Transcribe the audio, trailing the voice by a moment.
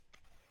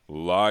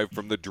Live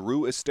from the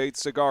Drew Estate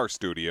Cigar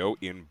Studio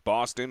in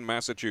Boston,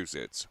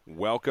 Massachusetts,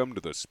 welcome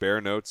to the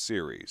Spare Notes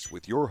series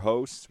with your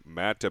hosts,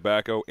 Matt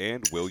Tobacco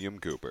and William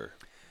Cooper.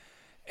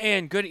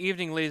 And good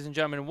evening, ladies and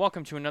gentlemen, and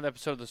welcome to another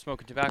episode of the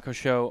Smoke and Tobacco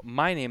Show.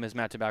 My name is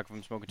Matt Tobacco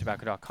from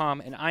SmokeandTobacco.com,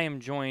 and I am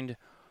joined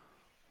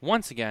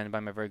once again by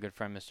my very good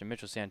friend, Mr.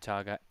 Mitchell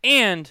Santaga,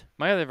 and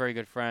my other very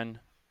good friend,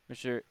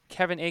 Mr.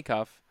 Kevin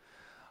Acuff,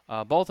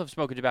 both of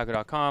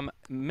SmokeandTobacco.com.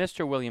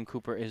 Mr. William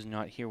Cooper is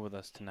not here with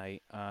us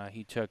tonight.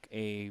 He took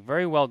a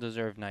very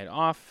well-deserved night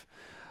off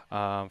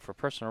for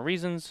personal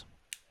reasons,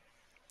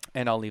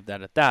 and I'll leave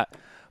that at that.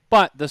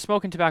 But the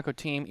Smoke and Tobacco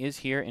team is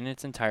here in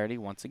its entirety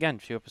once again,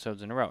 2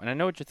 episodes in a row. And I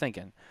know what you're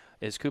thinking.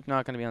 Is Coop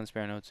not going to be on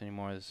Spare Notes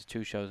anymore? This is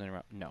 2 shows in a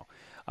row.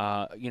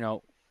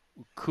 No.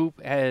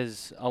 Coop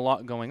has a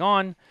lot going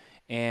on.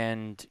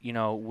 And,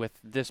 with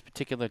this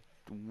particular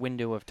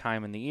window of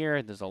time in the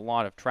year, there's a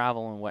lot of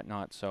travel and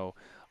whatnot. So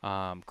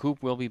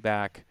Coop will be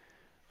back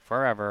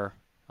forever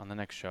on the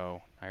next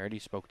show. I already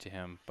spoke to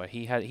him. But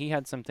he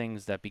had some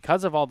things that,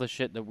 because of all the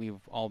shit that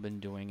we've all been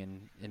doing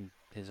in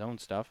his own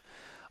stuff,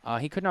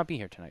 he could not be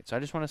here tonight. So I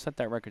just want to set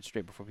that record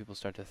straight before people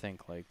start to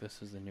think, like,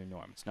 this is the new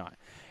norm. It's not.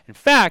 In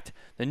fact,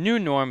 the new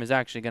norm is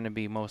actually going to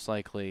be most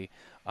likely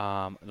the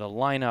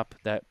lineup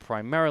that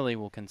primarily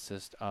will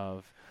consist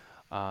of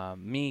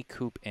me,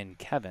 Coop, and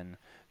Kevin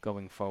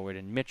going forward.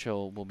 And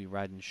Mitchell will be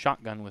riding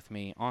shotgun with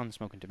me on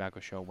Smoke and Tobacco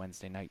Show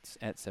Wednesday nights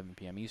at 7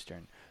 p.m.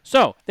 Eastern.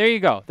 So there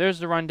you go. There's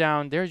the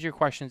rundown. There's your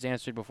questions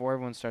answered before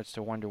everyone starts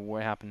to wonder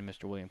what happened to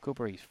Mr. William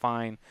Cooper. He's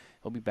fine.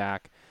 He'll be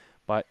back.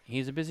 But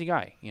he's a busy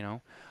guy,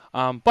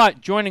 But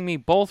joining me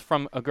both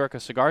from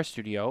Agurka Cigar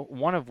Studio,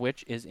 one of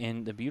which is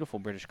in the beautiful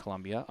British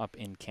Columbia up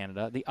in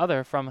Canada, the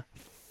other from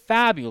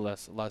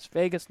fabulous Las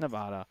Vegas,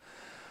 Nevada.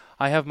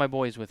 I have my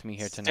boys with me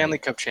here tonight. Stanley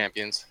Cup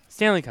champions.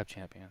 Stanley Cup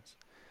champions.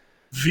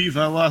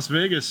 Viva Las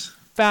Vegas.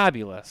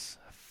 Fabulous.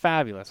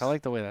 Fabulous. I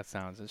like the way that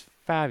sounds. It's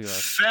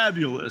fabulous.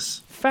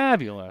 Fabulous.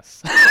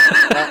 Fabulous.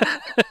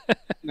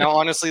 Now,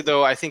 honestly,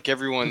 though, I think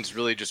everyone's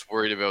really just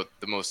worried about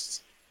the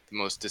most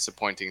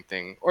disappointing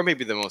thing, or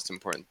maybe the most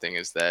important thing,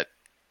 is that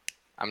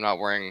I'm not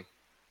wearing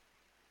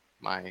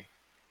my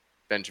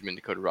Benjamin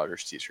Dakota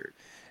Rogers t-shirt.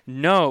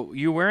 No,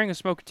 you're wearing a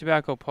Smoke and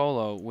Tobacco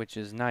polo, which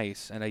is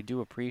nice, and I do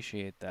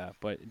appreciate that.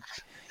 But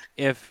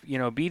if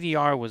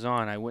BDR was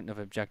on, I wouldn't have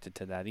objected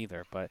to that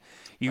either. But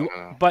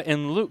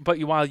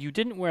while you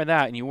didn't wear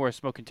that and you wore a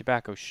Smoke and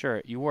Tobacco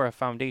shirt, you wore a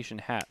Foundation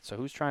hat. So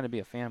who's trying to be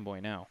a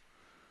fanboy now?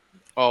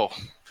 Oh,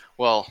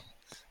 well,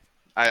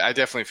 I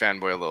definitely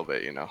fanboy a little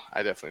bit.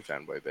 I definitely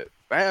fanboy a bit.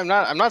 I'm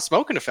not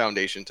smoking a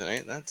Foundation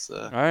tonight. That's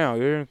I know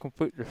you didn't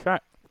complete the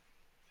shot.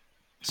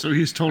 So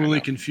he's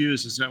totally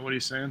confused. Is that what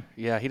he's saying?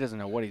 Yeah, he doesn't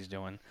know what he's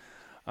doing.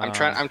 I'm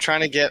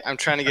trying to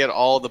get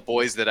all the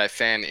boys that I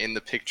fan in the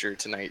picture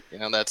tonight.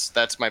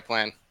 That's my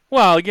plan.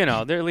 Well,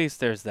 at least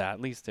there's that.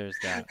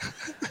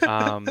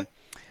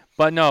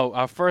 But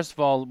no. First of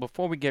all,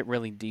 before we get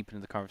really deep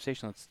into the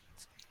conversation, let's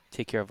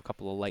take care of a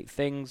couple of light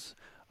things.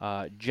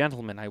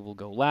 Gentlemen, I will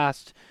go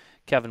last.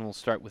 Kevin will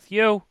start with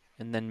you,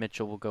 and then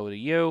Mitchell will go to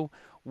you.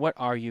 What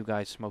are you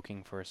guys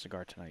smoking for a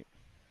cigar tonight?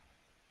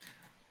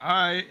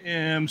 I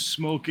am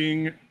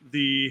smoking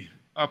the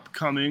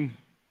upcoming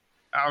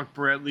Alec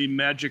Bradley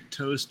Magic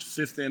Toast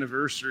 5th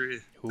anniversary.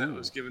 Ooh. That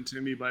was given to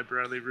me by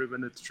Bradley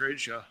Rubin at the trade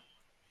show.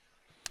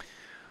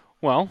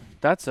 Well,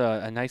 that's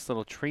a nice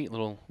little treat,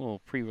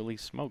 little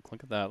pre-release smoke.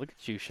 Look at that. Look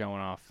at you showing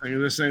off.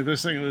 This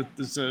thing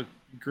is a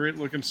great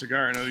looking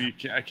cigar. I know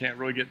I can't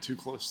really get too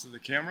close to the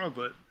camera,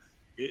 but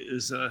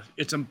it's a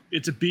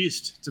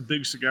beast. It's a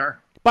big cigar.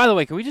 By the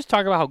way, can we just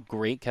talk about how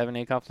great Kevin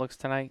Acuff looks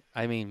tonight?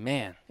 I mean,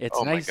 man, it's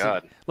nice. Oh my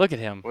God! Look at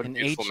him what in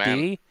HD.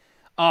 Man.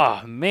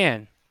 Oh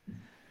man,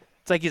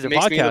 it's like he's a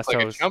makes podcast me look like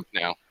host. a chump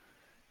now.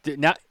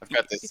 I've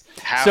got this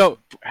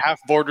half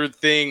bordered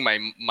thing.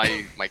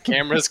 My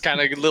camera's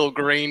kind of a little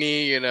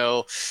grainy. I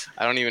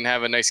don't even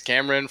have a nice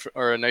camera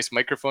or a nice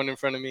microphone in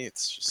front of me.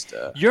 It's just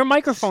your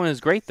microphone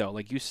is great though.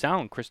 Like you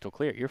sound crystal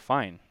clear. You're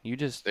fine. You're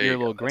a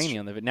little grainy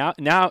on the vid.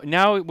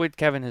 Now what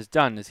Kevin has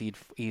done is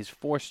he's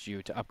forced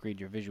you to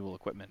upgrade your visual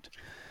equipment.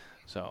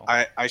 So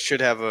I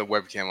should have a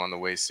webcam on the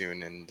way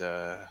soon, and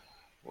the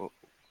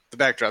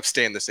backdrop's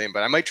staying the same.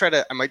 But I might try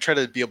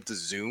to be able to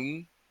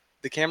zoom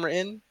the camera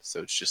in, so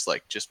it's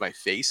just my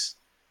face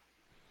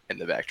and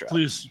the backdrop.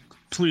 Please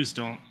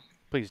don't.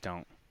 Please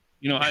don't.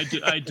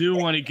 I do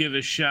want to give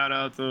a shout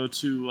out though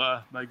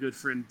to my good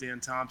friend Dan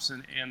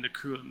Thompson and the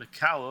crew at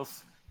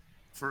McAuliffe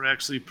for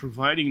actually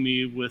providing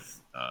me with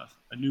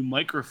a new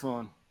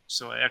microphone,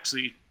 so I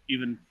actually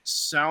even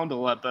sound a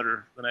lot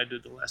better than I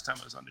did the last time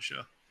I was on the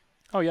show.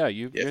 Oh yeah,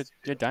 you're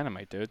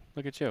dynamite, dude.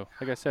 Look at you.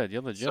 Like I said,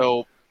 you're legit.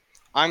 So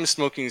I'm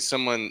smoking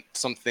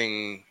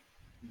something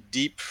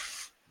deep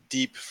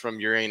from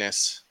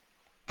Uranus.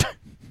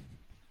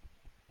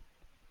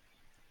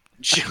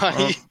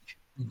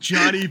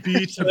 Johnny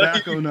B.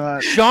 Tobacco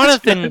Knot.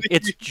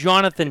 It's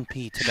Jonathan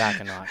P.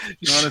 Tobacco Knot.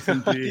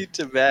 Jonathan P.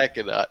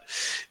 Tobacco Knot.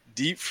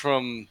 Deep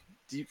from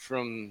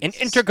an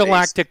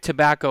intergalactic space.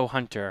 Tobacco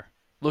hunter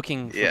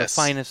looking for Yes.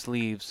 the finest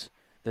leaves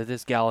that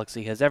this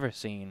galaxy has ever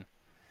seen.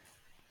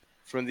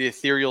 from the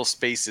ethereal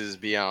spaces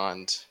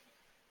beyond,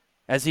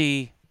 As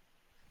he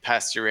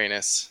past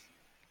Uranus.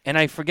 and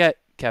I forget,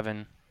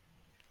 Kevin.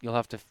 You'll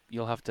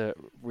have to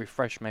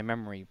refresh my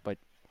memory, but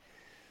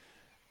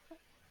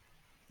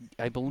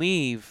I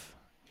believe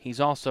he's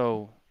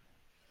also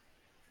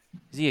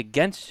is he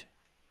against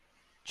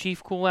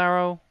Chief Cool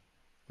Arrow?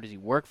 Or does he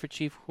work for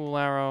Chief Cool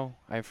Arrow?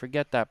 I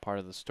forget that part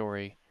of the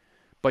story.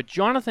 But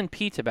Jonathan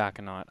P.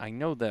 Tobacconaut, I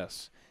know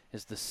this,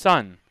 is the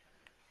son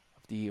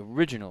of the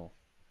original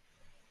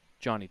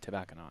Johnny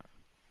Tobacconaut.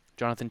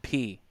 Jonathan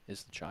P.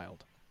 is the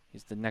child.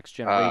 He's the next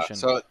generation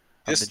So of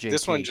this the JT.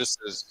 this one just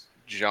says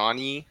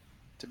Johnny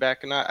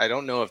Tobacconaut. I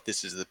don't know if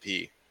this is the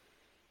P.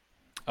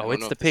 I Oh, don't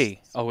it's know the if this P.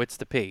 is- Oh, it's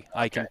the P.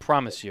 I can Okay.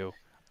 promise you,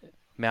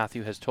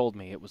 Matthew has told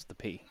me it was the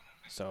P.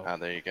 So Oh,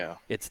 there you go.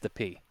 it's the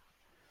P.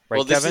 Right,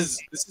 Well, this Kevin?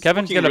 is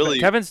Kevin's smoking really.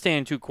 Kevin's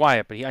staying too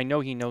quiet, but I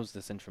know he knows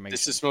this information.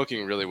 This is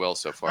smoking really well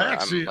so far. I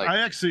actually, I'm like, I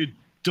actually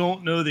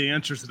don't know the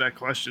answer to that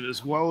question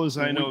as well as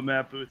I know We-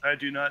 Matt Booth. I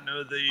do not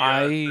know the.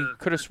 I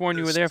could have sworn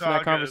you were there for that saga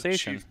of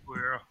conversation. Chief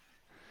Guerrero.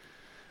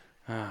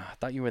 I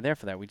thought you were there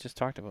for that. We just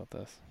talked about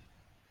this.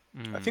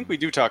 I think we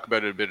do talk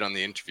about it a bit on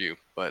the interview,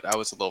 but I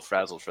was a little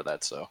frazzled for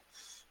that, so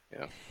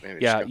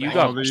maybe Yeah, just you back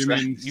got- and watch you that.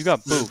 mean you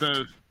got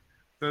boofed.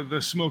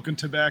 the smoking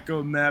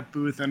tobacco Matt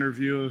Booth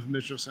interview of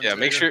Mitchell. Yeah,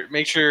 make sure to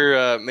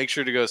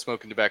go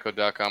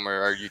smokingtobacco.com or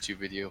our YouTube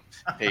video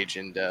page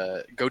and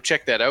go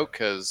check that out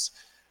because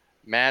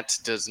Matt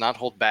does not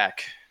hold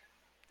back.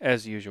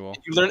 As usual.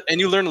 You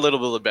learn a little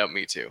bit about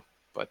me too,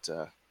 but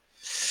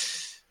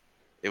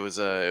it was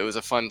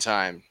a fun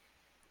time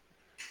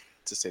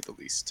to say the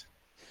least.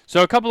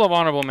 So a couple of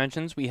honorable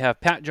mentions. We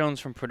have Pat Jones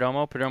from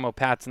Perdomo. Perdomo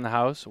Pat's in the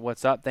house.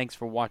 What's up? Thanks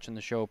for watching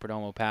the show,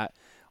 Perdomo Pat.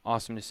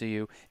 Awesome to see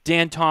you.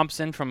 Dan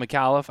Thompson from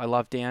McAuliffe. I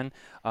love Dan.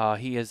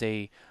 He is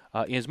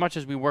as much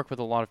as we work with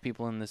a lot of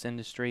people in this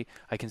industry,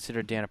 I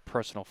consider Dan a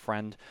personal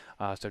friend.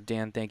 So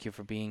Dan, thank you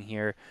for being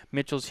here.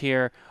 Mitchell's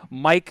here.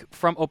 Mike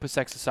from Opus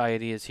X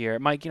Society is here.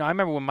 Mike, I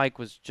remember when Mike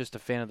was just a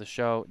fan of the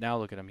show. Now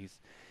look at him. He's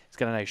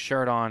got a nice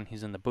shirt on.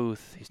 He's in the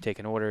booth. He's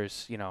taking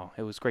orders.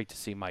 It was great to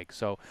see Mike.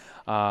 So,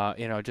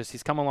 just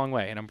he's come a long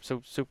way, and I'm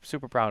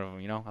super proud of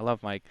him. I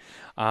love Mike.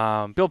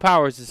 Bill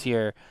Powers is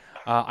here.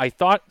 I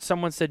thought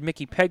someone said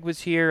Mickey Peg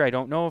was here. I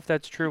don't know if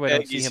that's true. I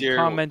don't see Peggy's him here.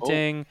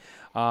 commenting.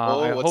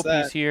 I what's hope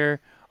that? he's here.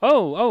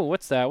 Oh,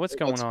 what's that? What's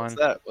going on?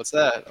 What's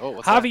that? Oh,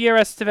 what's that? Javier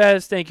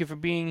Estevez, thank you for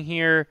being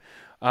here.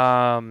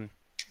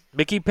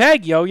 Mickey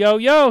Peg,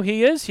 yo,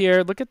 he is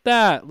here. Look at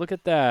that.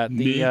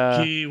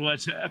 Mickey,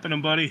 what's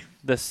happening, buddy?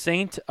 The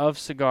Saint of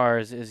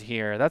Cigars is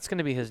here. That's going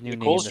to be his new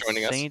Nicole's name.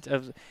 joining us. Saint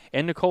of,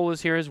 and Nicole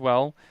is here as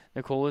well.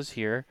 Nicole is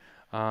here.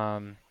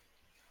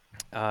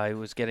 I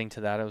was getting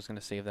to that. I was going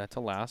to save that to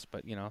last,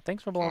 but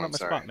thanks for blowing Oh, up my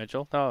sorry. spot,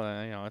 Mitchell.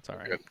 Oh, it's all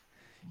right. Good.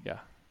 Yeah.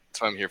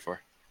 That's what I'm here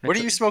for. What are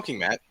you smoking,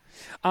 Matt?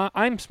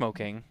 I'm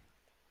smoking.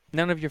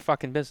 None of your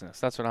fucking business.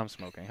 That's what I'm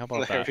smoking. How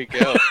about There that? we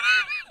go.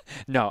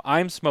 No,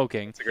 I'm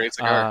smoking. It's a great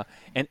cigar.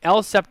 An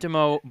El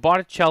Septimo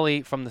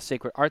Botticelli from the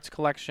Sacred Arts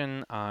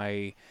Collection.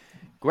 I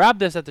grabbed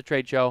this at the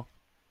trade show.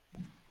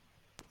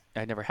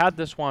 I never had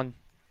this one,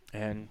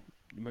 and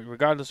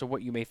regardless of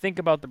what you may think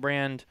about the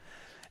brand,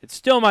 it's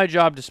still my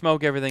job to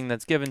smoke everything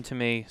that's given to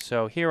me.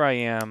 So here I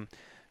am,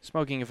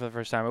 smoking it for the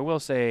first time. I will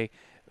say,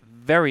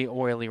 very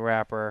oily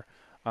wrapper.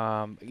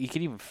 You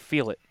can even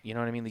feel it. You know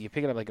what I mean? You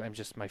pick it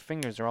up my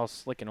fingers are all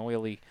slick and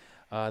oily.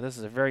 This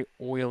is a very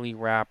oily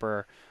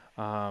wrapper.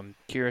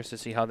 Curious to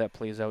see how that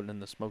plays out in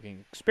the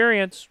smoking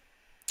experience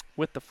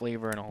with the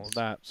flavor and all of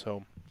that.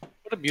 So,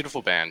 What a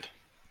beautiful band.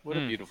 What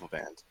a beautiful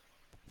band.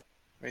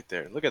 Right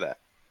there. Look at that.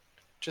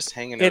 Just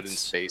hanging out in It's-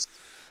 space.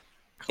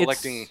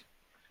 Collecting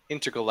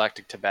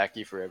intergalactic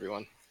tobacco for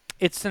everyone.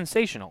 it's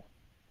sensational.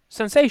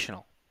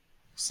 Sensational.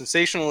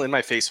 Sensational in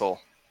my face hole.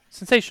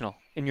 Sensational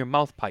in your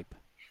mouth pipe.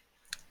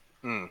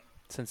 Hmm.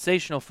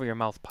 Sensational for your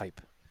mouth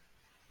pipe.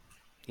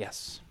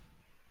 Yes.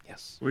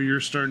 Yes. Well, you're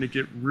starting to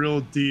get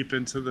real deep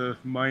into the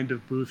mind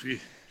of Boofy.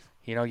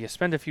 You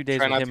spend a few days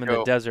Try with not him to in the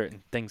go. desert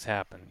and things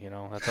happen.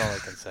 That's all I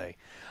can say.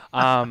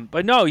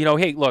 But no,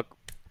 hey, look,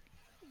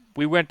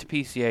 we went to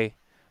PCA.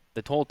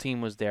 The whole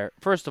team was there.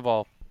 First of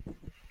all,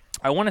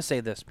 I want to say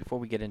this before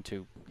we get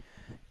into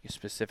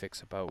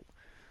specifics about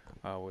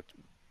what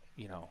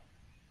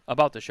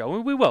about the show.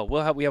 We will.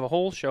 We have a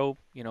whole show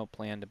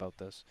planned about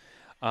this.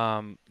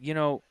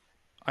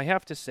 I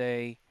have to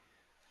say,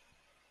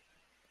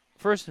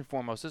 first and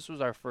foremost, this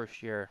was our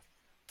first year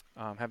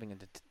having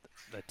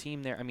the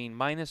team there. I mean,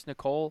 minus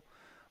Nicole,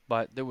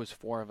 but there was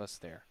 4 of us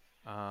there.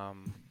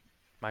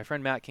 My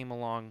friend Matt came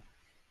along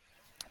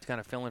to kind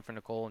of fill in for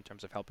Nicole in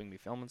terms of helping me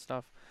film and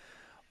stuff.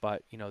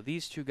 But,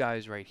 these 2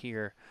 guys right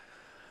here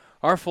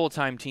are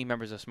full-time team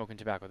members of Smoking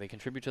Tobacco. They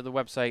contribute to the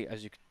website.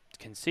 As you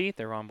can see,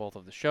 they're on both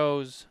of the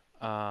shows.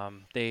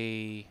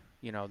 They're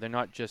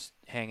not just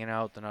hanging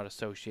out. They're not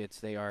associates.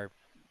 They are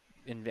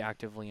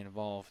actively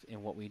involved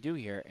in what we do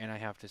here. And I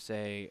have to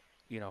say,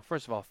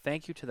 first of all,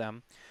 thank you to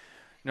them,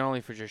 not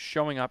only for just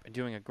showing up and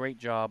doing a great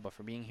job, but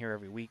for being here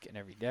every week and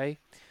every day.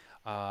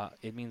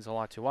 It means a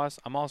lot to us.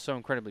 I'm also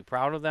incredibly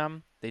proud of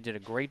them. They did a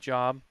great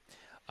job.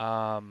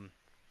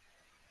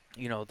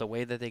 You know, the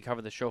way that they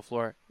cover the show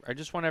floor. I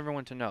just want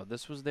everyone to know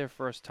this was their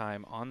first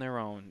time on their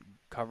own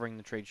covering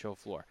the trade show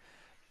floor.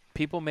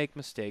 People make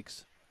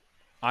mistakes.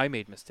 I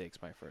made mistakes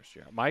my first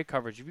year. My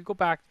coverage, if you go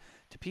back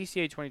to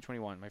PCA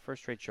 2021, my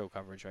first trade show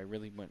coverage, I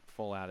really went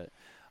full at it.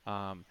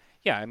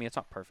 Yeah, I mean, it's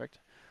not perfect,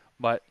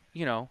 but,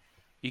 you know,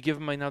 you give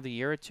them another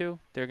year or two,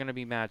 they're going to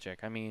be magic.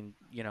 I mean,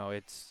 you know,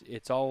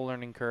 it's all a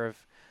learning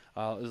curve.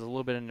 There's a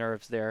little bit of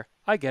nerves there.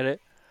 I get it.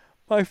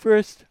 My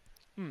first,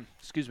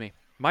 excuse me,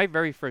 my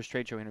very first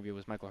trade show interview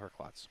was Michael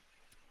Herklotz.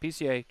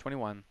 PCA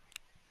 21,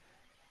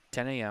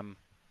 10 a.m.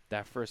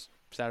 that first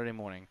Saturday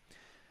morning.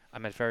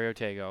 I'm at Ferry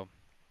Otego,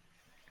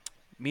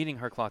 meeting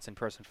Herklotz in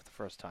person for the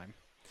first time,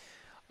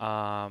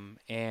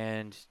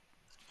 and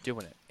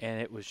doing it.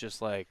 And it was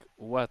just like,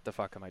 what the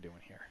fuck am I doing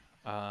here?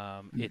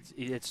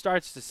 It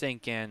starts to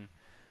sink in,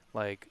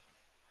 like,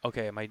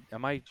 okay,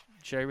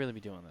 should I really be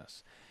doing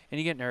this? And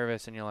you get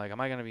nervous, and you're like, am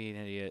I gonna be an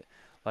idiot?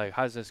 Like,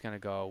 how's this gonna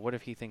go? What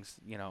if he thinks,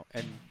 you know?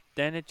 And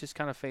then it just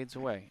kind of fades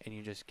away, and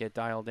you just get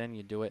dialed in,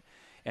 you do it.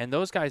 And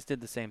those guys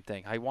did the same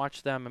thing. I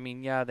watched them. I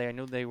mean, yeah, I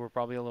knew they were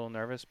probably a little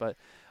nervous, but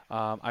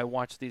I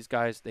watched these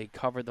guys. They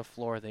covered the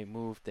floor. They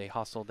moved. They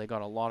hustled. They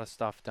got a lot of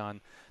stuff done.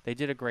 They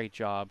did a great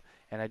job.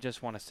 And I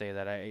just want to say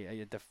that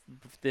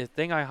the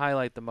thing I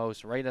highlight the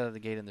most right out of the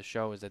gate in the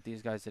show is that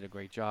these guys did a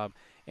great job,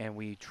 and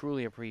we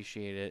truly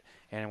appreciate it.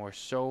 And we're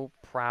so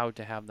proud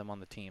to have them on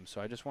the team. So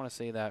I just want to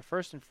say that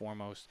first and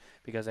foremost,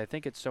 because I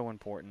think it's so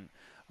important.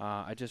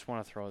 I just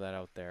want to throw that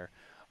out there.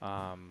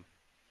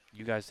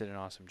 You guys did an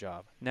awesome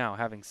job. Now,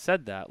 having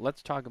said that,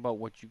 let's talk about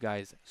what you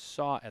guys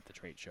saw at the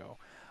trade show.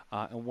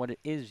 And what it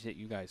is that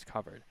you guys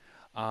covered.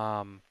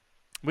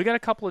 We got a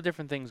couple of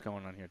different things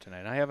going on here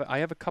tonight. I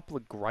have a couple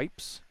of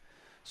gripes.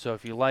 So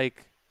if you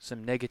like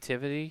some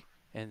negativity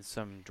and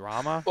some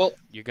drama, Well,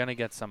 you're gonna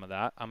get some of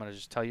that. I'm gonna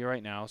just tell you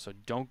right now. So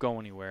don't go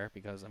anywhere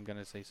because I'm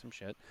gonna say some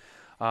shit.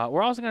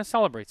 We're also gonna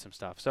celebrate some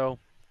stuff. So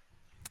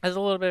there's a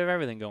little bit of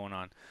everything going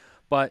on.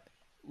 But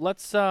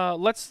let's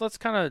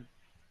kind of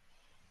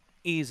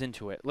ease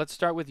into it. Let's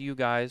start with you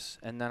guys,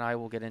 and then I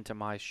will get into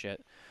my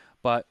shit.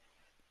 But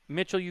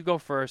Mitchell, you go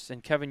first,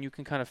 and Kevin, you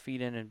can kind of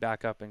feed in and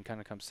back up and kind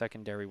of come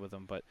secondary with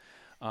them. But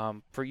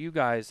for you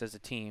guys as a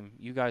team,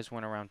 you guys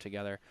went around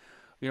together.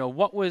 You know,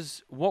 what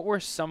were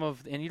some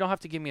of, and you don't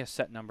have to give me a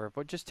set number,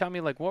 but just tell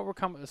me, like, what were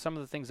some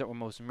of the things that were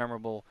most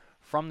memorable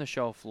from the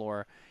show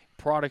floor,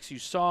 products you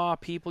saw,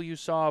 people you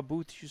saw,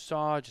 booths you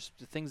saw, just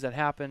the things that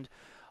happened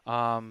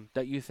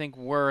that you think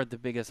were the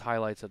biggest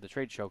highlights of the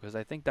trade show? Because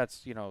I think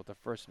that's, you know, the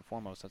first and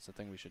foremost, that's the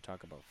thing we should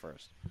talk about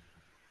first.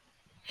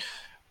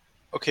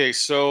 okay,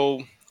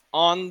 so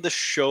on the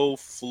show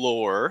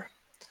floor,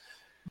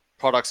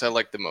 products I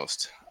like the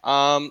most.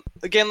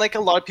 Again, like a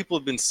lot of people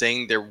have been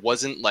saying, there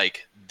wasn't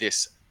like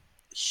this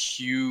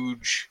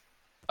huge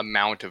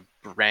amount of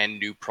brand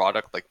new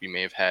product like we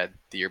may have had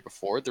the year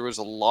before. There was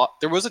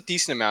a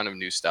decent amount of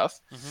new stuff.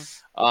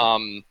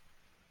 But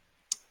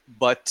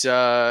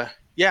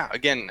yeah,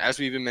 again, as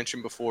we even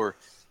mentioned before,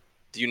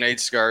 the United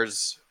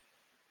Cigars,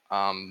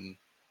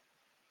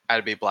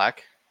 Atabey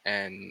Black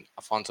and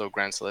Alfonso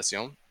Gran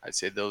Selección, I'd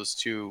say those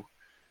two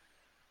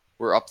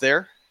were up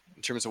there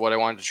in terms of what I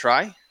wanted to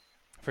try.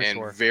 For and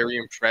sure. Very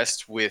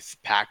impressed with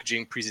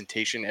packaging,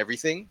 presentation,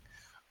 everything.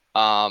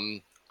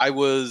 I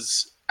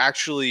was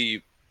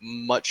actually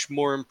much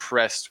more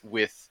impressed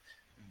with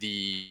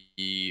the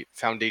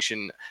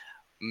Foundation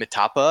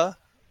Metapa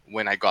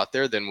when I got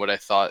there than what I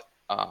thought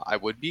I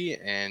would be,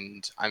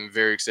 and I'm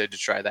very excited to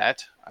try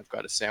that. I've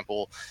got a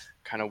sample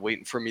kind of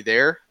waiting for me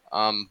there.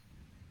 And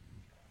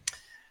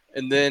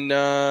then,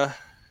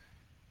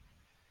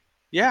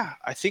 yeah,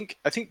 I think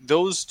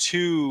those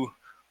two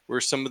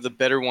were some of the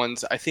better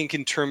ones. I think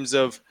in terms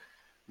of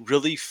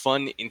really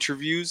fun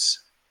interviews,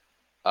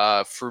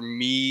 for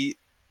me,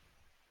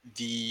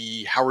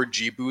 the Howard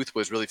G booth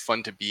was really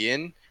fun to be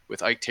in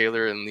with Ike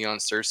Taylor and Leon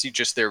Cersei.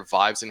 Just their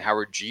vibes and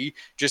Howard G,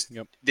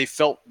 they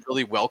felt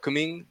really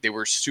welcoming. They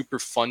were super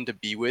fun to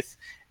be with,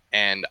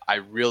 and I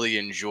really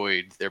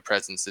enjoyed their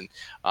presence. And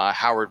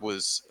Howard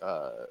was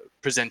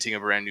presenting a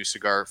brand new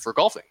cigar for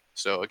golfing.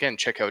 So again,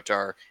 check out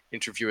our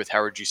interview with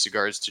Howard G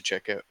Cigars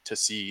to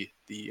see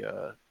the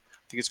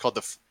I think it's called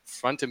the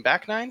Front and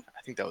Back Nine.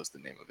 I think that was the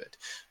name of it.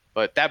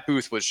 But that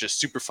booth was just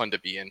super fun to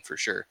be in for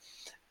sure.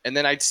 And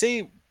then I'd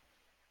say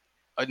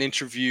an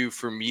interview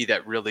for me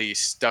that really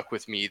stuck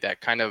with me, that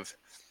kind of,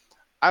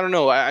 I don't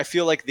know, I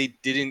feel like they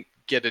didn't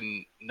get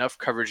enough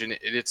coverage in it.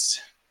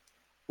 It's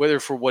whether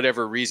for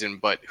whatever reason,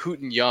 but Hoot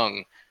and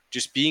Young,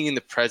 just being in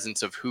the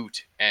presence of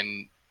Hoot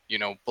and, you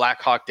know,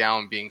 Black Hawk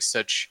Down being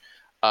such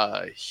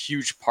a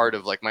huge part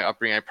of like my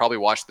upbringing. I probably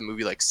watched the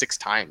movie like 6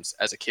 times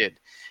as a kid,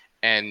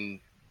 and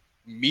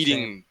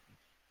meeting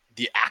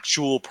the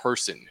actual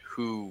person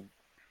who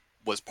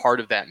was part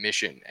of that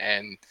mission,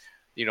 and,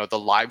 you know, the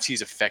lives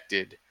he's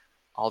affected,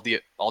 all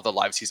the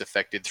lives he's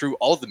affected through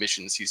all the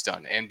missions he's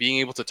done, and being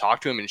able to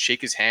talk to him and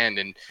shake his hand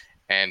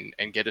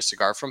and get a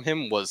cigar from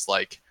him was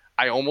like,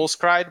 I almost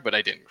cried, but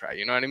I didn't cry.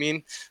 You know what I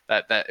mean?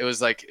 That it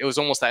was like, it was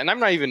almost that. And I'm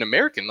not even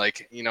American.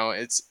 Like, you know,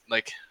 it's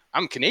like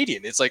I'm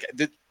Canadian. It's like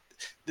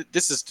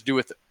this is to do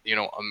with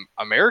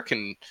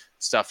American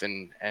stuff,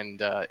 and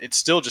it's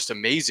still just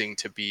amazing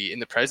to be in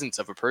the presence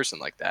of a person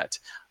like that.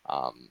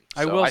 I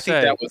So will I think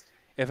say, that was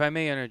if I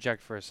may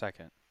interject for a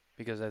second,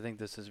 because I think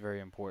this is very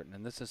important,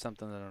 and this is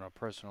something that on a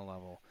personal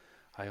level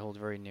I hold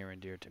very near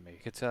and dear to me.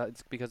 It's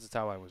because it's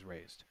how I was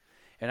raised.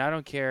 And I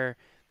don't care,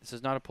 this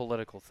is not a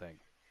political thing,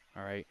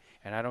 all right?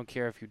 And I don't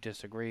care if you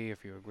disagree,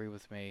 if you agree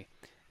with me.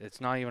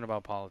 It's not even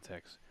about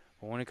politics.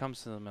 But when it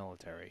comes to the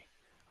military,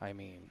 I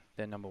mean,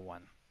 they're number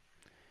one.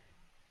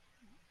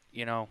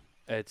 You know,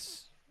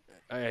 it's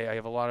I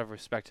have a lot of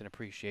respect and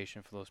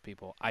appreciation for those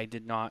people. I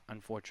did not,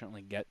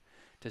 unfortunately, get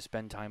to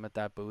spend time at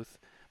that booth,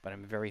 but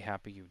I'm very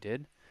happy you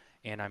did,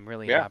 and I'm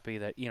really yeah. happy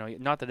that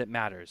not that it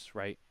matters,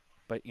 right?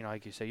 But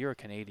like you say, you're a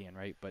Canadian,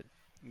 right? But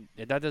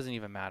that doesn't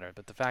even matter.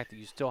 But the fact that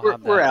you still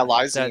have We're that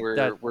allies and that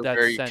that we're that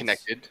very sense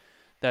connected.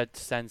 that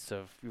sense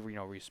of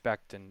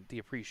respect and the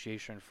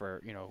appreciation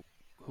for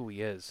who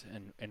he is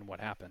and what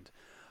happened.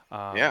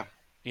 Yeah.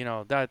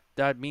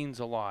 That means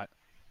a lot.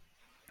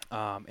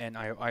 And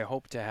I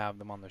hope to have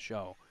them on the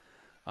show,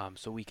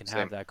 so we can have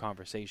Same. that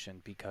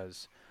conversation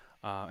because,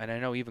 and I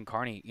know even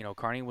Carney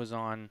was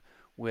on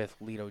with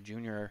Lito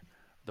Jr.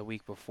 the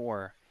week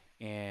before,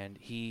 and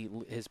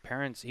his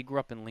parents, he grew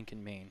up in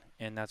Lincoln, Maine,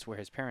 and that's where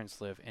his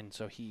parents live, and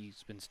so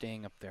he's been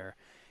staying up there,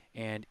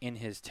 and in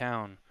his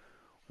town,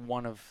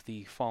 one of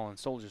the fallen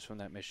soldiers from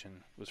that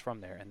mission was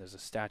from there, and there's a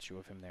statue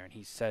of him there, and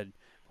he said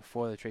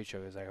before the trade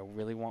show, I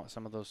really want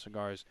some of those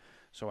cigars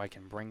so I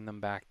can bring them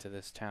back to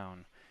this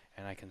town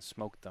and I can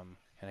smoke them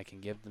and I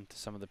can give them to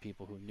some of the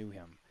people who knew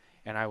him.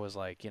 And I was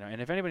like,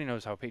 and if anybody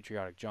knows how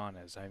patriotic John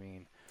is, I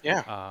mean,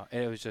 Yeah.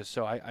 and it was just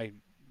so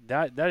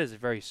that is a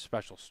very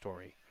special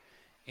story.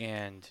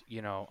 And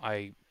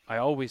I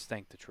always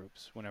thank the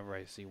troops whenever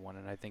I see one,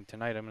 and I think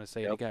tonight I'm going to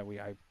say it again.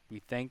 We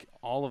thank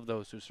all of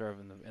those who serve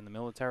in the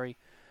military,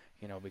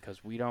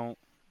 because we don't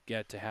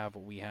get to have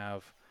what we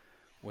have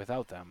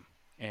without them.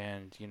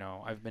 And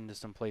I've been to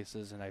some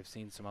places and I've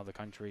seen some other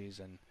countries,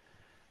 and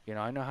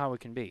I know how it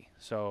can be.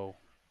 So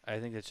I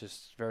think it's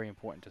just very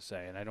important to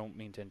say, and I don't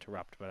mean to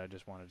interrupt, but I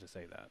just wanted to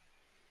say that.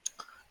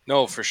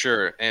 No, for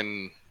sure.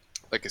 And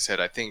like I said,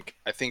 I think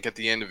at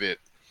the end of it,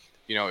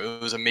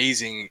 it was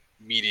amazing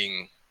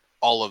meeting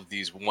all of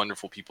these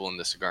wonderful people in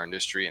the cigar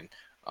industry, and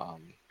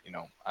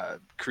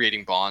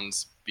creating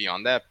bonds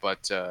beyond that.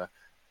 But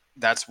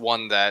that's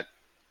one that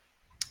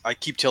I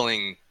keep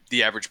telling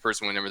the average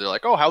person whenever they're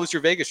like, "Oh, how was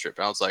your Vegas trip?"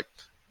 And I was like,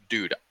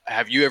 "Dude,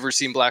 have you ever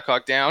seen Black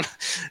Hawk Down?"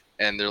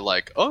 And they're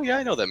like, "Oh yeah,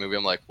 I know that movie."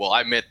 I'm like, "Well,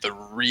 I met the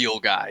real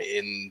guy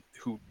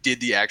who did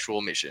the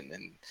actual mission,"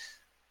 and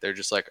they're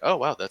just like, "Oh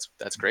wow,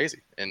 that's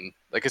crazy." And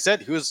like I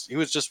said, he was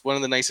just one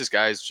of the nicest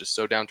guys, just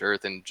so down to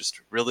earth, and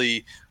just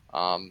really,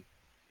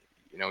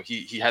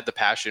 he had the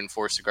passion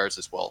for cigars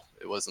as well.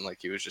 It wasn't like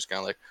he was just kind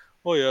of like,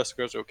 "Oh yeah,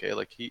 cigars are okay."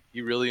 Like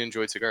he really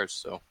enjoyed cigars,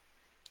 so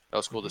that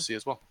was cool to see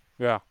as well.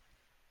 Yeah.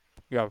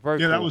 Yeah, very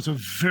Yeah, cool. that was a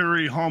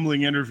very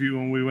humbling interview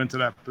when we went to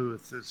that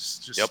booth. It's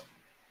just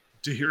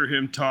to hear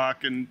him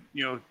talk and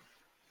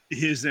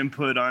his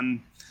input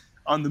on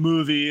the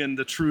movie and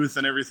the truth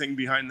and everything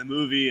behind the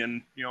movie,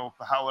 and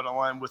how it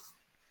aligned with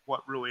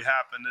what really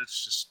happened.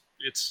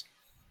 It's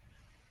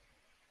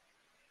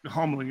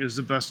humbling is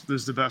the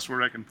best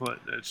word I can put.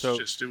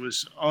 It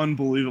was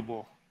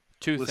unbelievable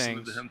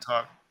listening to him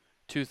talk.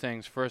 Two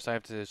things. First, I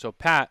have to say, so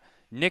Pat,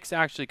 Nick's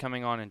actually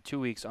coming on in 2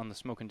 weeks on the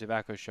Smoke and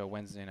Tobacco Show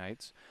Wednesday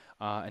nights,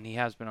 and he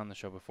has been on the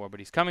show before, but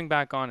he's coming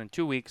back on in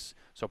 2 weeks,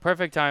 so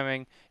perfect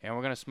timing, and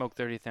we're going to smoke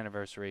 30th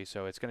anniversary,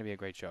 so it's going to be a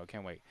great show.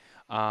 Can't wait.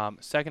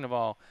 Second of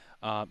all,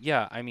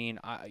 I mean,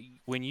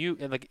 when you,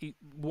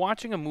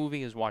 watching a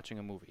movie is watching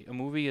a movie. A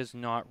movie is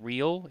not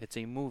real. It's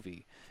a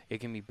movie.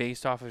 It can be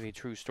based off of a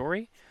true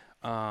story.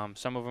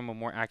 Some of them are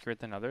more accurate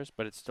than others,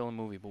 but it's still a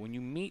movie. But when you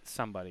meet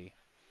somebody,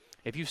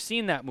 if you've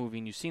seen that movie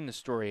and you've seen the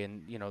story,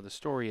 and the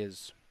story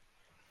is,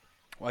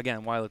 well,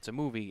 again, while it's a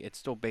movie, it's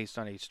still based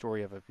on a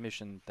story of a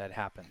mission that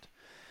happened.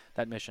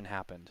 That mission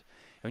happened.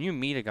 And when you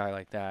meet a guy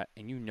like that,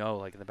 and in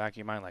the back of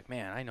your mind, like,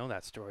 man, I know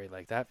that story.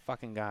 Like, that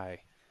fucking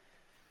guy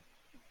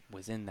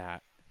was in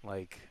that.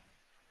 Like,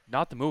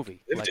 not the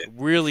movie.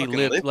 Really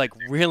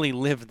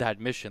lived that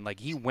mission. Like,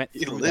 he went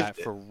through that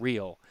for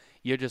real.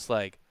 You're just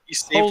like,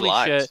 holy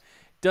shit.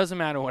 Doesn't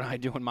matter what I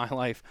do in my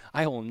life,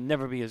 I will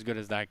never be as good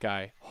as that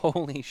guy.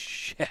 Holy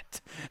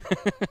shit.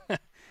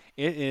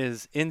 It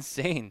is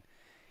insane,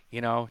 to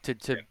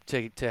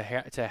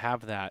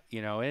have that,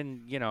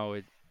 and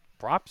it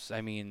props.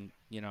 I mean,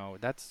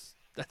 that's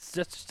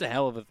just a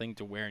hell of a thing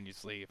to wear in your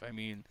sleeve. I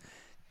mean,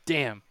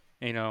 damn,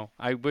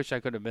 I wish I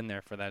could have been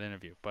there for that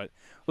interview, but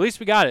at least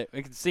we got it.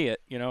 We can see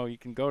it. You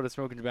can go to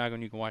Smoking Tobacco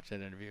and you can watch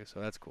that interview, so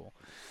that's cool.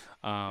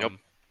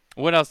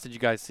 What else did you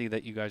guys see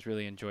that you guys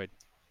really enjoyed?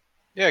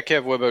 Yeah,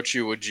 Kev, what about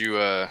you? What'd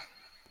you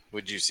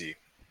see?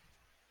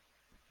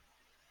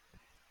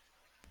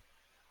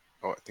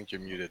 Oh, I think you're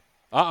muted.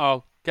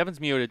 Uh-oh. Kevin's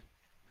muted.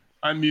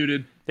 I'm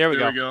muted. There we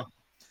go.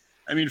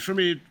 I mean, for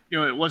me,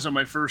 it wasn't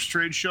my first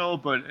trade show,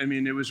 but I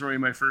mean, it was really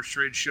my first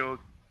trade show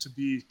to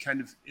be kind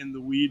of in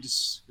the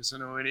weeds, because I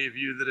know any of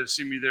you that have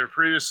seen me there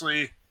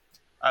previously,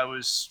 I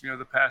was,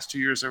 the past 2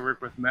 years I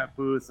worked with Matt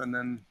Booth, and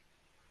then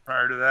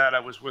prior to that I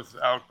was with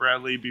Alec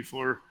Bradley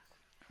before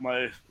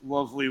my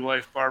lovely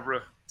wife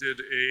Barbara did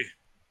a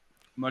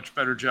much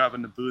better job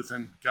in the booth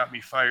and got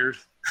me fired.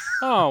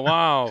 Oh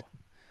wow.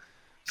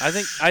 I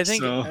think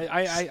So-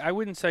 I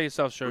wouldn't sell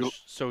yourself so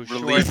short.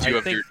 Relieved you I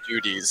of think your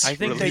duties. I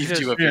think they Relieved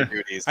just- you of Yeah. your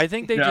duties. I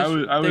think they yeah, just I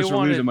was they relieved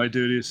wanted of my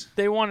duties.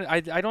 they wanted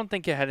I don't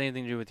think it had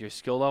anything to do with your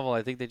skill level.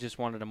 I think they just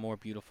wanted a more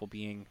beautiful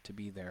being to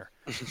be there.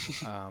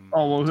 Oh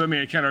well, I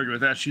mean, I can't argue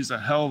with that. She's a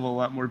hell of a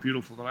lot more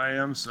beautiful than I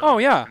am. So Oh,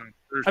 yeah.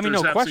 there's, I mean,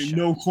 there's no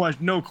absolutely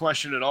question. no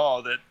question at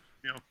all that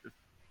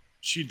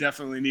she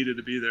definitely needed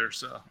to be there.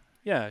 So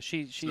Yeah,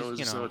 she's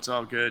so it's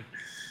all good.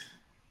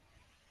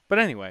 But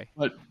anyway,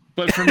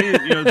 But for me,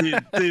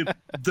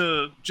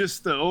 the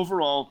just the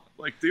overall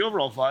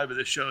vibe of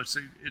the show, it's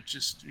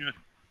just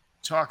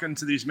talking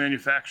to these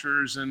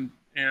manufacturers and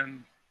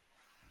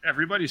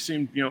everybody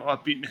seemed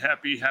upbeat and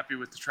happy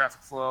with the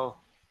traffic flow,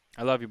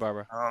 I love you,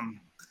 Barbara.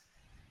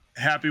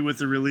 happy with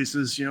the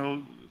releases.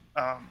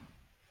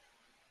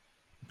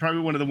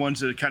 Probably one of the ones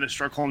that kind of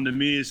struck home to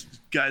me is the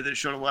guy that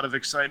showed a lot of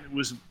excitement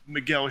was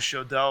Miguel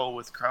Chodell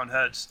with Crown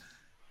Heads.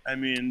 I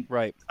mean,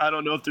 Right. I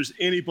don't know if there's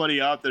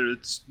anybody out there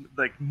that's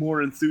like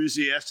more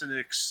enthusiastic and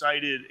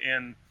excited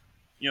and,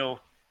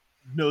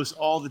 knows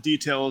all the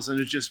details, and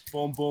it's just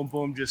boom, boom,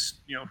 boom, just,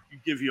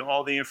 give you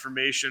all the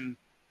information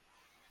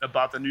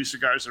about the new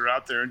cigars that are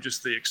out there and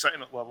just the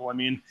excitement level. I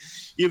mean,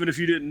 even if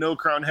you didn't know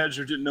Crown Heads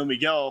or didn't know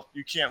Miguel,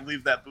 you can't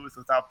leave that booth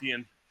without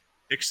being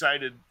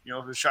excited.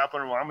 If a shop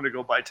owner, well, I'm going to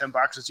go buy 10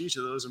 boxes each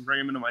of those and bring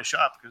them into my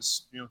shop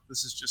because,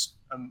 this is just,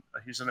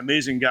 he's an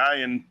amazing guy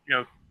and,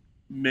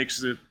 makes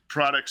the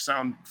product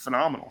sound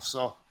phenomenal.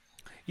 So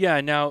Yeah,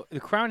 now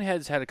the Crown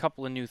Heads had a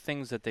couple of new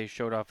things that they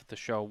showed off at the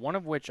show. One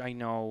of which I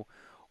know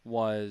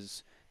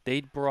was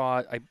they'd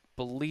brought, I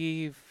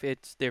believe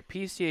it's their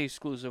PCA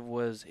exclusive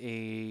was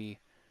a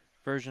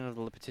version of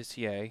the Le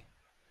Patissier,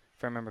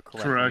 if I remember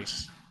correctly. correct.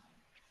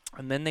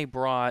 And then they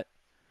brought,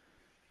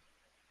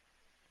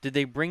 did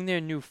they bring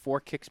their new Four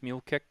Kicks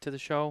Mule Kick to the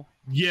show?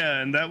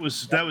 Yeah, and that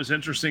was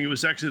interesting. It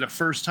was actually the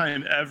first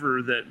time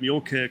ever that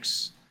Mule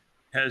Kicks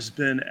has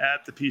been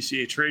at the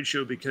PCA trade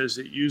show because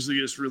it usually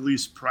is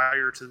released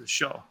prior to the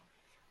show.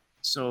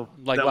 So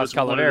Like that Las was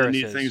one of the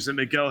neat Calaveras things that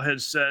Miguel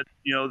had said,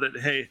 that,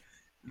 hey,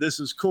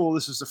 this is cool.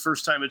 This is the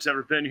first time it's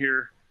ever been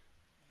here.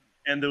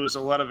 And there was a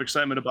lot of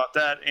excitement about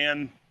that.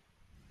 And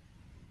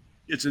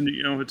it's a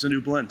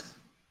new blend.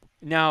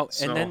 Now,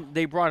 So- and then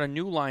they brought a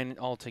new line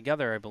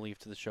altogether, I believe,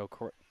 to the show.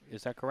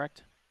 Is that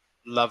correct?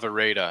 La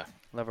Vereda.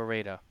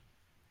 Leverada.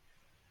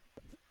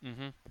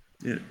 Mm-hmm.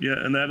 Yeah,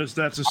 and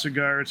that's a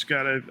cigar. It's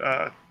got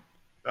a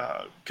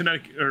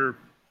Connecticut,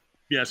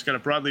 it's got a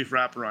broadleaf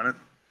wrapper on it.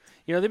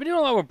 They've been doing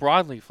a lot with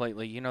broadleaf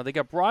lately. They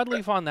got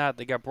broadleaf on that.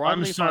 They got broadleaf on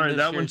I'm sorry, this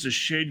that year. one's a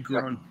shade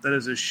grown. That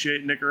is a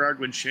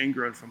Nicaraguan shade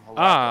grown from Jalapa.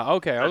 Ah,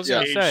 okay. I was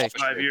That's gonna say. aged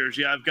 5 years.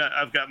 Yeah,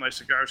 I've got my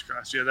cigars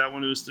crossed. Yeah, that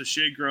one was the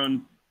shade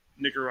grown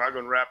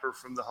Nicaraguan wrapper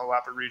from the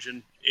Jalapa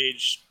region,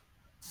 aged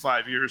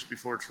 5 years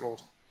before it's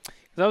rolled.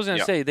 'Cause I was gonna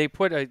Yeah. say they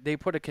put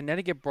a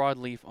Connecticut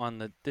broadleaf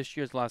on this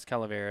year's Las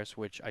Calaveras,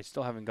 which I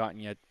still haven't gotten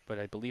yet, but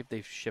I believe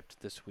they've shipped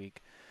this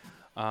week,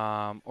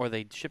 or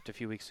they shipped a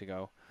few weeks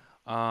ago.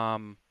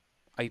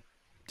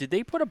 Did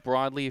they put a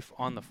broadleaf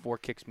on the Four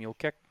Kicks Mule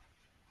Kick?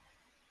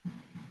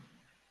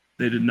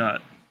 They did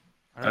not.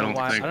 I don't know don't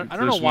why. think I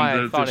don't know this why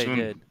one- I thought this they one-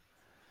 did.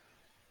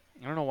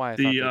 I don't know why I thought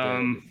The they did.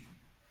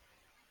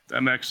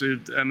 I'm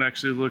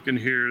actually looking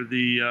here.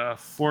 The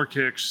Four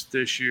Kicks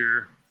this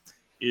year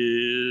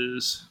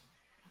is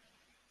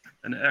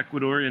an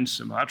Ecuadorian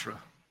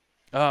Sumatra.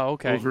 Oh,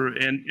 okay.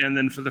 And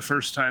then for the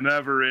first time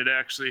ever, it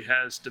actually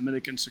has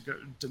Dominican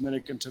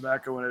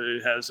tobacco in it.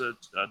 It has a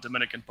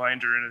Dominican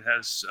binder and it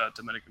has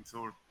Dominican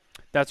filler.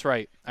 That's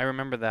right. I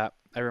remember that.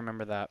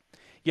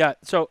 Yeah.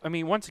 So I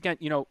mean, once again,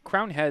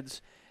 Crown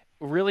Heads,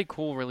 really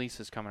cool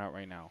releases coming out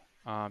right now.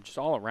 Just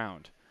all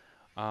around.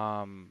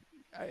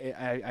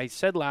 I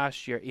said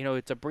last year,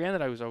 it's a brand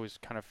that I was always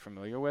kind of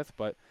familiar with,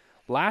 but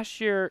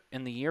last year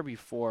and the year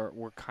before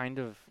were kind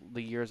of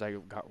the years I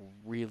got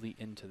really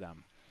into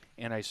them,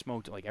 and I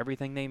smoked like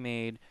everything they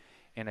made,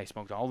 and I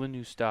smoked all the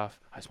new stuff.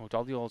 I smoked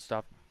all the old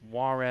stuff.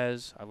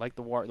 Juarez, I like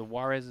the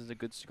Juarez is a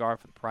good cigar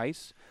for the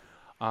price.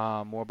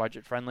 More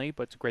budget friendly,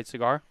 but it's a great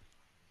cigar.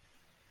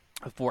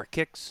 The Four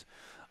Kicks,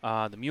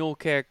 the Mule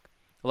Kick,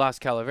 Las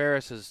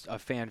Calaveras is a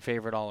fan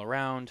favorite all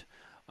around.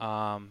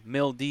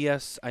 Mil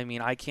Diaz, I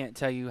mean, I can't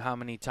tell you how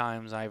many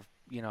times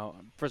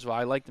first of all,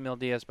 I like the Mil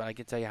Diaz, but I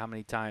can tell you how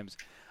many times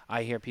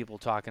I hear people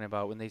talking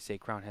about when they say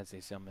Crown Heads,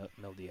 they say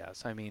Mil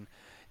Diaz. I mean,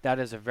 that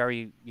is a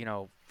very,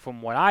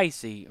 from what I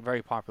see, a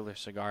very popular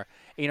cigar.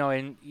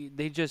 And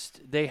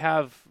they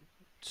have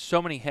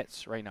so many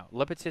hits right now.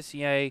 Le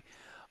Patissier,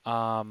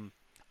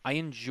 I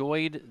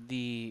enjoyed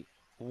the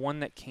one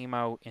that came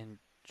out in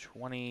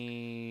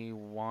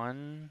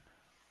 21,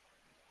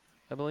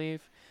 I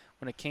believe,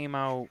 when it came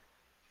out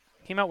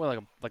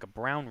with like a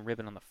brown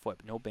ribbon on the foot,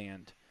 no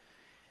band.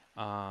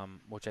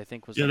 which I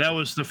think was Yeah, like that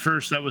was the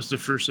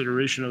first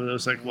iteration of it. It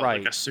was like Right.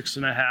 like a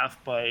 6.5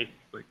 by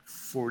like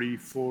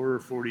 44 or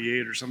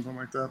 48 or something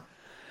like that.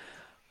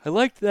 I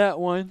liked that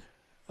one.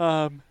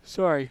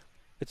 Sorry,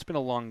 it's been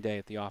a long day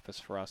at the office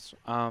for us.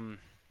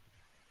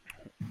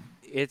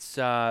 It's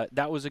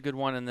that was a good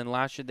one, and then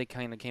last year they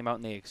kind of came out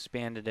and they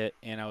expanded it,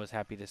 and I was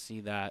happy to see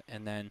that.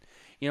 And then,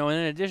 in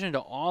addition to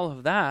all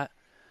of that,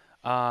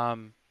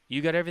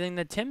 you got everything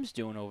that Tim's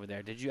doing over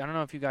there. Did you? I don't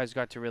know if you guys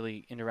got to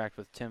really interact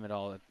with Tim at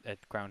all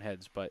at Crown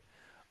Heads, but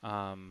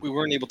We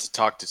weren't able to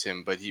talk to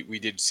Tim, but we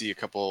did see a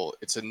couple.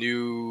 It's a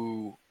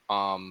new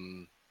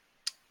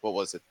what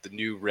was it? The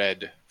new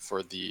red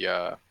for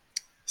the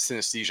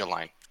synesthesia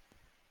line.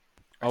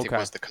 I think Okay.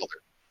 was the color.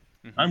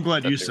 I'm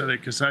glad That you they said were- it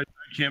because I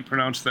can't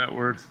pronounce that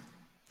word.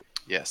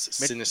 Yes,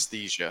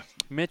 synesthesia.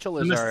 Mitchell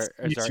is our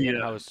Synesthesia.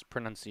 in-house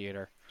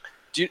pronunciator.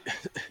 Do you,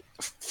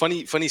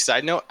 funny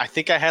side note, I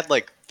think I had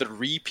like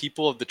 3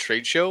 people of the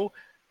trade show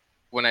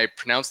when I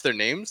pronounced their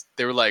names,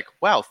 they were like,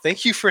 "Wow,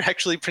 thank you for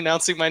actually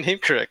pronouncing my name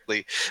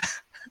correctly."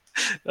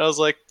 And I was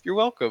like, "You're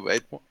welcome."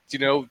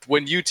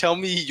 When you tell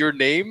me your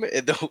name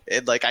and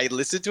like I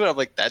listen to it, I'm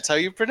like, "That's how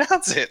you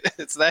pronounce it."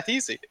 It's that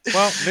easy.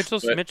 Well,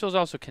 Mitchell's But Mitchell's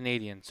also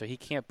Canadian, so he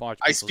can't botch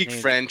I people's speak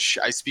names. French,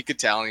 I speak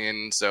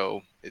Italian,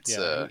 so it's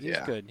He's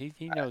good.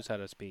 He knows how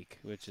to speak,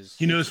 which is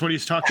He knows what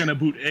he's talking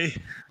about, eh?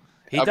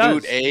 he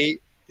About does.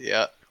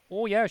 yeah.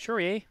 Oh yeah, sure,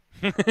 eh?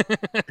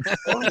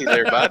 Only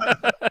there,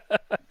 bud.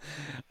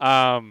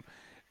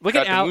 Look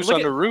Got at the Al. moose Look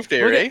on at, the roof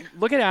there, eh?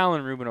 look at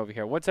Alan Rubin over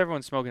here. What's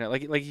everyone smoking at?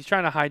 Like he's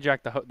trying to hijack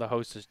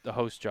the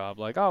host job.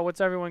 Like, oh,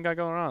 what's everyone got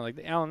going on? Like,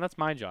 Alan, that's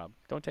my job.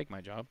 Don't take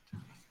my job.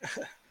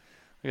 Look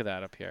at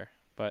that up here.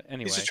 But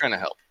anyway, He's just trying to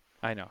help.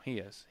 I know he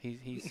is.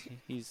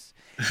 He's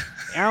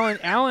Alan.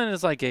 Alan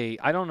is like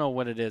I don't know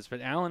what it is,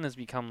 but Alan has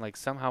become like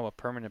somehow a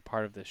permanent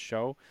part of this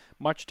show,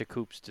 much to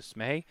Coop's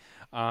dismay.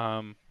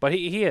 But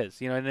he is,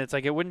 and it's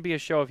like it wouldn't be a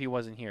show if he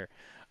wasn't here.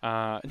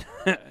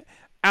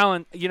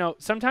 Alan,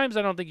 sometimes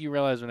I don't think you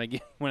realize when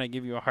I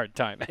give you a hard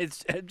time. I'm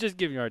just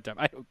giving you a hard time.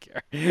 I don't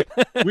care.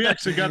 We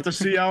actually got to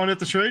see Alan at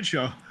the trade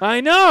show.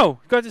 I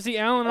know. Got to see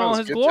Alan in That all was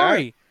a his good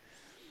glory.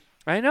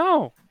 I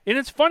know, and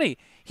it's funny.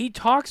 He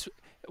talks.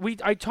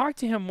 I talked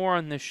to him more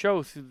on this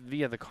show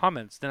via the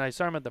comments than I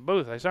saw him at the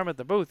booth.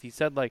 He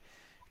said like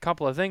a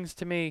couple of things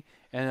to me,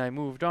 and I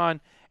moved on.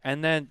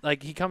 And then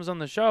like he comes on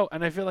the show,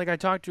 and I feel like I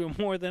talk to him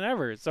more than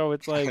ever. So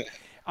it's like,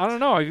 I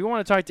don't know. If you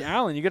want to talk to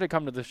Alan, you got to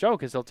come to the show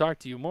because he'll talk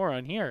to you more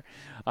on here,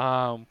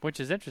 which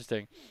is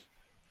interesting.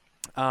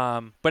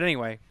 But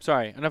anyway,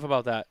 sorry. Enough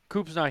about that.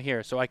 Coop's not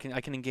here, so I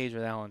can engage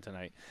with Alan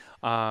tonight.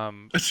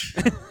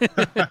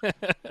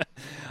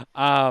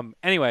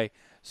 Anyway,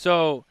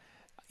 so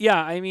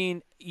yeah, I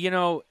mean,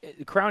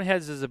 Crown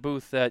Heads is a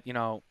booth that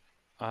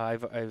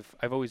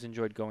I've always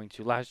enjoyed going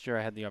to. Last year,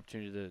 I had the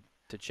opportunity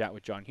to chat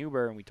with John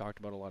Huber, and we talked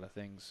about a lot of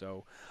things.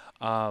 So,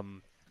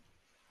 and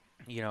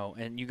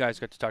you guys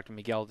got to talk to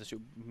Miguel.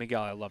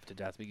 Miguel, I love to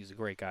death. He's a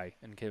great guy,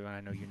 and Kevin, I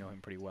know you know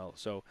him pretty well.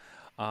 So,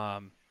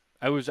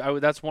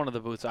 that's one of the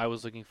booths I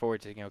was looking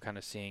forward to, kind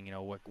of seeing,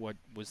 what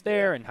was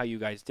there and how you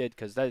guys did,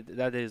 because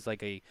that is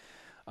like a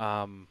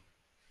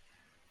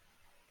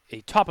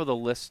top of the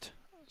list,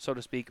 so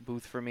to speak,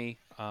 booth for me,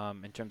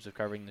 in terms of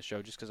covering the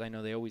show, just because I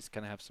know they always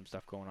kind of have some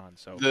stuff going on.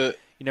 So you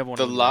never want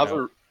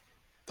to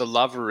the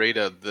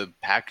Lavareda, the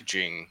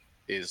packaging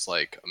is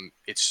like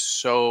it's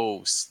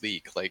so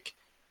sleek. Like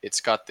it's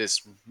got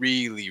this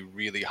really,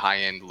 really high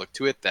end look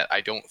to it that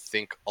I don't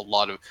think a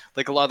lot of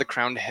the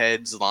Crowned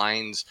Heads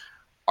lines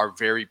are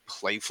very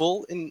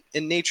playful in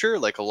nature.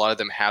 Like a lot of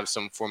them have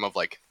some form of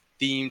like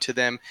theme to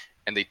them,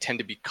 and they tend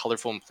to be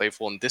colorful and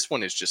playful. And this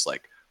one is just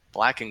like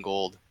black and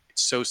gold.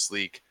 It's so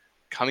sleek,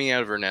 coming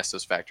out of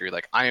Ernesto's factory.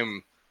 Like I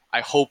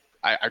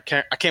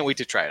can't wait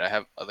to try it. I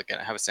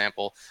have a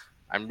sample.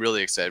 I'm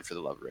really excited for the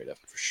Lavareda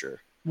for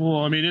sure. Well,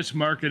 I mean, it's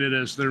marketed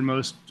as their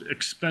most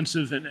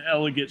expensive and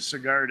elegant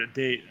cigar to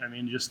date. I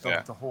mean, just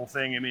the whole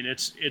thing. I mean,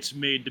 it's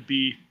made to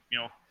be,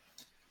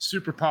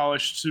 super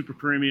polished, super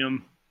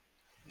premium,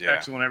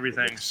 excellent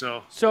everything.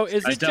 So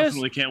is I it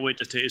definitely can't wait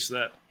to taste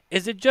that.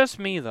 Is it just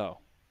me though?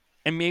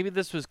 And maybe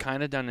this was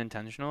kind of done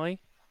intentionally.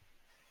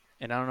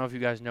 And I don't know if you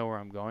guys know where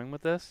I'm going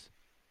with this.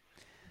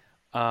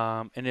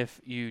 And if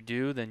you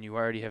do, then you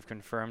already have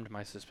confirmed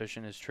my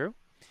suspicion is true.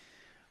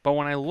 But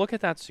when I look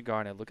at that cigar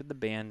and I look at the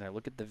band and I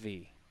look at the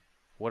V,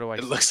 what do I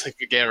see? It looks like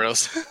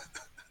Figuero's.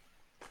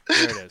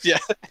 There it is. Yeah.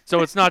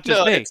 So it's not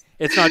just me.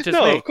 It's not just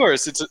me. No, of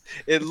course.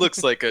 It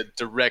looks like a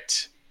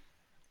direct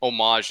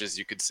homage, as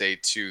you could say,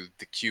 to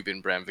the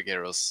Cuban brand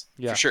Figuero's.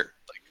 Yeah. For sure.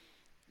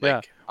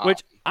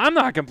 Which I'm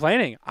not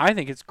complaining. I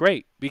think it's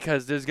great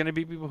because there's going to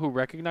be people who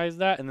recognize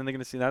that, and then they're going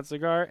to see that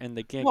cigar, and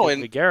they can't get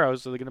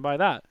Figuero's, so they're going to buy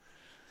that.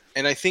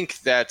 And I think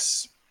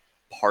that's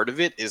part of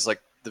it is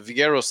like the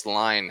Figuero's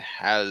line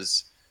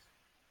has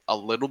a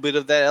little bit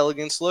of that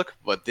elegance look,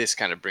 but this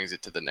kind of brings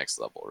it to the next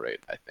level, right?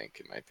 I think,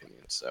 in my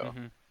opinion. So,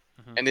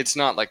 and it's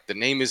not like the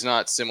name is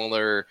not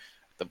similar.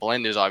 The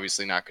blend is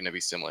obviously not going to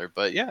be similar,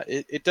 but yeah,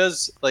 it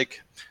does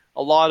like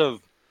a lot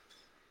of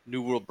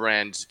New World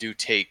brands do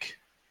take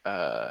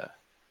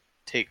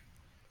take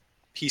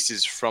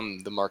pieces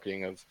from the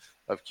marketing of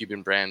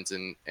Cuban brands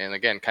and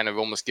again kind of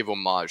almost give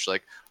homage,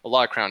 like a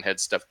lot of Crown Head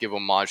stuff give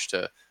homage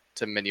to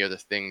many other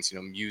things,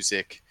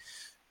 music,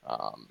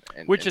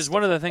 which and is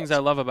one stuff of the like things that. I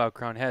love about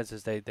Crown Heads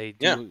is they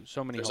do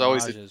so many There's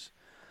always homages.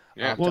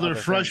 Yeah. Well, to their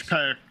other fresh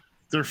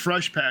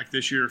things. pack,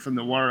 this year from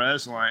the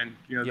Juarez line.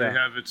 Yeah. They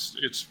have it's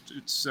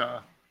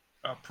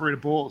Parade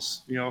of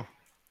Bulls.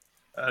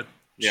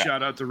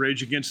 Shout out to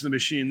Rage Against the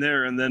Machine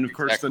there, and then of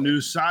course the Exactly.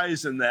 new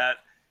size in that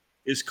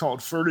is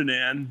called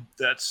Ferdinand.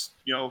 That's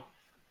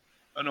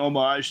an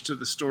homage to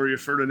the story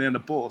of Ferdinand the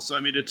Bull. So I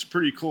mean, it's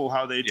pretty cool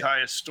how they tie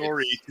a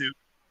story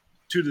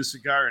to the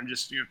cigar, and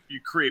just you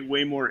create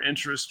way more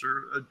interest,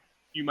 or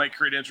you might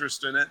create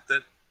interest in it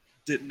that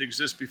didn't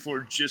exist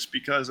before just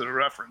because of the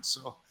reference.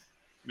 So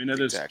I mean, that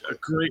is a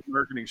great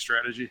marketing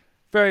strategy.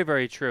 Very,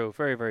 very true.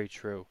 Very, very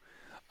true.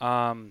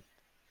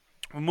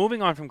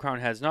 Moving on from Crown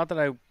Heads, not that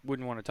I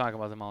wouldn't want to talk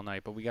about them all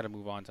night, but we got to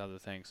move on to other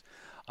things.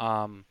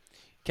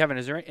 Kevin,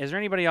 is there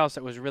anybody else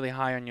that was really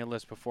high on your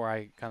list before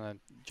I kind of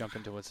jump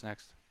into what's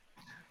next?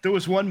 There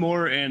was one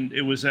more, and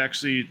it was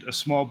actually a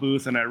small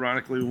booth. And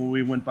ironically, when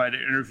we went by to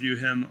interview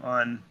him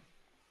on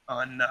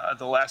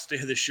the last day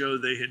of the show,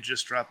 they had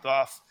just dropped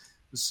off.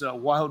 It was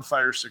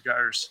Wildfire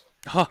Cigars.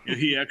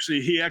 He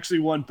actually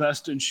won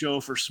Best in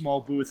Show for small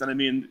booth, and I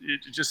mean,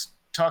 just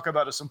talk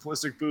about a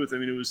simplistic booth. I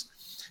mean, it was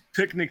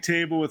picnic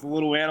table with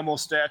little animal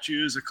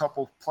statues, a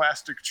couple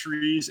plastic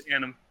trees,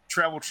 and a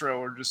travel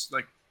trailer just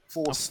like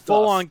full of stuff.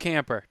 Full on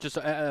camper, just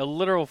a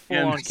literal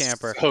full on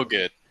camper. So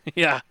good.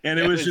 Yeah, and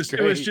it was just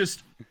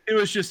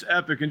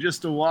epic, and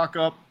just to walk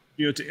up,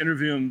 to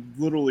interview him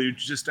literally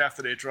just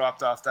after they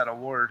dropped off that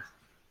award.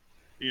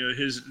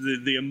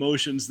 The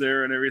emotions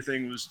there and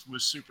everything was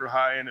super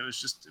high, and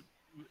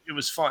it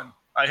was fun.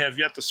 I have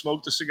yet to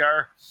smoke the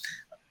cigar.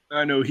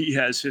 I know he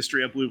has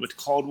history, I believe, with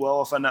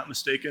Caldwell, if I'm not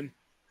mistaken.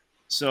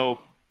 So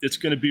it's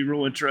going to be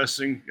real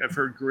interesting. I've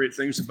heard great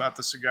things about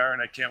the cigar,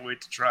 and I can't wait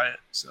to try it.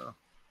 So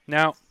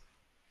now,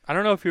 I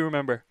don't know if you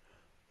remember,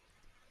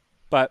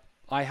 but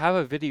I have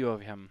a video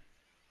of him.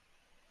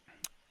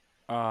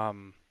 How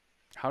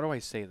do I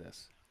say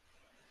this?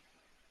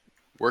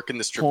 Working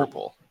the stripper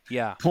pole.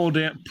 Yeah. Pole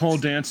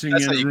dancing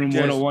in room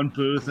 101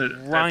 booth at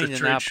the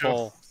trade show.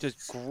 Pole.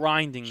 Just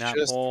grinding that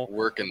just pole.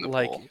 Working the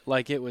pole.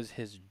 Like it was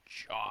his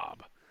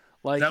job.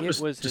 Like that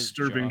it was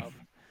disturbing. His job.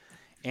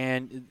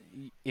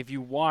 And if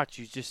you watch,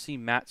 you just see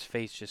Matt's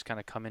face just kind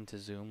of come into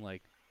zoom,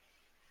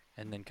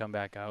 and then come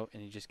back out,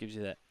 and he just gives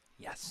you that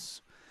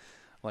yes,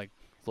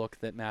 look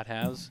that Matt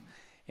has,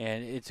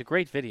 and it's a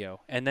great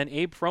video. And then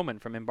Abe Froman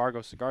from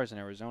Embargo Cigars in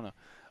Arizona,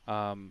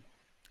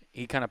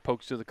 he kind of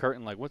pokes through the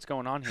curtain like, "What's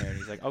going on here?" And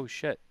he's like, "Oh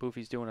shit,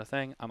 Boofy's doing a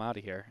thing. I'm out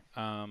of here."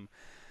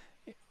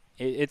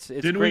 It's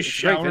Didn't great, we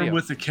shower him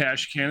with the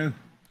cash cannon?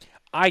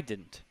 I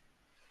didn't.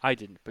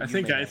 But I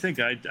think I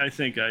did. I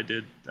think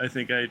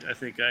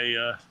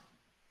I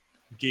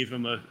gave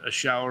him a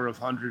shower of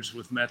hundreds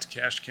with Matt's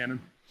cash cannon.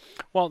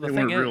 Well, they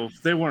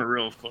weren't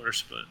real, of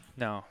course, but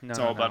no, it's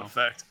all about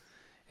effect.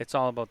 It's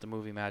all about the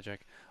movie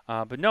magic.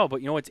 But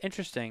what's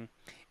interesting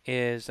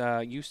is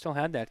you still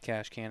had that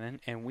cash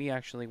cannon, and we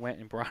actually went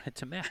and brought it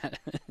to Matt.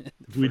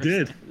 We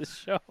did. The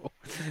show.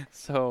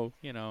 So,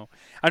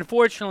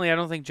 unfortunately, I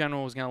don't think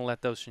General was going to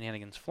let those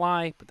shenanigans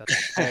fly, but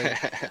that's okay.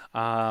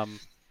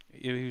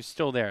 He was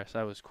still there, so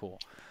that was cool.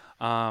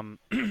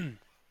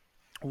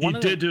 He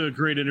did do a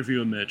great interview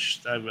with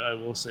Mitch. I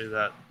will say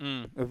that.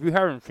 If you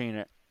haven't seen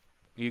it,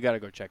 you got to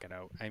go check it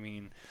out. I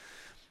mean,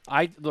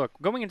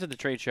 going into the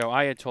trade show,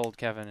 I had told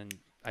Kevin, and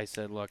I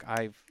said, look,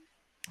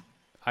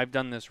 I've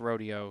done this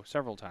rodeo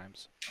several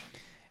times,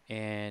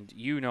 and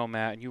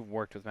Matt, and you've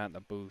worked with Matt in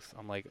the booth.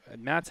 I'm like,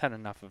 Matt's had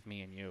enough of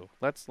me and you.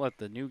 Let's let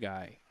the new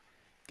guy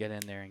get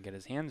in there and get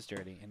his hands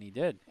dirty, and he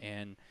did.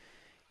 And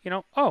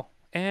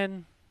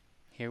and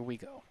here we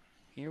go.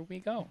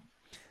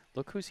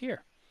 Look who's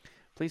here.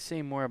 Please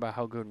say more about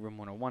how good Room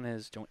 101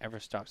 is. Don't ever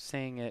stop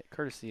saying it.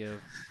 Courtesy of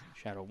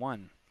Shadow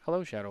 1.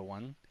 Hello, Shadow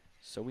 1.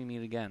 So we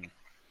meet again.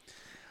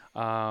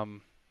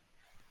 One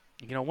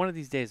of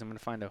these days I'm going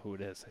to find out who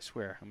it is. I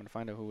swear. I'm going to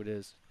find out who it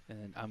is,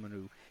 and I'm going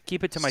to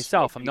keep it to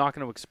myself. I'm not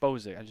going to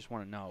expose it. I just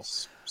want to know.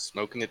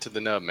 Smoking it to the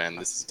nub, man.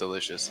 This is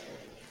delicious.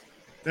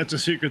 That's a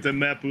secret that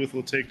Matt Booth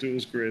will take to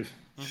his grave.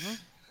 Mm-hmm.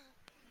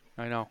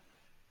 I know.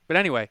 But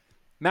anyway,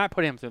 Matt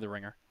put him through the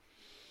ringer.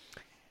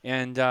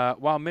 And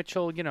while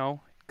Mitchell,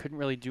 couldn't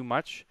really do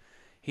much,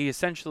 he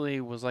essentially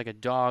was like a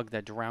dog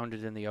that drowned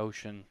in the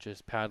ocean,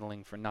 just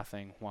paddling for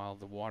nothing while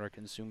the water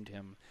consumed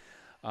him.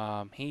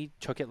 He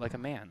took it like a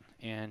man,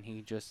 and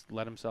he just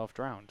let himself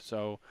drown.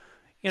 So,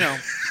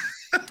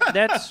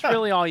 that's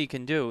really all you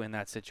can do in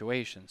that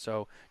situation.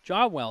 So,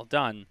 job well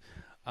done.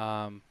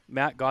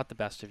 Matt got the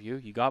best of you.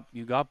 You got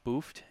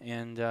boofed,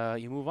 and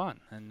you move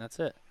on, and that's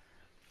it.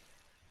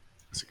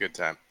 It's a good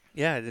time.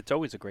 Yeah, it's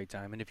always a great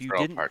time. And if you for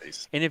all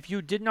parties. And if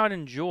you did not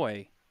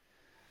enjoy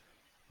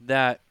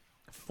that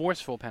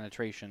forceful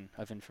penetration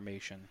of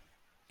information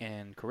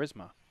and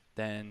charisma,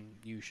 then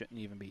you shouldn't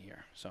even be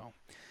here. So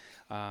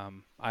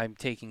I'm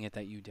taking it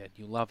that you did.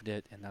 You loved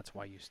it, and that's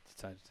why you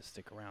decided to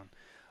stick around.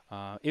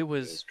 It It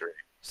was was great.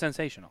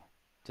 sensational,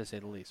 to say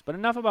the least. But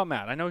enough about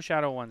Matt. I know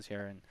Shadow One's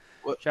here, and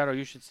What Shadow,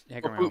 you should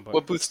hang around. But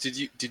what booths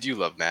did you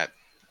love, Matt?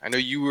 I know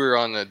you were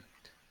on a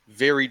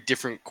very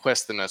different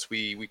quest than us.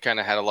 We kind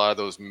of had a lot of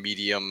those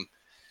medium.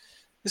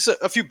 This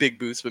a few big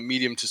booths, but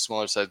medium to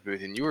smaller size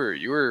booth, and you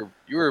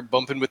were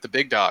bumping with the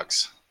big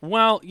dogs.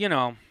 well,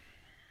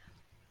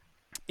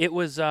 it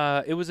was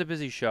a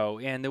busy show,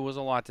 and there was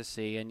a lot to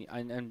see,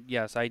 and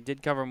yes, I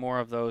did cover more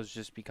of those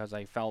just because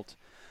I felt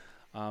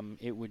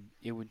it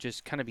would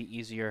just kind of be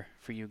easier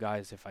for you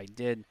guys if I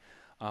did.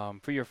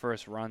 For your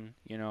first run,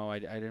 I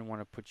didn't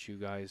want to put you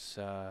guys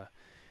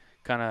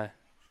kind of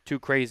too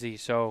crazy,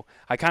 so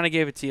I kind of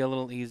gave it to you a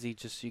little easy,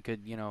 just so you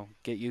could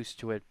get used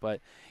to it.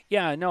 But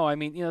yeah, no, I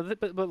mean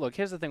but look,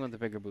 here's the thing with the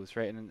bigger booths,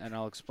 right? And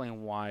I'll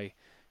explain why,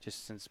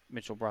 just since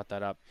Mitchell brought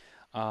that up.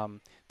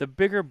 The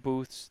bigger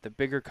booths, the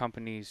bigger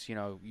companies,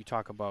 you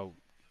talk about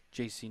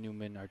J.C.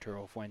 Newman,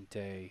 Arturo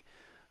Fuente,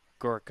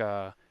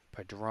 Gurkha,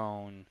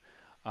 Padron,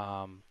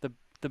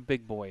 the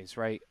big boys,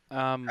 right?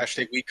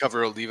 Hashtag we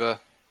cover Oliva.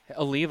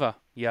 Oliva,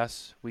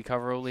 yes, we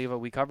cover Oliva.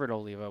 We covered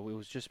Oliva. It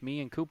was just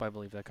me and Coop, I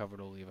believe, that covered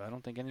Oliva. I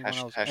don't think anyone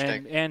else.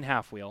 Hashtag. And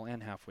Half Wheel,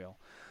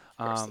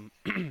 Course.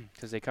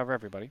 because they cover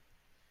everybody.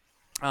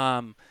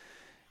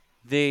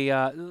 They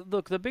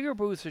look, the bigger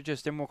booths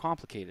they're more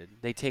complicated.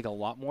 They take a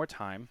lot more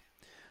time,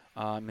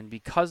 and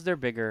because they're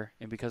bigger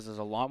and because there's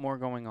a lot more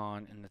going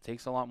on and it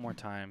takes a lot more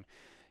time,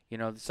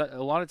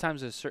 a lot of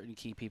times there's certain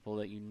key people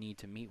that you need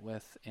to meet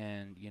with,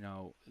 and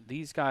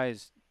these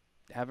guys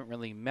haven't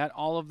really met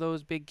all of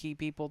those big key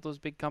people, those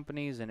big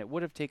companies, and it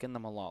would have taken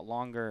them a lot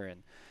longer.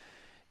 And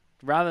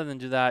rather than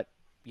do that,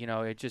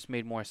 it just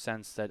made more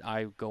sense that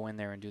I go in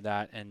there and do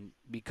that. And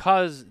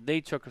because they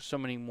took so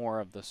many more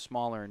of the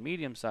smaller and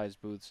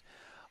medium-sized booths,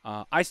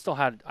 I still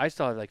had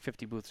like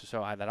 50 booths or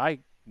so that I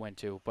went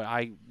to, but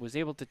I was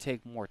able to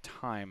take more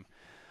time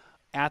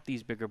at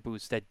these bigger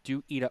booths that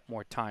do eat up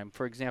more time.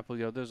 For example,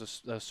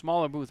 there's a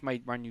smaller booth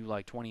might run you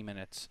like 20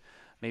 minutes.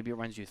 Maybe it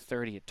runs you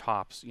 30 at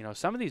tops.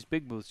 Some of these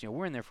big booths,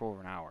 we're in there for over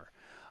an hour.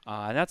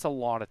 And that's a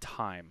lot of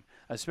time,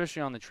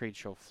 especially on the trade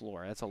show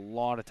floor. That's a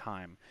lot of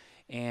time.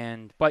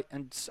 But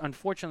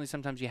unfortunately,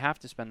 sometimes you have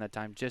to spend that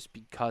time just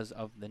because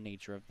of the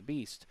nature of the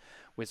beast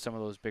with some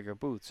of those bigger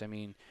booths. I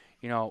mean,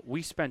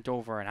 we spent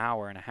over an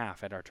hour and a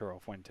half at Arturo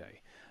Fuente.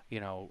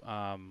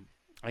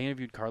 I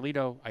interviewed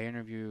Carlito. I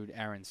interviewed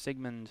Aaron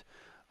Sigmund.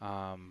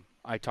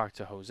 I talked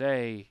to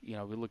Jose. We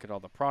look at all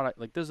the product.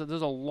 Like there's a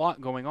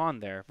lot going on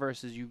there.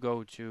 Versus you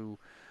go to,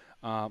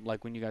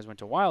 like when you guys went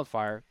to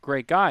Wildfire,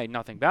 great guy,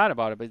 nothing bad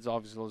about it. But it's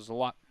obviously there's a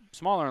lot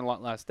smaller and a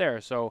lot less there.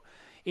 So,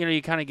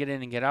 you kind of get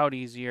in and get out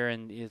easier,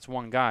 and it's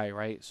one guy,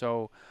 right?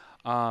 So,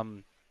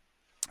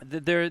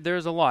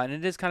 there's a lot, and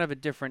it is kind of a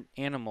different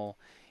animal.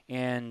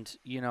 And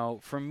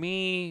for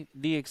me,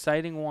 the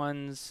exciting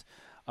ones,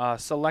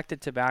 Selected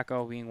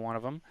Tobacco being one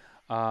of them.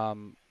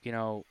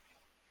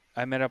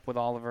 I met up with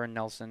Oliver and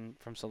Nelson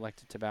from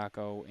Selected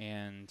Tobacco,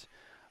 and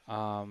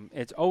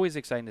it's always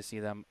exciting to see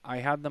them. I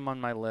had them on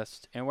my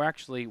list, and we're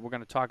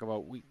going to talk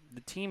about.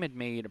 The team had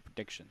made a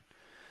prediction.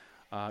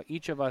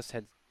 Each of us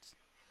had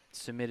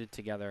submitted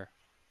together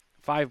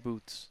 5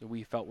 booths that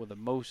we felt were the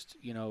most,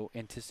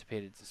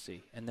 anticipated to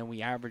see, and then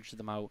we averaged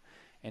them out,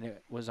 and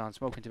it was on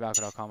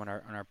SmokingTobacco.com on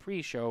our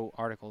pre-show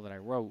article that I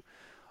wrote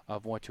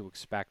of what to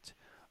expect.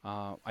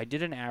 I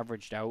did an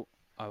averaged out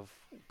of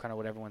kind of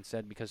what everyone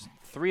said, because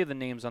 3 of the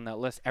names on that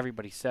list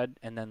everybody said,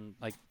 and then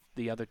like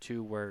the other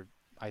 2 were,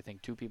 I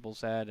think, 2 people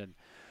said, and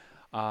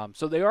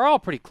so they are all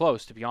pretty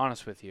close, to be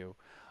honest with you,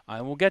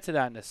 and we'll get to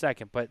that in a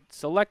second. But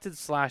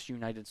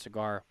Selected/United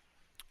Cigar,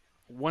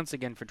 once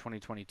again for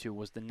 2022,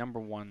 was the number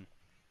 1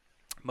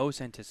 most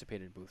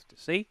anticipated booth to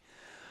see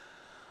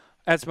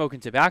at Smoking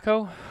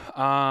Tobacco,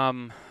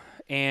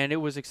 and it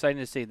was exciting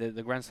to see.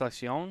 The Gran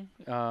Selección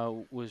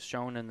was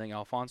shown in the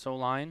Alfonso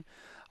line.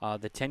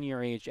 The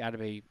 10-year age out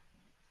of a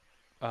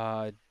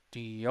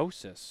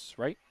Diosis,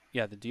 right?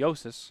 Yeah, the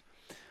Diosis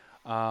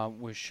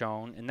was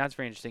shown, and that's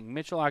very interesting.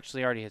 Mitchell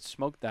actually already had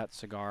smoked that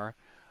cigar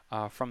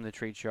from the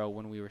trade show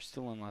when we were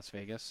still in Las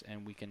Vegas,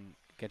 and we can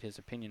get his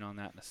opinion on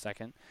that in a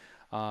second.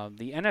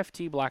 The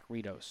NFT Black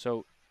Ritos.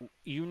 So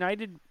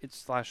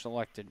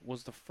United/Selected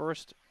was the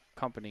first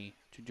company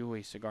to do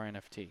a cigar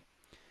NFT.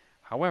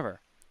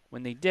 However,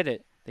 when they did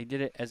it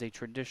as a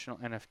traditional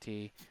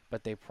NFT,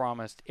 but they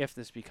promised if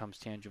this becomes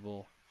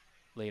tangible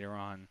later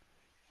on,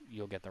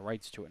 you'll get the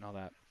rights to it and all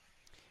that.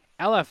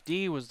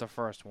 LFD was the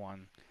first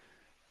one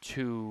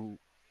to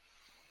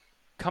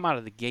come out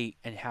of the gate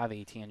and have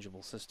a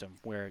tangible system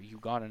where you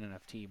got an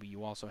NFT, but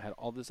you also had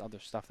all this other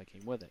stuff that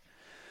came with it.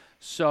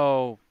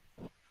 So,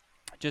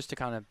 just to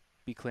kind of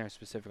be clear and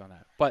specific on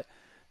that. But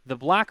the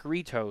Black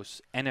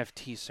Ritos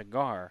NFT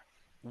cigar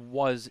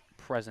was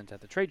present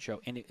at the trade show,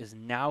 and it is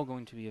now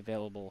going to be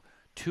available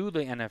to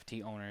the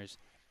NFT owners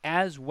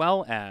as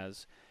well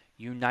as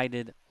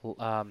United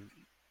or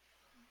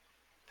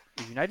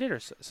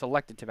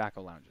Selected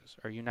Tobacco Lounges,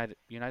 or United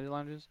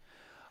Lounges.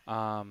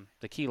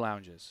 the key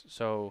lounges.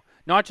 So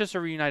not just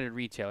a United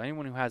retail,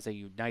 anyone who has a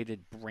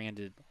United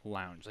branded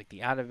lounge, like the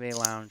Atabey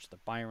Lounge, the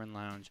Byron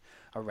Lounge,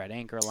 a Red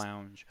Anchor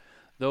Lounge,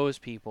 those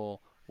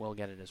people will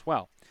get it as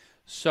well.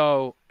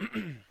 So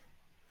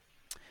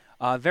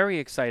very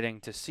exciting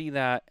to see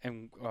that,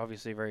 and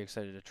obviously very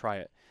excited to try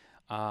it.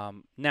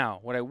 Now,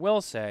 what I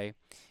will say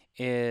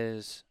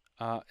is,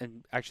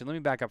 and actually, let me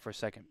back up for a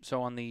second.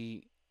 So on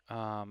the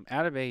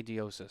Atabey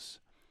Diosis,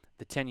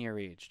 the 10-year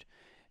aged,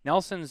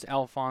 Nelson's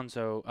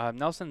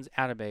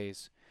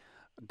Atabeys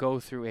go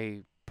through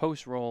a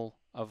post roll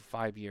of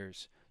 5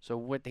 years. So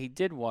what he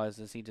did was,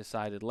 is he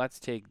decided, let's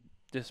take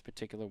this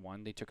particular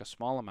one. They took a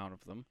small amount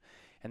of them,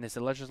 and they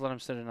said, let's just let them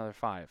sit another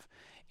 5.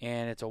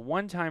 And it's a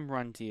one-time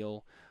run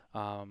deal.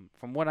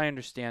 From what I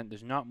understand,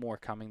 there's not more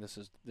coming. This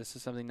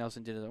is something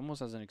Nelson did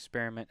almost as an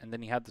experiment, and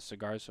then he had the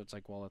cigars, so it's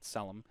like, well, let's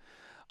sell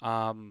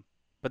them.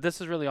 But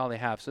this is really all they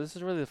have. So this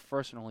is really the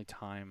first and only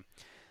time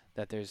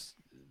that there's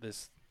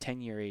this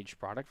 10-year age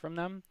product from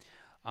them.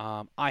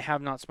 I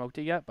have not smoked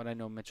it yet, but I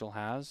know Mitchell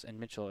has. And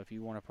Mitchell, if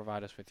you want to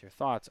provide us with your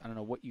thoughts, I don't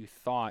know what you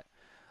thought.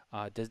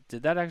 Did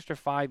that extra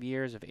 5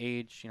 years of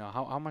age,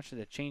 how much did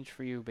it change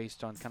for you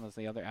based on kind of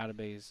the other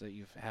Atabeys that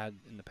you've had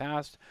in the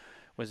past?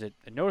 Was it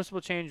a noticeable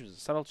change? Was it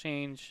a subtle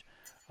change?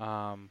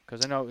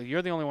 Because I know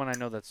you're the only one I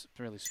know that's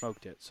really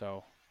smoked it.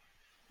 So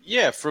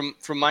Yeah, from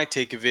my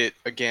take of it,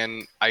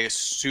 again, I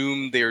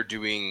assume they're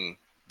doing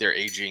their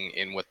aging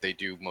in what they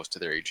do most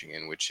of their aging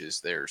in, which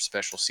is their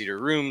special cedar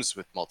rooms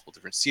with multiple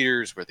different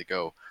cedars where they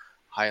go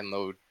high and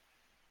low.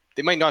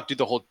 They might not do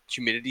the whole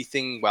humidity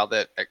thing while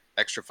that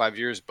extra 5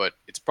 years, but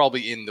it's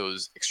probably in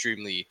those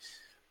extremely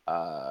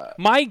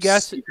my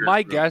guess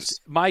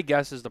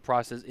rooms. is the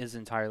process is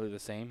entirely the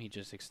same. He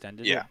just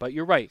extended Yeah. it. But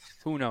you're right.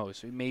 Who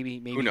knows? Maybe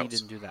Who he knows?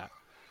 didn't do that.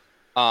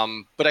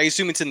 But I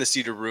assume it's in the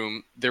cedar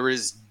room. There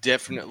is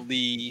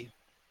definitely,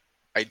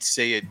 I'd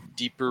say, a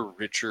deeper,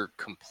 richer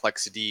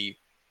complexity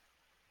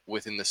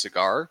within the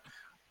cigar.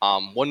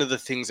 One of the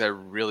things I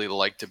really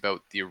liked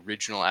about the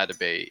original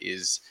Atabey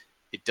is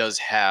it does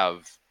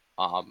have,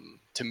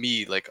 to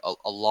me, like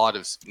a lot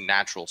of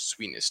natural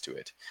sweetness to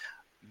it.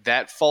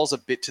 That falls a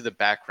bit to the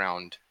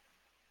background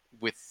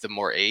with the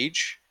more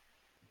age,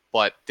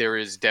 but there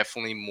is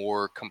definitely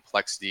more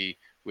complexity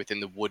within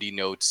the woody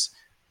notes,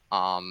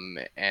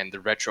 and the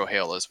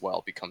retrohale as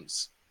well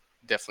becomes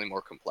definitely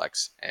more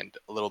complex and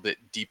a little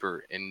bit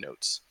deeper in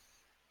notes.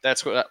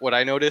 That's what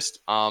I noticed.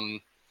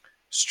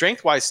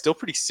 Strength wise, still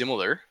pretty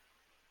similar.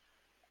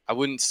 I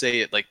wouldn't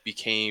say it like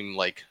became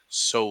like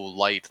so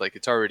light. Like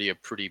it's already a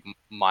pretty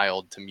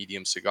mild to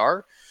medium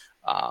cigar.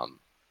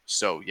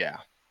 So yeah,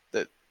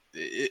 that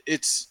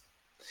it's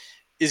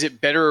is it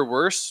better or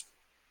worse?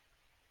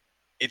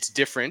 It's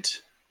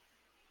different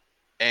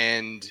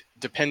and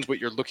depends what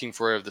you're looking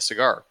for of the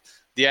cigar.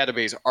 The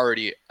Atabey is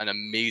already an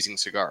amazing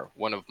cigar,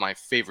 one of my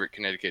favorite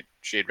Connecticut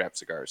shade wrap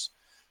cigars.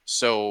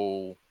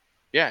 So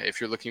yeah, if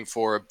you're looking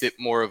for a bit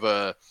more of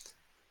a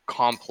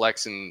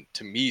complex and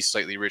to me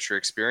slightly richer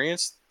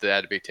experience, the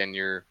Atabey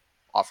 10-year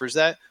offers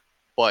that.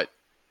 But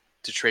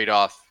to trade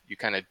off, you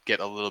kind of get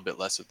a little bit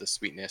less of the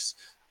sweetness,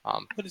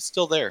 but it's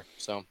still there.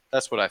 So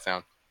that's what I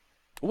found.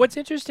 What's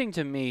interesting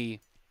to me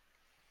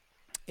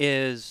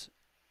is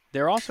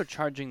they're also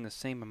charging the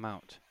same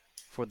amount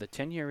for the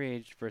 10-year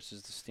aged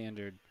versus the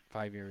standard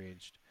 5-year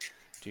aged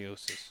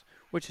Diosis,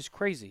 which is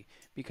crazy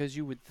because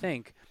you would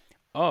think,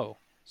 oh,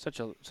 such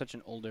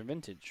an older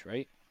vintage,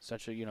 right?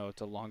 Such a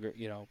it's a longer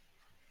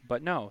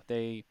but no,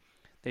 they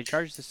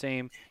charge the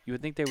same. You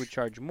would think they would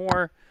charge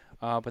more,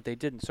 but they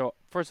didn't. So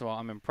first of all,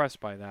 I'm impressed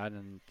by that,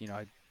 and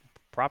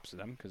props to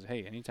them because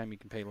hey, anytime you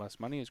can pay less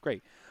money is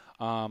great.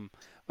 But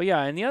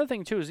yeah, and the other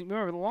thing too is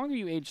remember the longer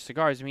you age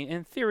cigars, I mean,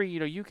 in theory,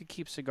 you could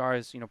keep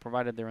cigars,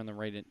 provided they're in the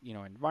right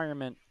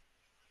environment,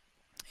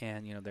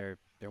 and they're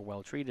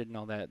well treated and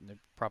all that, and they're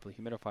properly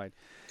humidified.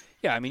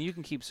 Yeah, I mean, you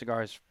can keep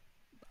cigars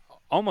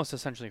almost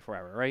essentially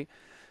forever, right?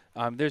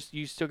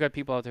 You still got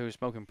people out there who are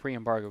smoking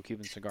pre-embargo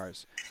Cuban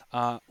cigars.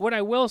 What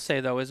I will say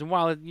though is,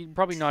 while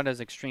probably not as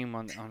extreme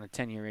on a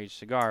 10-year age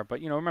cigar, but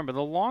remember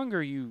the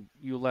longer you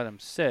let them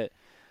sit,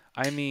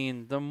 I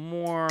mean, the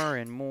more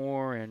and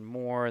more and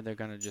more they're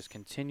gonna just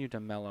continue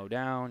to mellow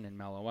down and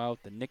mellow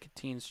out. The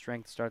nicotine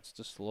strength starts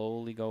to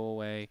slowly go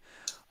away.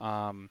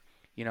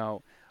 You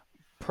know,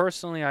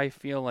 personally, I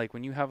feel like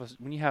when you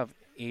have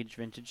aged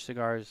vintage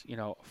cigars,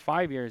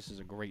 5 years is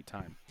a great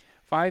time.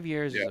 5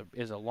 years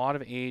is a lot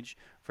of age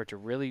for it to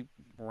really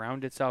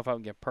round itself out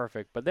and get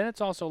perfect. But then it's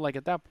also like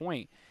at that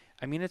point,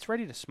 I mean, it's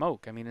ready to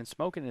smoke. I mean, in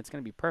smoking, it's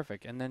going to be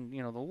perfect. And then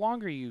the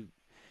longer you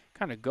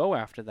kind of go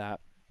after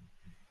that,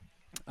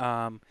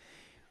 I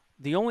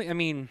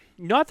mean,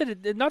 not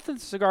that the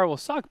cigar will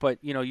suck, but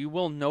you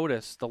will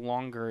notice the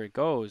longer it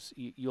goes,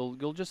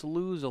 you'll just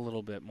lose a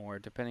little bit more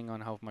depending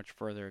on how much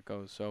further it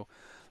goes. So,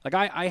 like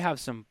I have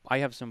some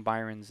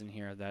Byrons in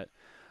here that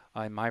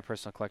in my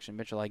personal collection.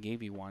 Mitchell, I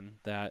gave you one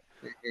that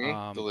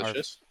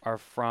Delicious. are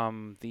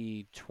from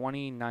the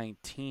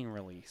 2019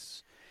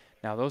 release.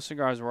 Now those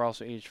cigars were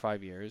also aged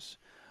 5 years,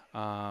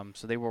 so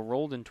they were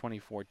rolled in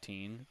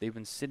 2014. They've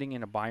been sitting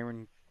in a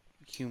Byron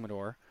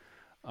humidor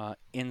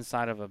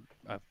inside of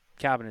a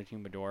cabinet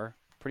humidor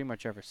pretty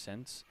much ever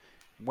since,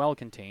 well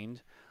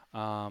contained,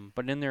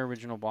 but in their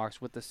original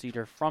box with the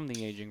cedar from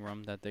the aging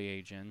room that they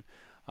age in.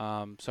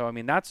 So I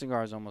mean that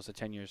cigar is almost a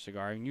 10-year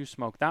cigar, and you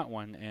smoked that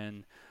one,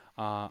 and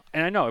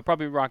I know it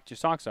probably rocked your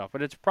socks off,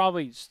 but it's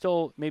probably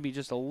still maybe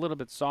just a little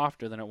bit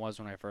softer than it was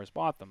when I first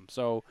bought them.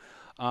 So,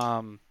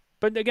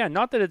 but again,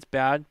 not that it's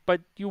bad,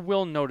 but you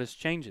will notice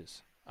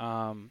changes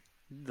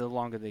the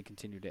longer they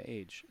continue to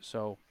age.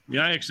 So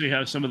Yeah, I actually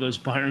have some of those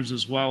Byron's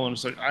as well, and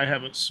it's like I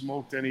haven't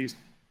smoked any.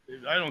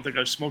 I don't think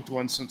I've smoked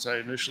one since I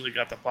initially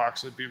got the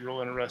box. It'd be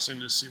real interesting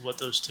to see what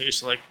those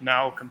taste like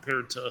now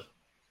compared to,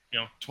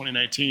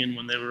 2019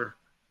 when they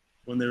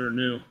were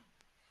new.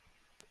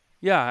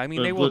 yeah, I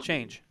mean they will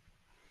change.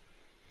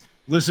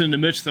 Listening to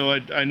Mitch though,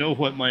 I know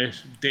what my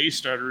day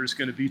starter is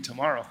going to be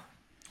tomorrow.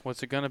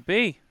 What's it gonna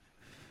be?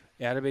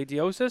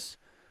 Atabadiosis?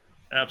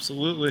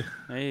 Absolutely.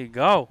 There you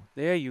go.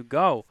 There you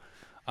go.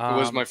 It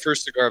was my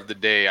first cigar of the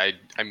day.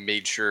 I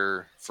made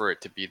sure for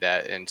it to be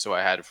that, and so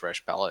I had a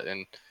fresh palate.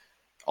 And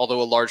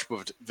although a large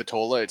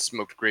Vitola, it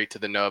smoked great to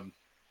the nub.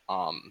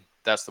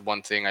 That's the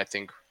one thing I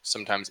think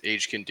sometimes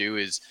age can do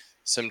is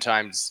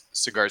sometimes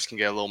cigars can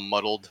get a little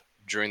muddled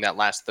during that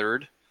last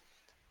third.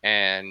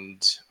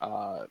 And,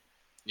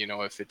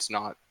 if it's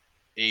not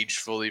aged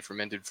fully,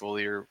 fermented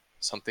fully, or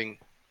something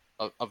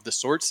of the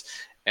sorts.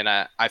 And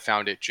I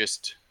found it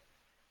just,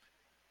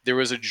 there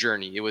was a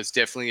journey. It was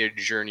definitely a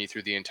journey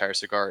through the entire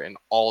cigar, and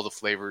all the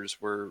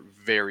flavors were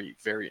very,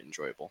 very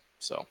enjoyable.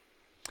 So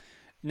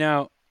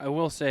Now, I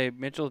will say,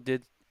 Mitchell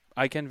did,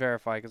 I can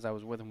verify because I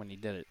was with him when he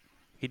did it.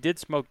 He did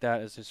smoke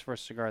that as his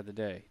first cigar of the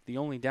day. The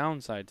only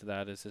downside to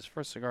that is his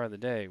first cigar of the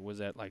day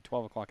was at like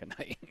 12 o'clock at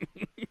night.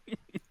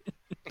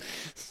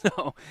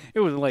 So, it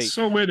was late.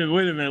 So wait a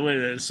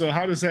minute. So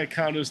how does that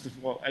count as the?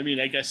 Well, I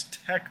mean, I guess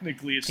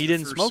technically it's He the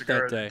didn't first smoke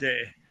cigar that of the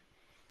day.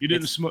 You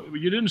didn't smoke.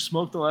 You didn't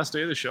smoke the last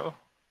day of the show,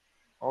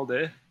 all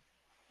day.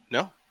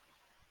 no,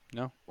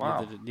 No,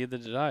 Wow. neither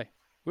did I.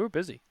 We were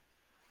busy.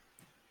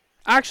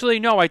 Actually,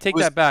 no, I take It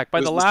was- that back. By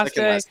it was the the last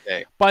second day, last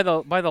day.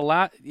 by the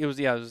last, it was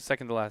the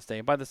second to last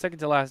day. By the second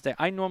to last day,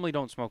 I normally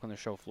don't smoke on the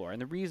show floor,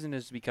 and the reason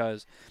is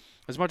because,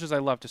 as much as I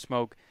love to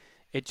smoke,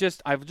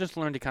 I've just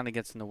learned it kind of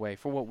gets in the way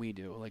for what we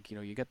do. Like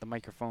you get the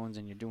microphones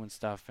and you're doing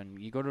stuff,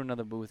 and you go to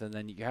another booth, and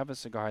then you have a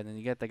cigar, and then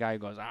you get the guy who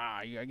goes,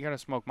 you gotta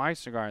smoke my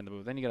cigar in the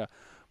booth. Then you gotta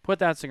put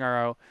that cigar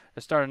out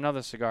to start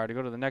another cigar to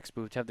go to the next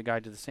booth to have the guy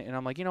do the same. And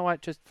I'm like, you know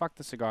what? Just fuck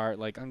the cigar.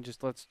 Like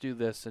let's do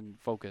this and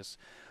focus.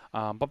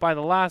 But by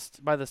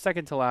the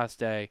second to last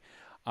day,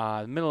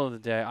 the middle of the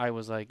day, I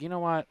was like, you know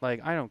what?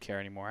 Like, I don't care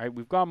anymore.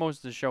 We've got most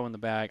of the show in the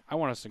bag. I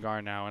want a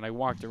cigar now. And I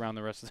walked around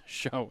the rest of the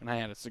show, and I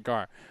had a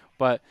cigar.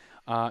 But,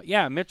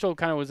 yeah, Mitchell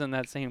kind of was in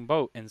that same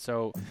boat. And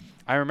so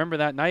I remember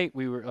that night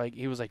we were like,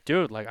 he was like,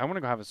 dude, like, I want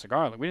to go have a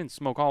cigar. Like, we didn't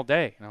smoke all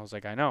day. And I was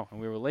like, I know.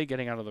 And we were late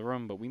getting out of the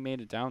room, but we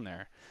made it down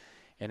there.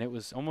 And it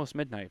was almost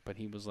midnight. But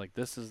he was like,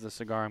 this is the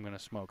cigar I'm going to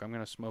smoke. I'm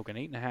going to smoke an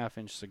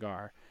 8.5-inch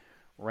cigar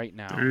right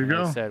now. There you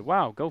go. I said,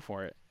 wow, go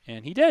for it.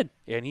 And he did.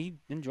 And he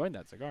enjoyed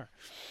that cigar.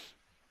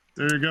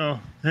 There you go.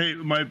 Hey,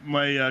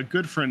 my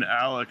good friend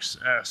Alex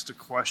asked a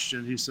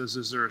question. He says,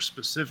 "Is there a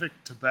specific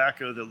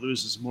tobacco that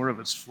loses more of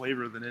its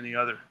flavor than any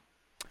other?"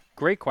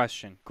 Great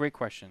question. Great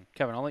question.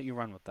 Kevin, I'll let you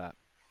run with that.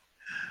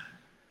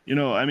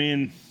 I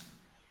mean,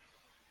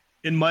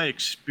 in my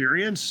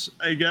experience,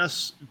 I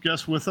guess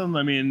with them,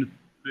 I mean,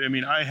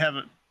 I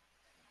haven't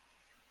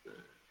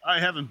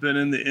been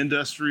in the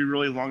industry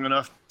really long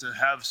enough to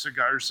have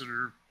cigars that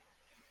are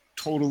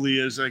totally,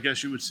 as I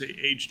guess you would say,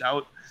 aged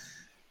out.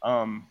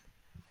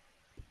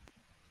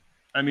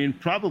 I mean,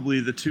 probably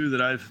the two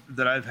that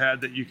I've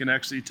had that you can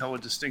actually tell a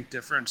distinct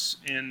difference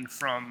in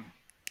from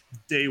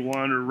day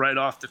one or right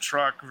off the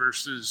truck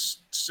versus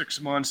 6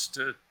 months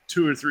to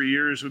 2 or 3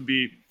 years would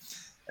be,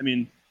 I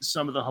mean,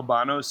 some of the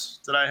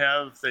Habanos that I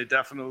have, they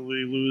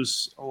definitely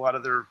lose a lot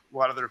of their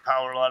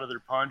power, a lot of their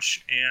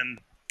punch, and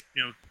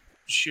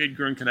Shade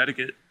Grown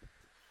Connecticut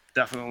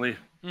definitely.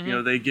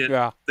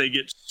 Mm-hmm. They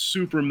get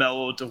super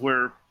mellow to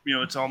where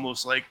it's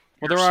almost like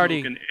they're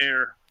smoking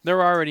air.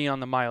 They're already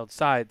on the mild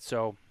side,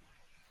 so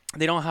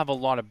they don't have a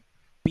lot of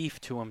beef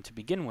to them to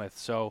begin with.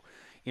 So,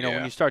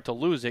 when you start to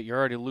lose it, you're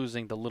already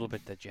losing the little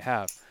bit that you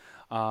have.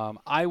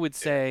 I would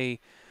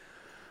say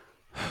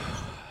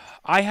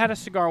I had a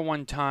cigar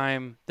one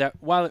time that,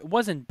 while it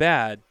wasn't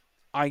bad,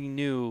 I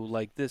knew,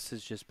 like, this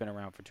has just been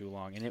around for too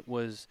long. And it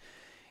was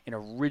an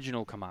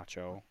original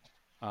Camacho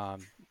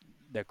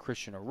that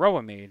Christian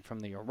Aroa made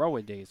from the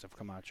Aroa days of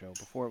Camacho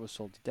before it was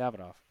sold to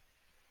Davidoff.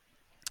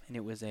 And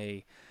it was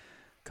a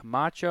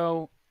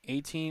Camacho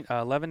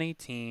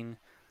 1118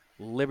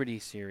 Liberty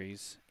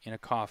Series in a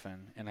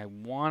coffin, and I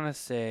want to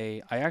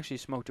say I actually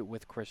smoked it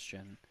with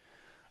Christian,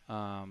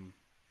 and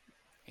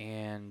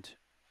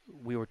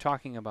we were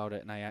talking about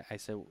it, and I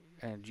said,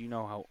 and do you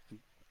know how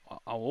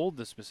old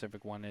the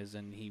specific one is?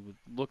 And he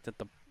looked at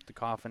the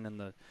coffin and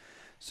the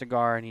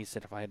cigar, and he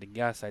said, if I had to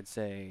guess, I'd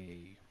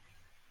say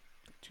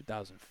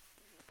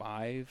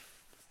 2005,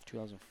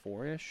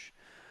 2004-ish.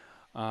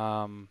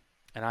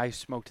 and I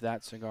smoked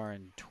that cigar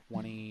in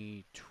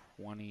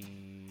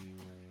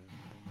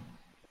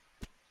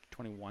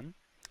 2021.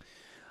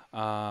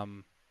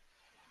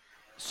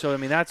 So I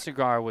mean, that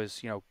cigar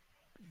was,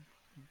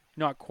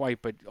 not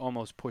quite, but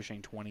almost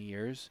pushing 20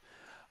 years.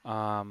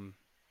 And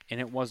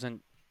it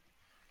wasn't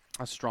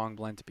a strong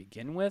blend to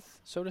begin with,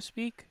 so to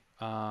speak.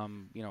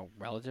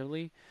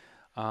 Relatively.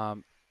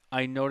 Um,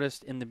 I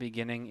noticed in the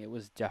beginning it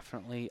was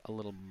definitely a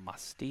little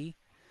musty.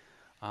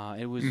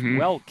 It was Mm-hmm.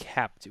 well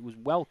kept. It was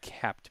well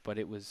kept, but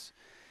it was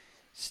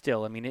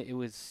still. I mean, it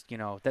was,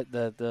 that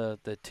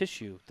the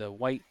tissue, the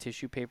white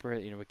tissue paper.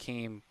 It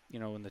came,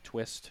 in the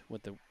twist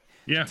with the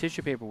Yeah.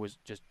 tissue paper was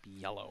just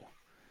yellow,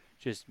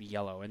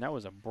 and that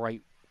was a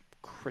bright,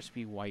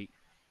 crispy white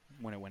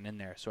when it went in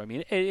there. So I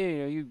mean,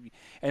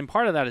 and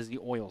part of that is the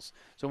oils.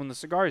 So when the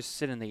cigars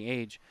sit in the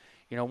age,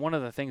 one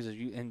of the things is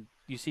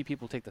you see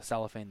people take the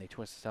cellophane, they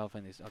twist the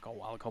cellophane, they say, like, oh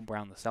wow, look how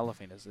brown the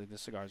cellophane is.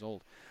 This cigar's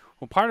old.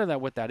 Well, part of that,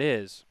 what that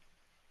is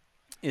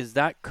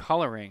that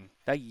coloring,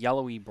 that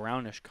yellowy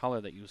brownish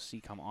color that you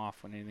see come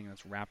off when anything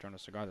that's wrapped around a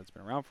cigar that's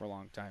been around for a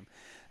long time.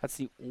 That's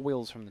the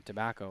oils from the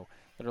tobacco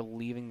that are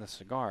leaving the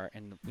cigar,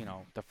 and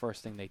the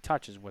first thing they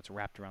touch is what's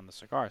wrapped around the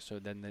cigar. So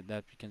then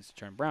that begins to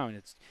turn brown.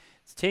 It's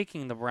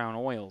taking the brown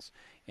oils,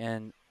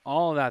 and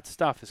all of that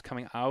stuff is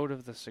coming out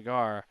of the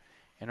cigar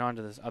and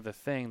onto this other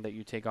thing that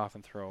you take off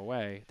and throw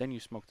away. Then you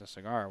smoke the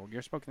cigar. Well,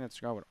 you're smoking that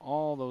cigar with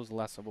all those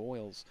less of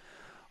oils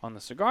on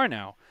the cigar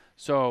now.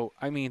 So,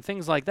 I mean,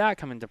 things like that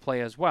come into play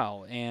as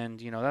well. And,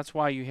 that's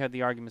why you have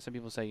the argument. Some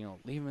people say,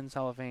 leave them in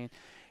cellophane.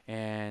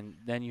 And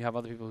then you have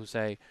other people who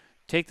say,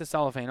 take the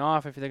cellophane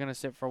off if they're going to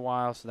sit for a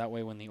while. So that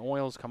way when the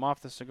oils come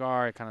off the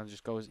cigar, it kind of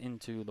just goes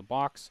into the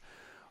box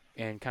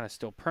and kind of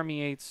still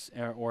permeates,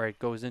 or it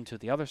goes into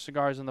the other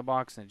cigars in the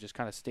box and it just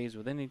kind of stays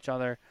within each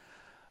other.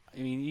 I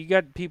mean, you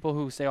got people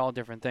who say all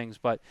different things,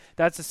 but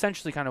that's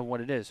essentially kind of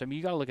what it is. So, I mean,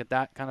 you got to look at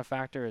that kind of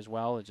factor as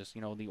well. It's just,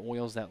 the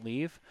oils that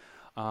leave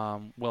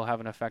will have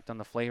an effect on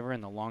the flavor,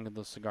 and the longer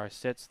the cigar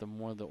sits, the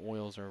more the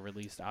oils are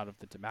released out of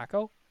the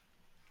tobacco.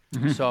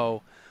 Mm-hmm.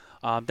 So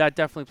that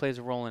definitely plays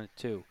a role in it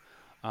too.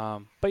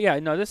 But yeah,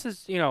 no, this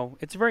is,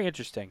 it's very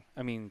interesting.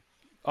 I mean,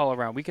 all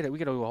around, we could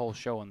do a whole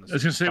show on this. I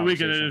was gonna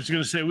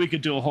say we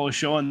could do a whole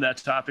show on that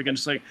topic, and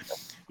it's like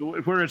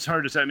where it's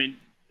hard to say. I mean,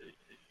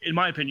 in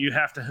my opinion, you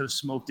have to have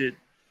smoked it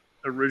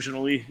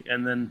originally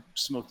and then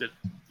smoked it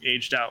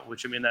aged out,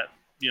 which I mean that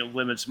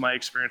limits my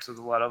experience with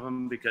a lot of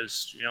them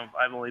because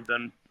I've only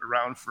been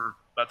around for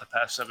about the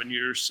past 7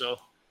 years. So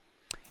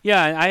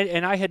yeah,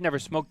 and I had never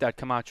smoked that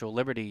Camacho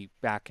Liberty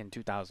back in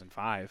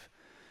 2005.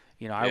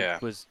 I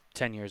was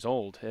 10 years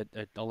old,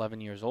 at 11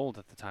 years old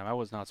at the time. I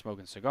was not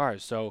smoking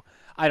cigars, so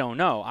I don't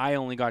know. I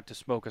only got to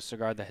smoke a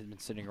cigar that had been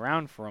sitting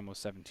around for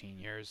almost 17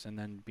 years, and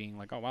then being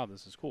like, oh wow,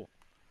 this is cool.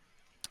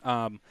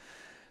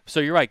 So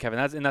you're right, Kevin.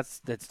 That's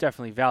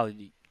definitely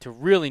valid. To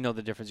really know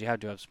the difference, you have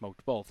to have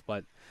smoked both.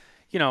 But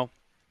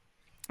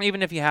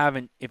even if you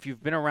haven't, if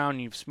you've been around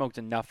and you've smoked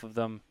enough of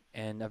them,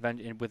 and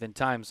within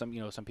time, some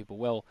people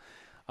will,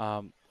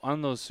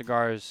 on those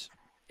cigars.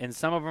 And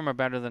some of them are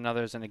better than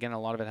others, and again, a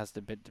lot of it has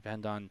to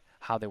depend on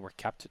how they were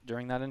kept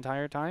during that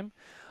entire time.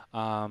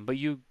 But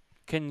you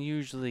can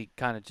usually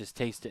kind of just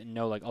taste it and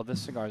know, like, oh,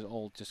 this cigar is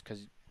old just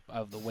because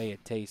of the way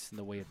it tastes and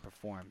the way it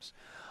performs.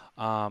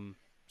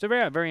 So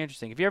very, very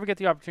interesting. If you ever get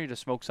the opportunity to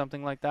smoke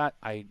something like that,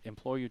 I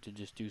implore you to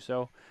just do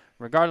so,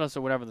 regardless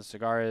of whatever the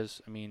cigar is.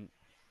 I mean,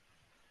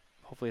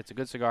 hopefully it's a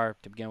good cigar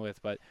to begin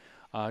with, but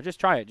just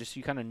try it, just so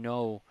you kind of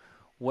know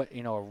what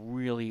a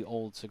really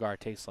old cigar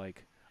tastes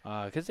like.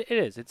 Because it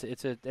is.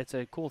 It's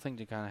a cool thing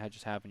to kind of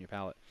just have in your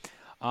palate.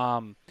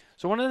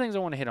 So one of the things I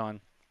want to hit on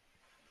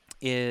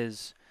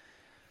is,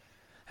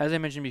 as I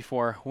mentioned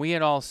before, we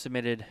had all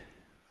submitted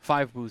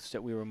 5 booths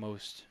that we were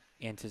most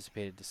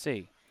anticipated to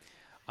see.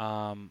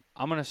 I'm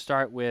going to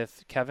start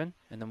with Kevin,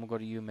 and then we'll go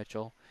to you,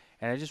 Mitchell.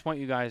 And I just want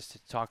you guys to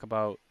talk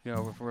about,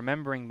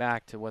 remembering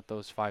back to what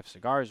those 5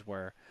 cigars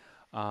were.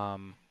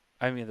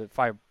 The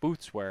 5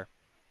 booths were,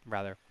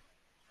 rather.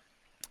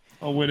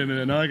 Oh, wait a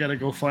minute. Now I got to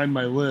go find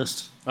my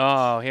list.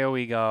 Oh, here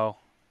we go.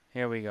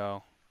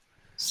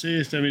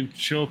 See, I mean,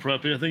 show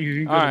prep. I think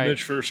you can go to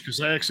Mitch first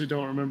because I actually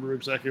don't remember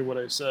exactly what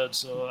I said,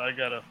 so I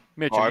got to...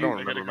 Mitch, I don't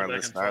remember my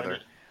list either.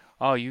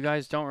 Oh, you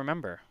guys don't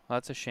remember? Well,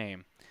 that's a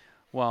shame.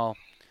 Well,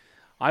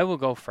 I will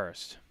go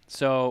first.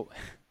 So,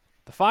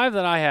 the 5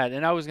 that I had,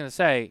 and I was going to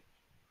say,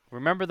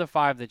 remember the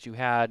 5 that you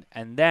had,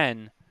 and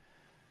then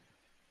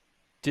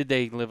did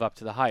they live up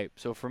to the hype?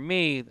 So for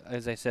me,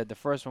 as I said, the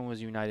first one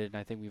was United, and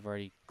I think we've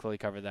already clearly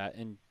covered that.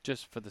 And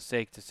just for the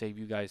sake to save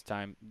you guys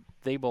time,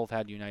 they both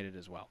had United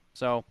as well.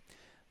 So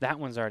that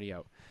one's already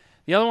out.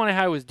 The other one I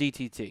had was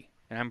DTT,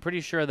 and I'm pretty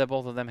sure that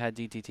both of them had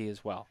DTT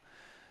as well.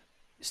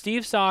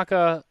 Steve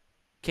Saka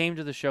came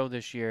to the show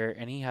this year,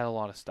 and he had a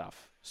lot of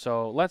stuff.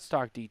 So let's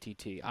talk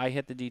DTT. I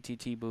hit the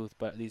DTT booth,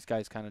 but these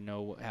guys kind of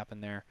know what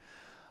happened there.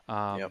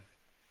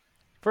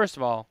 First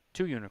of all,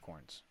 2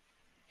 unicorns.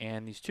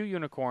 And these 2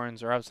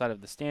 unicorns are outside of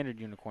the standard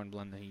unicorn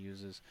blend that he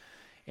uses.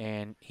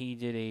 And he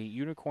did a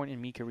unicorn in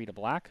Mi Querida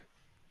Black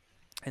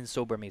and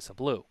Sober Mesa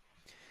Blue.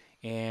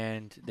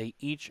 and they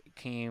each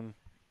came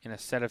in a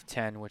set of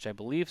 10, which I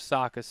believe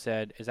Saka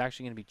said is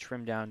actually going to be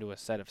trimmed down to a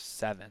set of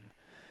 7,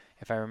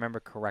 if I remember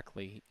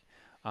correctly.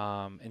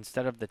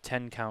 Instead of the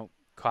 10 count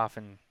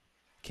coffin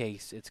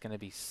case, it's going to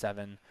be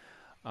 7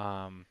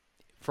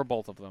 for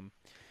both of them.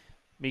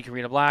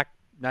 Mikarita Black,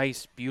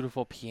 nice,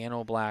 beautiful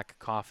piano black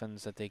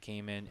coffins that they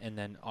came in, and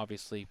then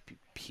obviously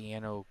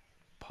piano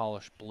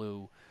polished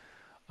blue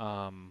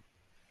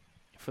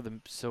for the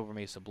Silver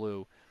Mesa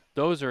Blue.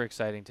 Those are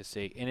exciting to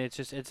see, and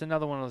it's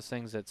another one of those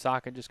things that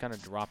Saka just kind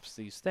of drops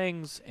these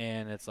things,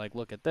 and it's like,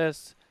 look at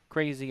this,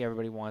 crazy,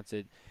 everybody wants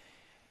it.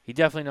 He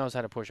definitely knows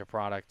how to push a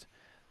product.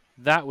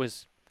 That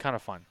was kind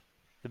of fun.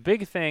 The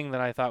big thing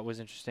that I thought was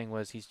interesting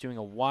was he's doing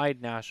a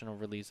wide national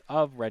release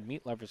of Red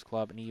Meat Lovers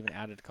Club, and he even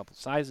added a couple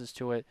sizes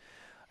to it,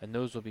 and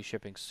those will be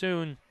shipping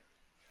soon.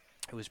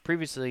 It was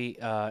previously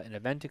an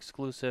event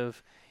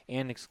exclusive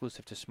and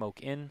exclusive to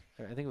Smoke Inn.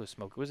 I think it was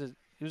Smoke.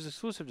 It was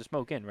exclusive to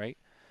Smoke Inn, right?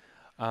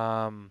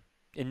 And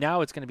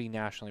now it's going to be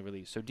nationally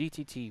released. So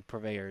DTT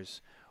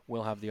purveyors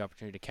will have the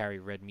opportunity to carry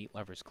Red Meat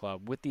Lovers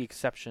Club, with the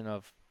exception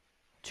of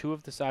 2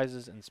 of the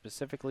sizes, and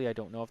specifically, I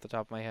don't know off the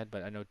top of my head,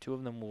 but I know 2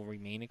 of them will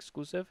remain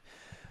exclusive,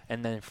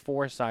 and then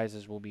 4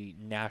 sizes will be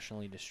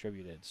nationally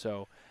distributed.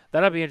 So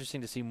that'll be interesting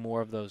to see more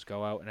of those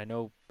go out. And I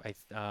know I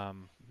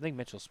think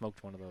Mitchell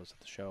smoked one of those at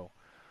the show.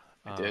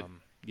 I did.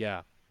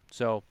 Yeah.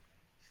 So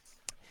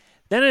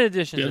then, in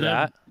addition to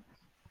that,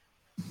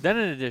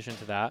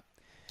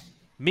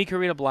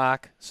 Mikarita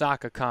Black,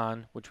 Saka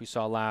Khan, which we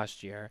saw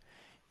last year.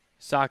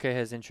 Saka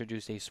has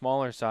introduced a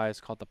smaller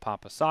size called the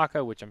Papa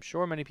Saka, which I'm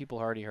sure many people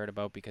already heard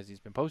about because he's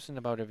been posting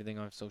about everything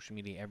on social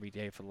media every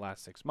day for the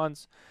last 6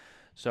 months.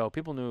 So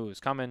people knew it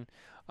was coming.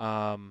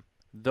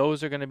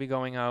 Those are going to be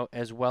going out,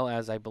 as well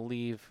as, I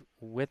believe,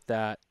 with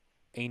that,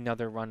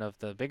 another run of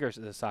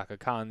the Saka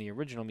Khan, the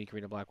original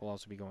Mikarita Black, will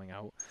also be going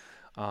out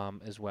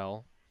as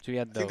well. So you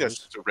had those. I think that's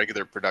just a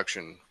regular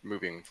production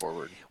moving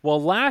forward.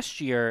 Well, last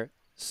year,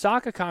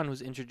 Saka Khan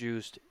was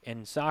introduced,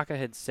 and Saka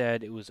had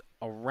said it was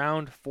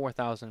around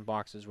 4,000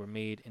 boxes were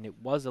made, and it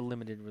was a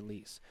limited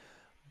release.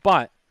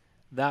 But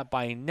that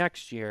by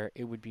next year,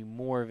 it would be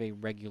more of a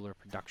regular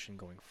production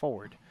going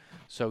forward.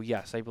 So,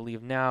 yes, I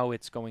believe now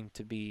it's going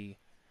to be...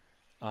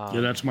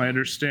 yeah, that's my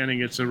understanding.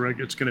 It's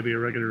going to be a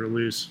regular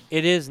release.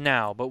 It is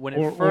now, but when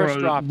it first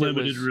dropped,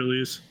 limited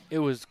release. It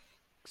was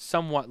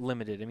somewhat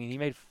limited. I mean, he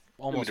made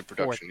almost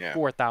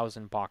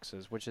 4,000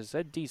 boxes, which is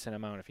a decent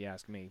amount if you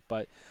ask me.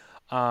 But...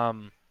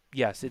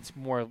 yes, it's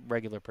more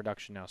regular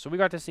production now. So we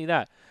got to see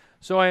that.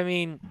 So, I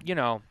mean, you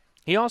know,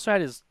 he also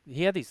had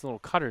these little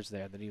cutters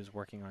there that he was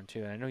working on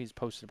too. And I know he's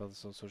posted about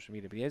this on social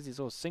media, but he has these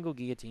little single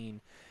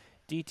guillotine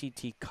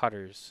DTT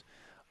cutters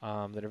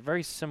that are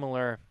very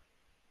similar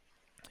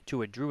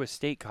to a Drew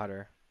Estate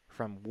cutter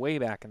from way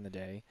back in the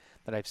day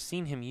that I've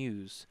seen him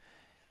use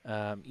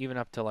even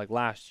up to like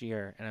last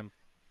year. And I'm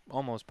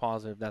almost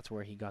positive that's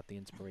where he got the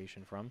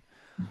inspiration from.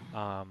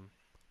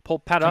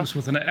 Pulpetta comes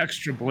with an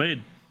extra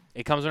blade.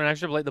 It comes with an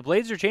extra blade. The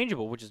blades are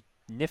changeable, which is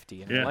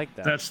nifty, and I like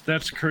that.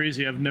 That's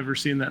crazy. I've never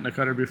seen that in a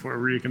cutter before,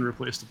 where you can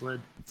replace the blade.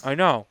 I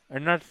know,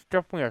 and that's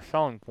definitely a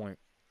selling point.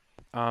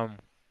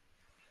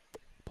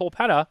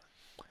 Pulpetta,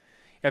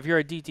 if you're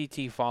a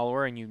DTT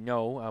follower and you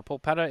know,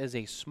 Pulpetta is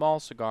a small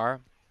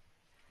cigar,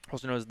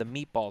 also known as the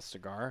meatball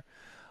cigar,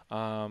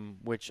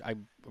 which I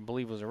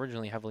believe was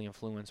originally heavily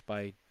influenced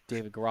by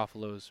David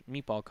Garofalo's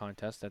meatball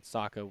contest that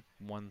Saka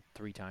won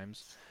 3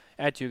 times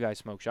at Two Guys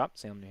Smoke Shop,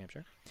 Salem, New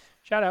Hampshire.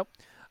 Shout out.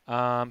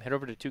 Head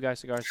over to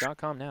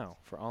twoguyscigars.com now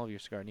for all of your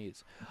cigar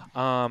needs.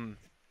 That's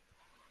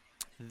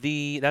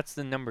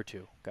the number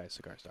 2,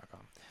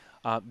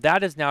 guyscigars.com.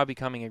 That is now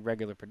becoming a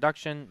regular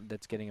production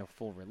that's getting a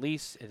full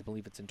release. I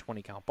believe it's in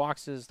 20 count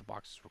boxes. The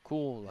boxes were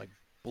cool, like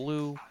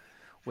blue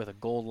with a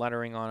gold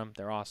lettering on them.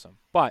 They're awesome.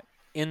 But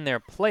in their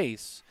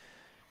place,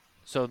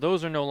 so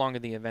those are no longer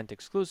the event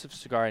exclusive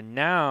cigar. And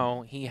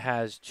now he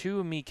has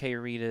 2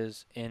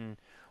 Mikaritas in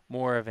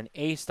more of an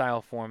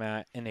A-style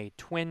format in a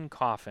twin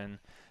coffin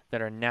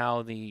that are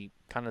now the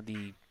kind of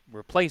the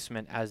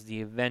replacement as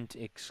the event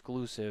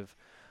exclusive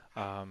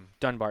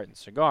Dunbarton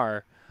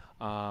cigar,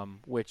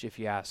 which, if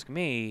you ask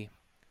me,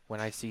 when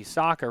I see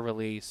Saka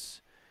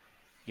release,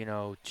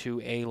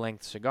 2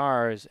 A-length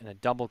cigars in a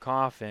double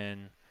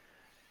coffin,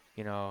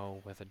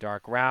 with a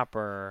dark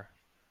wrapper,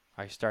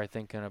 I start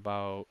thinking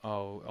about,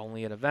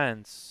 only at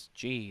events.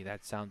 Gee,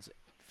 that sounds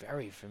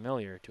very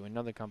familiar to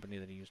another company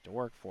that he used to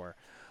work for.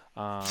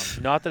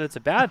 Not that it's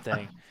a bad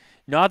thing.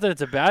 Not that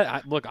it's a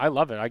bad. Look, I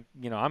love it.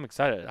 I'm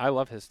excited. I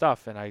love his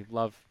stuff, and I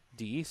love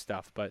DE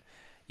stuff. But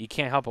you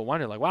can't help but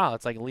wonder, like, wow,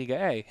 it's like Liga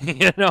A.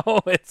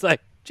 It's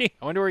like, gee,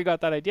 I wonder where he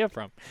got that idea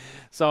from.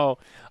 So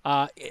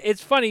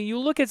it's funny. You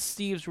look at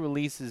Steve's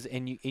releases,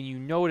 and you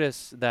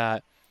notice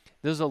that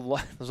there's a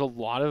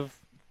lot of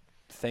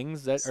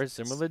things that are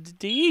similar to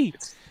DE.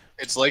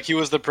 It's like he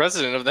was the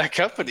president of that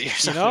company.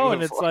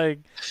 And it's like,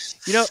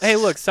 hey,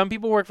 look, some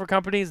people work for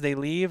companies, they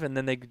leave, and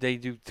then they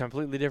do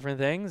completely different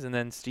things, and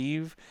then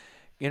Steve,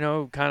 kind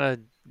of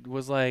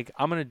was like,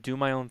 I'm gonna do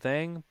my own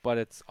thing, but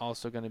it's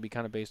also gonna be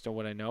kind of based on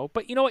what I know.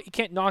 But you know what? You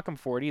can't knock him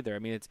for it either. I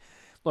mean,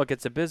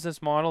 it's a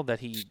business model that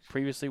he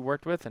previously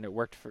worked with, and it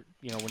worked for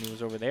when he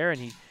was over there,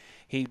 and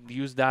he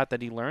used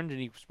that he learned,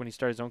 and when he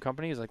started his own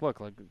company, he's like, look,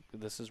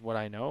 this is what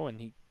I know, and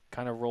he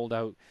kind of rolled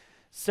out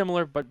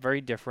similar but very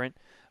different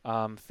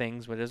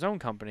things with his own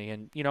company.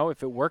 And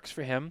if it works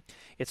for him,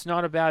 it's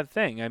not a bad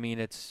thing. I mean,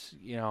 it's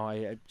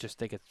I just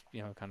think it's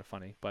kind of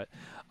funny, but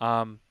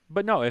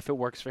no, if it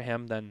works for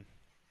him, then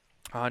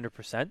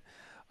 100%.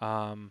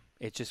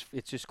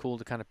 It's just cool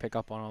to kind of pick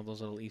up on all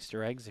those little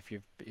Easter eggs if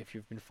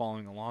you've been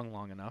following along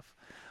long enough.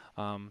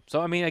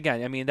 So I mean,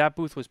 again, that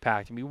booth was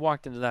packed. I mean, we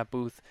walked into that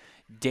booth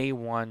day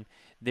one.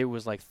 There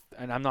was like,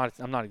 and I'm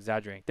not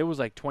exaggerating. There was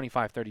like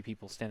 25, 30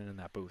 people standing in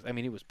that booth. I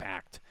mean, it was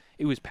packed.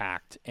 It was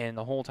packed, and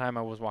the whole time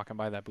I was walking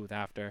by that booth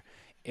after,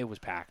 it was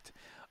packed.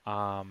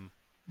 Well,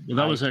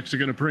 that was actually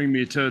going to bring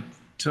me to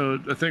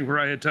a thing where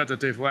I had talked to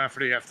Dave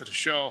Lafferty after the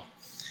show,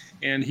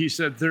 and he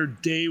said their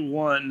day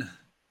one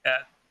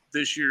at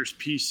this year's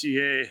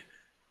PCA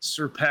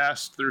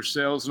surpassed their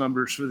sales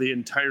numbers for the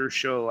entire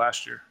show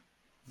last year.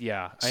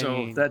 Yeah.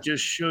 So that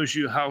just shows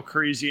you how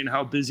crazy and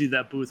how busy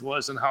that booth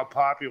was and how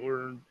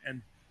popular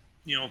and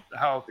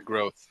how The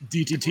growth.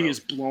 DTT is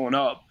blowing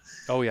up.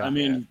 Oh yeah. I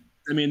mean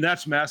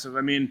that's massive.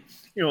 I mean,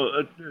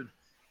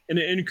 an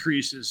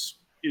increase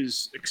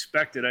is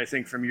expected, I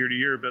think, from year to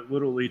year, but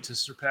literally to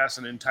surpass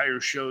an entire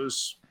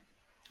show's,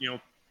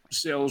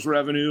 sales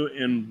revenue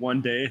in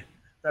one day,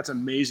 that's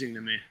amazing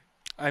to me.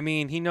 I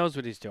mean, he knows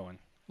what he's doing.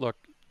 Look,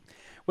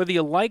 whether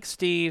you like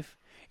Steve,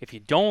 if you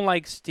don't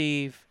like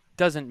Steve,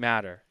 doesn't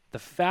matter. The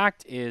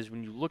fact is,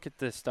 when you look at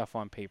this stuff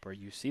on paper,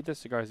 you see the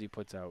cigars he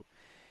puts out,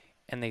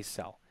 and they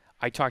sell.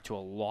 I talk to a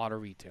lot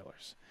of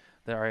retailers.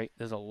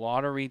 There's a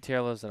lot of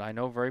retailers that I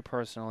know very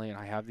personally, and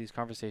I have these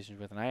conversations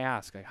with, and I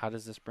ask, like, how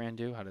does this brand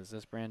do? How does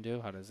this brand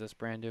do? How does this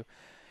brand do?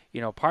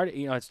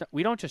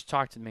 We don't just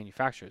talk to the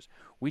manufacturers.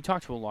 We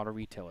talk to a lot of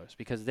retailers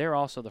because they're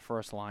also the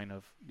first line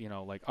of,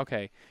 like,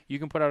 okay, you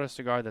can put out a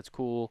cigar that's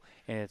cool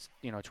and it's,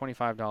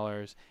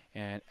 $25,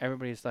 and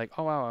everybody's like,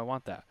 oh wow, I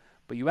want that.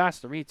 But you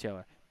ask the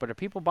retailer, but are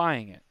people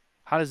buying it?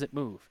 How does it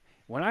move?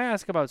 When I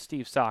ask about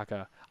Steve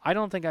Saka, I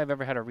don't think I've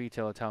ever had a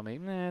retailer tell me,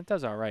 it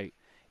does all right.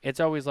 It's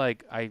always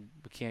like, I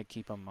can't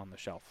keep them on the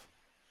shelf.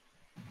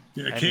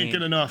 Yeah, can't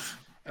get enough.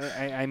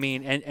 I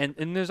mean,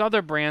 and there's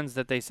other brands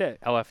that they say,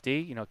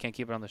 LFD, can't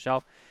keep it on the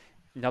shelf.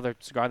 Another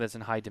cigar that's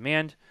in high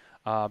demand,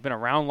 been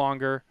around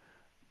longer,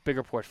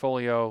 bigger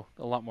portfolio,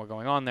 a lot more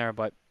going on there.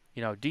 But,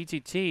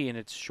 DTT in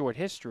its short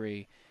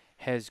history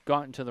has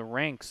gotten to the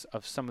ranks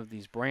of some of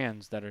these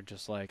brands that are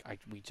just like,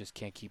 we just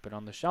can't keep it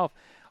on the shelf.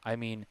 I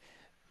mean,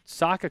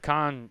 Saka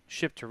Khan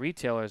shipped to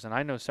retailers, and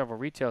I know several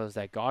retailers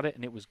that got it,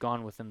 and it was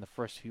gone within the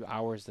first few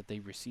hours that they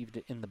received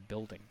it in the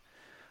building.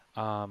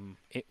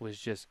 It was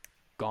just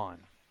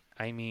gone.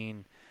 I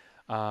mean,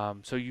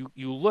 so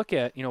you look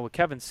at, what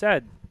Kevin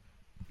said,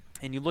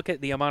 and you look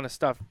at the amount of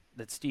stuff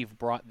that Steve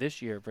brought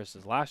this year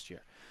versus last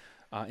year,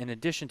 in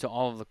addition to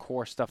all of the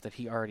core stuff that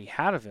he already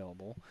had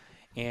available,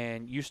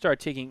 and you start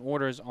taking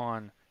orders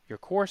on your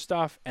core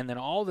stuff, and then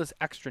all this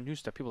extra new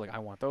stuff. People are like, I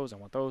want those, I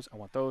want those, I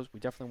want those. We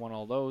definitely want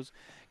all those.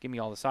 Give me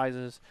all the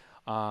sizes.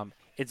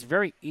 It's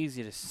very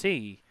easy to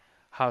see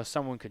how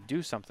someone could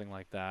do something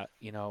like that,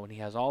 when he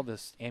has all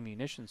this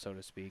ammunition, so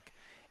to speak.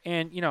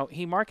 And,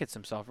 he markets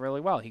himself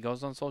really well. He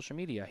goes on social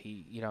media.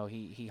 He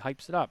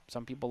hypes it up.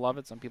 Some people love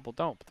it, some people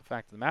don't. But the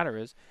fact of the matter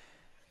is,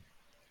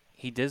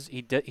 he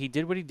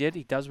did what he did.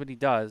 He does what he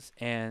does,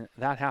 and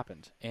that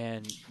happened.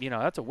 And,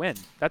 that's a win.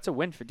 That's a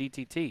win for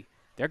DTT.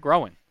 They're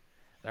growing.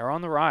 They're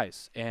on the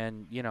rise.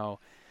 And,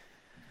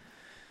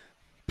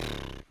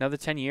 another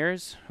 10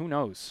 years, who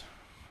knows?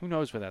 Who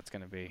knows where that's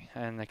going to be?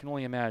 And I can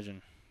only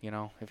imagine,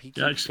 if he keeps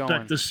going. I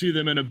expect to see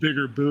them in a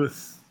bigger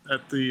booth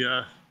at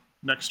the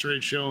next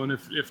trade show, and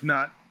if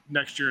not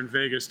next year in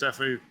Vegas,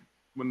 definitely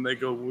when we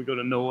go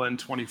to NOLA in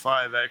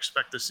 25, I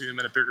expect to see him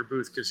in a bigger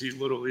booth because he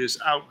literally is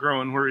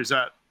outgrowing where he's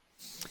at.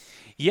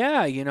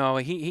 Yeah,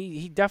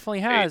 he definitely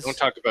has. Hey, don't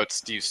talk about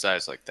Steve's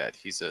size like that.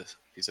 He's a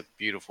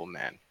beautiful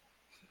man.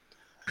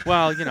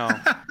 Well,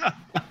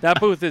 that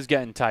booth is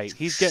getting tight.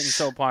 He's getting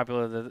so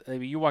popular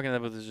that you walk in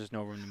that booth, there's just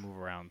no room to move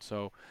around.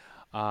 So,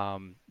 yeah.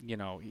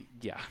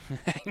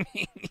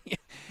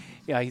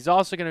 Yeah, he's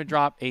also going to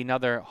drop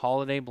another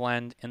holiday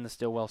blend in the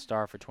Stillwell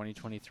Star for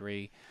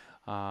 2023.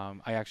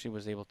 I actually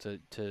was able to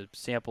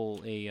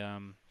sample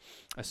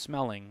a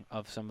smelling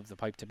of some of the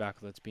pipe tobacco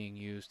that's being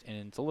used,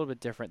 and it's a little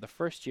bit different. The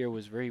first year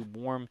was very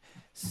warm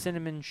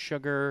cinnamon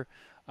sugar,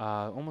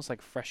 almost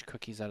like fresh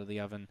cookies out of the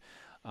oven.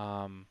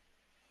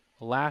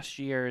 Last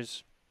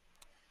year's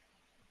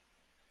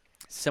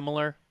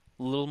similar,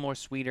 a little more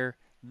sweeter.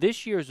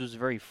 This year's was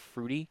very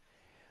fruity,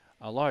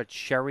 a lot of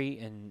cherry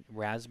and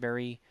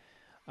raspberry,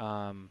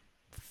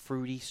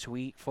 fruity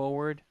sweet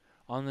forward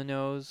on the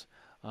nose.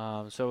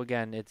 So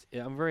again,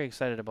 I'm very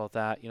excited about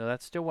that.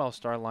 That Stillwell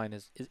Star line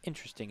is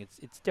interesting.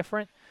 It's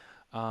different.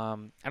 I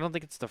don't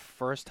think it's the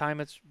first time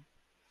it's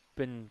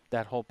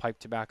that whole pipe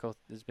tobacco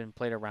has been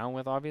played around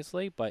with,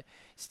 obviously, but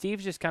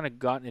Steve's just kind of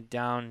gotten it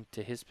down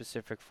to his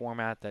specific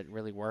format that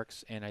really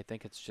works, and I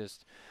think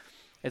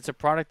it's a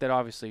product that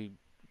obviously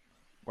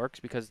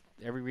works because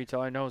every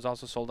retailer I know is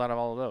also sold out of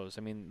all of those.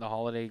 I mean, the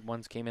holiday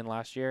ones came in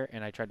last year,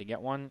 and I tried to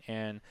get one,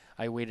 and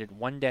I waited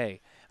one day.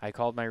 I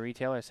called my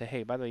retailer. I said,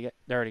 hey, by the way,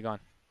 they're already gone.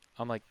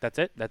 I'm like, that's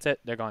it,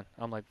 they're gone.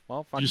 I'm like,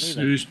 well, fuck Just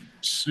me then.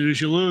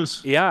 snooze, you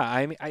lose. Yeah,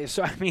 I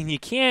mean, you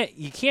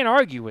can't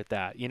argue with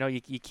that. You know,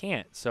 you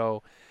can't.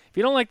 So if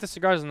you don't like the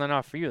cigars and they're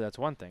not for you, that's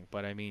one thing.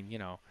 But I mean, you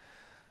know,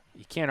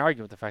 you can't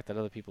argue with the fact that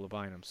other people are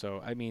buying them.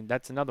 So I mean,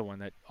 that's another one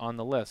that on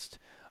the list.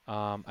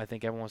 I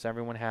think almost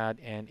everyone had,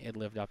 and it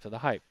lived up to the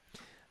hype.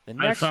 The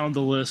next, I found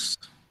the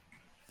list.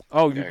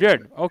 oh, you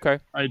did? Okay.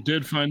 I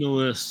did find the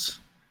list.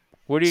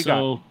 What do you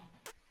got?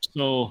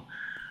 So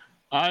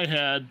I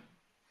had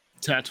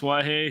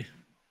Tatuaje,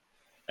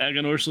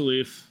 Aganorsa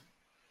Leaf,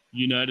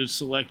 United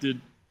Selected,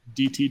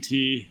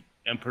 DTT,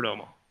 and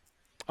Perdomo.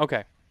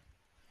 Okay.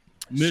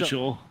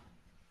 Mitchell,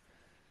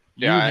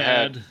 Yeah, you I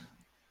had had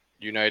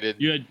United,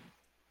 you had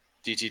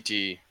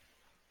DTT,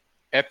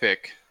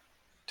 Epic,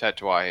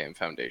 Tatuaje, and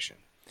Foundation.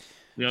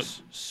 yep.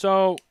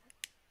 So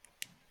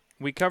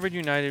we covered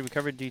United, we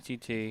covered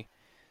DTT.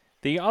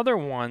 The other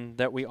one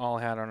that we all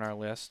had on our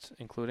list,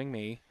 including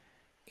me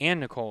and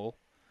Nicole,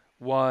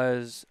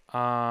 was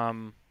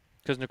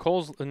because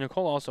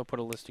Nicole also put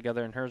a list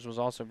together, and hers was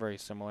also very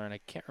similar, and I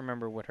can't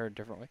remember what her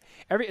differently.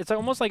 It's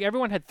almost like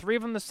everyone had three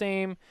of them the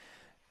same.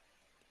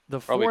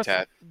 Probably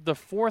Tat. The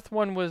fourth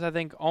one was, I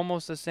think,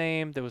 almost the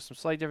same. There was some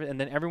slight difference, and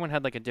then everyone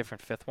had like a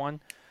different fifth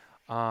one.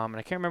 And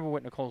I can't remember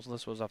what Nicole's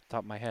list was off the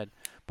top of my head,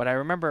 but I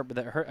remember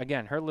that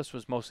her list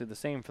was mostly the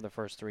same for the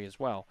first three as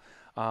well.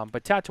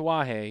 But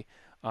Tatuaje,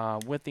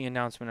 with the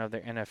announcement of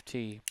their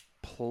NFT,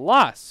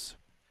 plus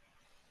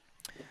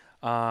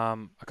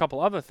a couple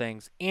other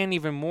things, and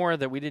even more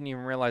that we didn't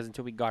even realize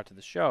until we got to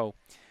the show.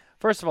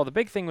 First of all, the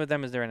big thing with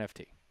them is their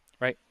NFT,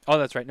 right? Oh,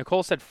 that's right.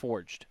 Nicole said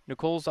Forged.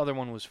 Nicole's other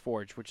one was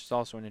Forged, which is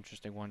also an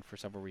interesting one for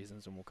several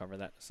reasons, and we'll cover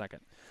that in a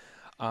second.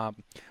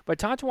 But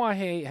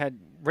Tatuaje had,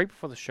 right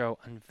before the show,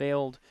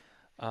 unveiled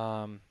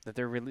that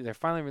they're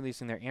finally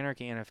releasing their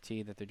Anarchy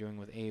NFT that they're doing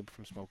with Abe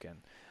from Smoke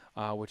Inn,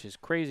 which is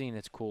crazy and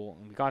it's cool,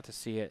 and we got to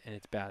see it, and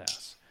it's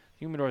badass. The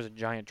humidor is a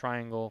giant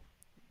triangle,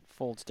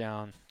 folds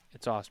down.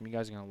 It's awesome. You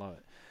guys are going to love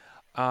it.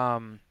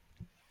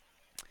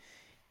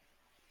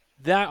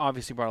 That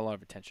obviously brought a lot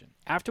of attention.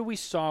 After we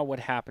saw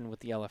what happened with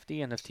the LFD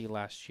NFT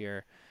last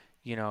year,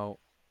 you know,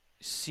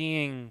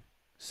 seeing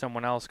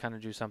someone else kind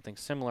of do something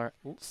similar,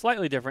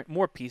 slightly different,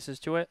 more pieces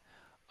to it,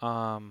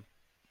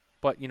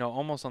 but, you know,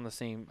 almost on the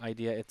same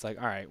idea. It's like,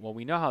 all right, well,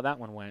 we know how that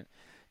one went.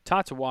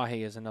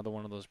 Tatuaje is another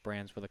one of those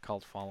brands with a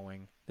cult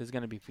following. There's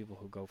going to be people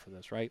who go for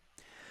this, right?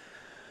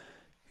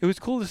 It was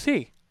cool to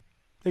see.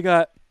 They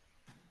got...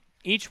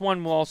 Each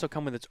one will also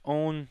come with its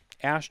own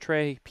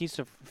ashtray, piece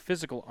of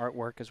physical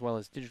artwork, as well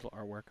as digital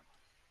artwork.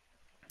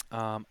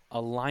 A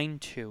line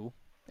 2,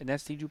 an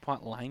ST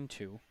DuPont line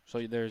 2.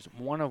 So there's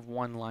one of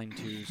one line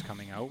 2s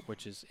coming out,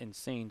 which is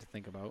insane to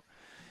think about.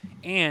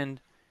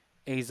 And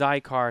a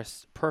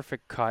Zycar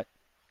perfect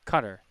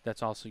cutter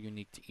that's also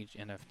unique to each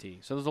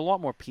NFT. So there's a lot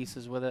more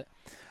pieces with it,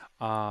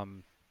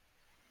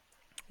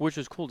 which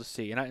was cool to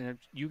see. And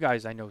you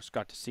guys, I know,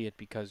 got to see it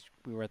because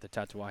we were at the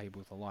Tatuaje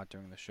booth a lot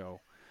during the show.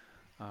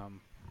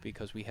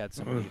 Because we had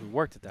somebody who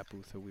worked at that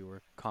booth who we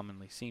were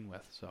commonly seen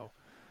with. So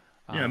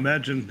Yeah,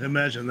 imagine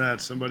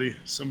that somebody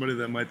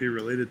that might be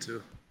related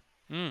to.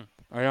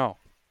 I know.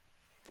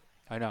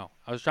 I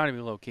was trying to be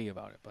low key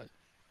about it, but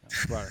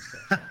brought us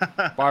there.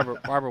 So.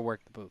 Barbara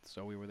worked the booth,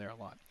 so we were there a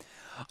lot.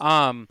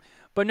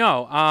 But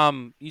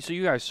no. So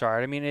you guys saw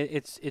it. I mean,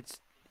 it's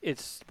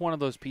one of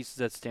those pieces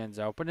that stands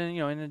out. But then, you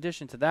know, in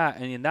addition to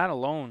that, and that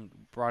alone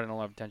brought in a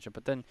lot of attention.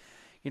 But then,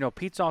 you know,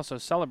 Pete's also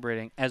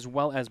celebrating, as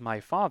well as my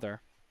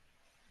father.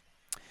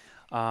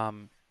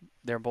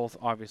 They're both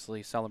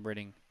obviously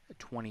celebrating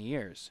 20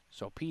 years.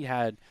 So Pete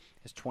had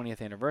his 20th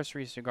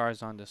anniversary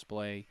cigars on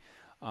display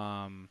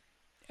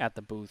at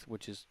the booth,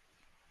 which is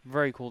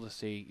very cool to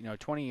see. You know,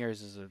 20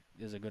 years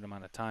is a good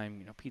amount of time.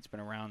 You know, Pete's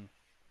been around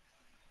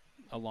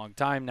a long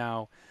time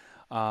now.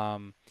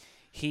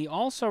 He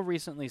also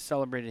recently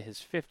celebrated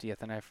his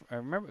 50th, and I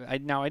remember. I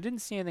didn't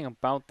see anything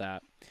about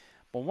that,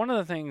 but one of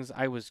the things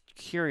I was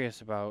curious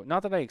about,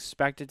 not that I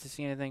expected to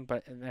see anything,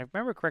 but if I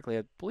remember correctly,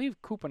 I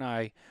believe Coop and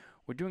I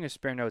were doing a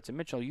spare notes, and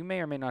Mitchell, you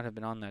may or may not have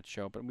been on that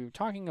show, but we were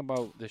talking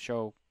about the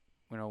show,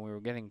 you know, we were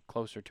getting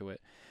closer to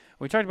it.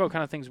 We talked about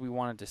kind of things we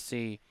wanted to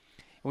see,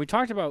 and we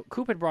talked about,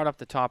 Coop had brought up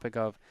the topic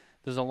of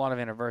there's a lot of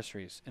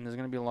anniversaries, and there's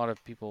going to be a lot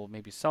of people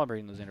maybe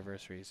celebrating those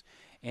anniversaries,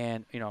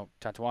 and, you know,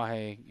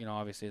 Tatuaje, you know,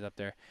 obviously is up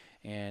there,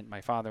 and my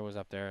father was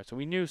up there, so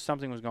we knew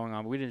something was going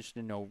on, but we just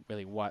didn't know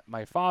really what.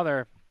 My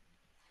father,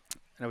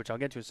 which I'll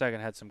get to in a second,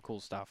 had some cool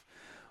stuff,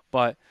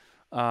 but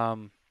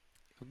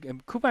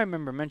Coop, I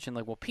remember mentioned,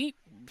 like, well, Pete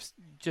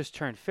just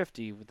turned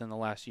 50 within the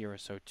last year or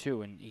so,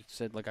 too. And he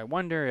said, like, I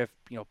wonder if,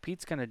 you know,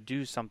 Pete's going to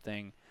do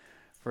something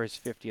for his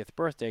 50th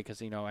birthday. Because,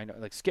 you know, I know,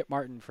 like, Skip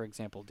Martin, for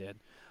example,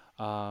 did.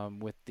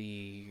 with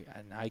the,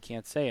 and I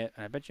can't say it,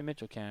 and I bet you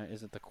Mitchell can.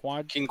 Is it the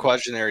King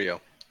Quagenario.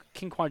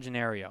 King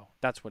Quagenario?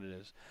 That's what it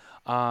is.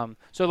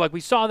 So like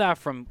we saw that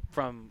from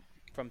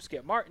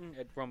Skip Martin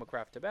at Roma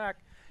Craft Tobacco.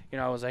 You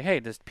know, I was like, hey,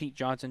 does Pete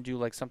Johnson do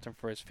like something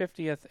for his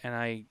 50th? And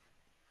I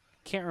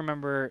can't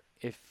remember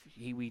if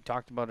we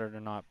talked about it or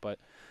not, but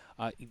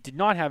he did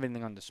not have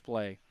anything on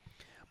display.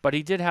 But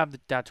he did have the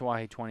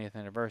Tatuaje 20th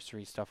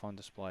anniversary stuff on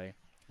display.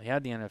 He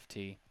had the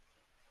NFT.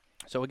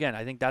 So again,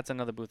 I think that's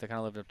another booth that kind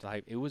of lived up to the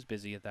hype. It was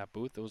busy at that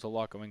booth. There was a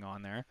lot going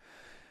on there.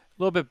 A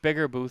little bit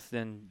bigger booth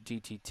than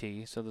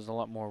DTT, so there's a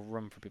lot more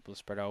room for people to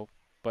spread out.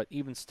 But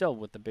even still,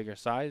 with the bigger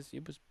size,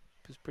 it was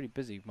pretty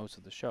busy most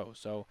of the show.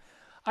 So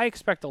I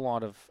expect a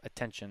lot of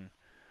attention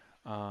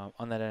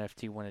on that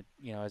NFT when it,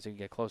 as we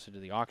get closer to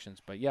the auctions.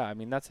 But yeah, I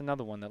mean, that's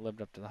another one that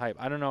lived up to the hype.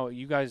 I don't know,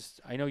 you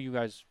guys, I know you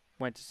guys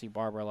went to see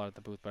Barbara a lot at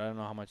the booth, but I don't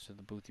know how much of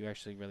the booth you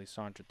actually really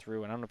sauntered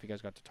through. And I don't know if you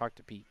guys got to talk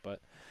to Pete, but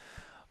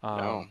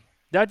No.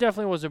 that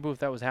definitely was a booth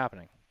that was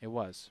happening. It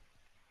was.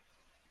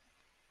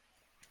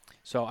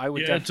 So I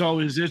would. Yeah, it's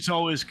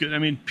always good. I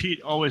mean,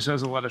 Pete always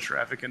has a lot of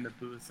traffic in the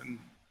booth, and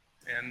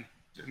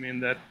I mean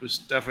that was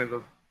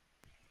definitely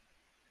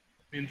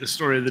the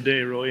story of the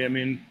day, really. I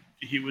mean,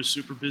 he was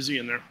super busy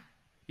in there.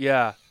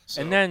 Yeah,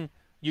 So. and then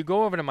you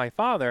go over to my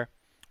father,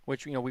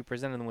 which we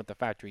presented them with the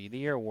Factory of the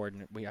Year award,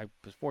 and I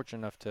was fortunate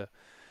enough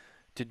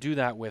to do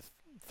that with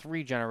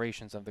 3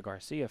 generations of the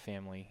Garcia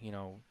family.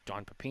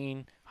 Don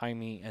Pepin,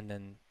 Jaime, and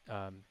then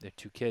their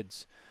 2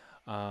 kids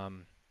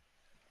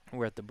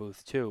were at the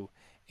booth too.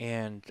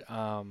 And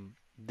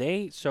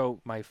so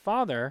my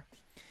father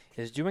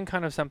is doing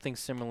kind of something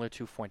similar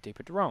to Fuente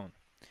Padron.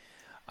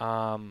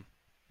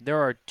 There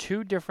are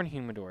 2 different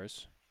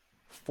humidors,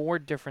 4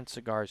 different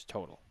cigars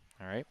total.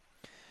 All right.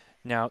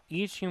 Now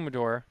each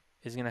humidor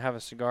is going to have a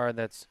cigar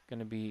that's going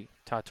to be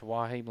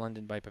Tatuaje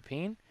blended by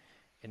Pepin,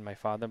 and my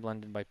father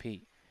blended by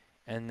Pete.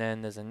 And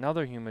then there's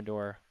another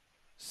humidor,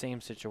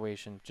 same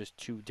situation, just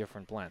 2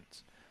 different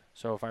blends.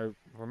 So if I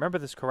remember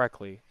this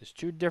correctly, there's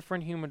 2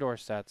 different humidor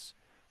sets,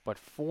 but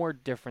 4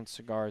 different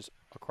cigars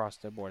across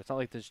the board. It's not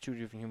like there's 2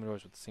 different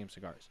humidors with the same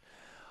cigars.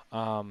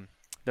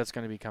 That's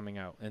going to be coming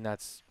out, and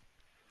that's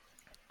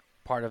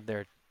part of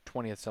their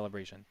 20th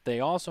celebration. They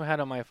also had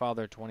on my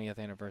father 20th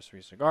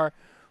anniversary cigar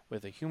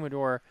with a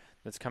humidor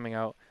that's coming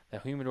out. The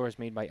humidor is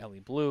made by Ellie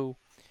Blue.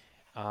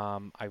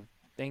 I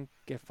think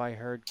if I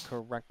heard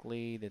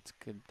correctly,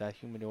 that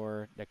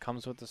humidor that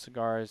comes with the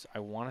cigars, I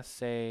want to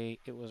say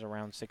it was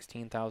around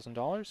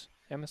 $16,000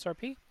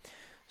 MSRP.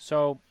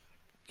 So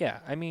yeah,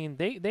 I mean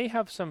they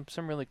have some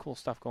really cool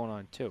stuff going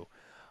on too.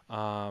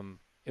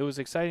 It was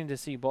exciting to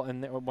see both,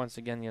 and once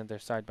again, they're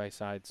side by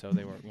side, so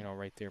they were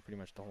right there pretty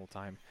much the whole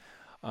time.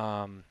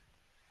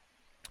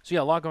 So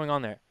yeah, a lot going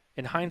on there.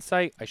 In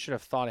hindsight, I should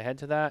have thought ahead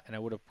to that, and I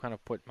would have kind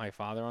of put my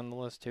father on the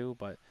list too.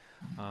 But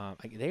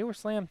they were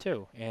slammed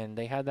too, and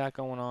they had that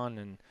going on,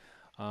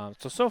 and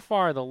so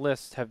far the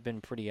lists have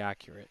been pretty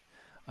accurate.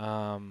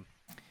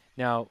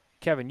 Now,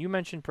 Kevin, you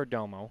mentioned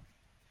Perdomo,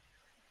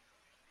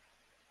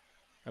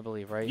 I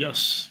believe, right?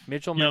 Yes.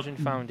 Mitchell Yep. mentioned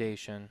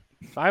Foundation.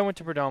 So I went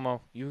to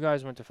Perdomo. You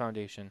guys went to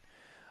Foundation.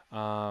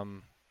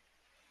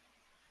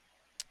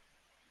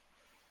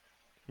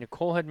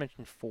 Nicole had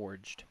mentioned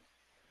Forged,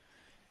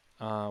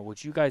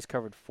 which you guys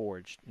covered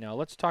Forged. Now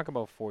let's talk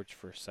about Forged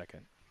for a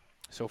second.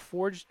 So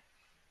Forged,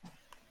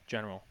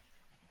 general.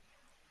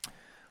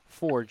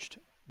 Forged,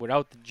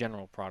 without the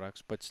general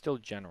products, but still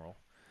general,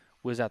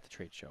 was at the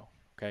trade show.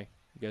 Okay?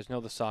 You guys know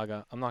the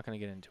saga. I'm not going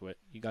to get into it.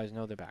 You guys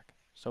know they're back.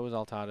 So is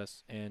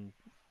Altadas, and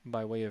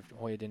by way of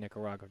Hoya de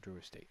Nicaragua, Drew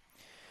Estate.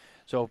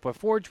 So, but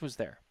Forge was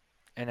there.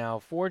 And now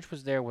Forge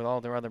was there with all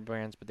their other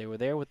brands, but they were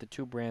there with the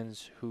 2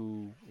 brands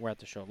who were at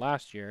the show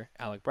last year,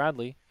 Alec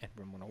Bradley and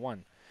Room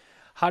 101.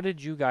 How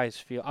did you guys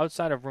feel,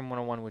 outside of Room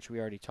 101, which we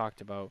already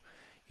talked about,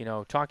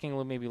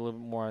 talking maybe a little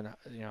bit more on,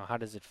 how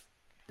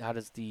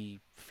does the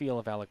feel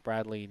of Alec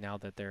Bradley now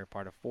that they're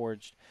part of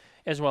Forged,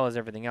 as well as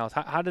everything else?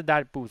 How did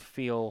that booth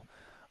feel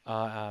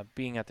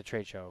being at the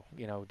trade show?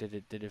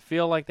 Did it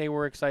feel like they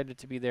were excited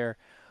to be there?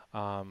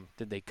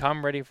 Did they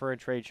come ready for a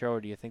trade show?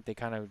 Do you think they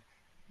kind of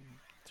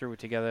threw it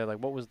together? Like,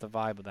 what was the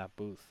vibe of that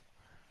booth?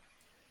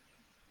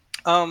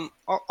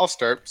 I'll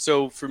start.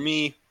 So for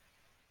me,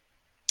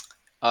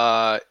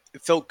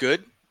 it felt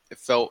good. It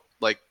felt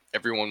like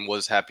everyone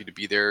was happy to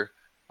be there.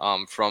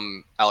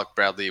 From Alec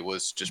Bradley, it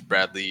was just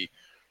Bradley,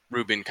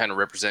 Ruben kind of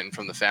representing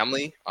from the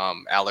family.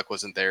 Alec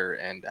wasn't there,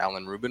 and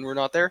Alan Ruben were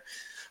not there.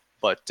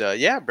 But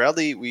yeah,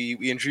 Bradley, we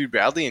interviewed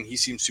Bradley, and he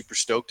seemed super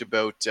stoked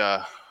about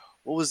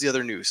what was the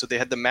other news. So they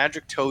had the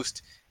Magic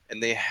Toast,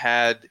 and they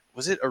had,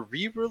 was it a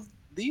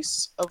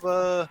re-release of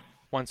a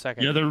 1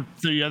 second. Yeah,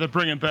 they're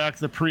bringing back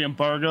the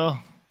pre-embargo.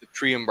 the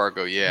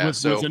pre-embargo? Yeah,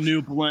 with a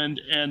new blend,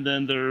 and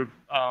then their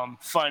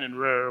fine and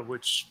rare,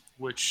 which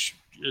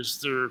is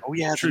their the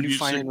new tribute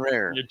fine and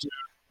rare. they do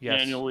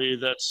Yes. annually.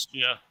 That's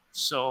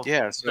So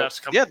So that's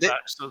coming they,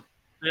 back. So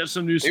they have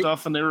some new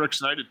stuff, and they were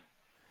excited.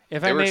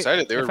 If they I were may,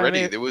 excited. They were if I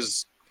ready. may- There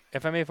was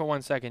If I may for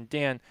 1 second,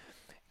 Dan,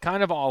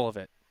 kind of all of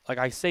it. Like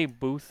I say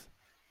booth,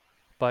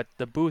 but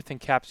the booth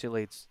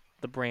encapsulates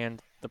the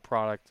brand, the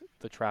product,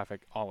 the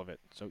traffic, all of it.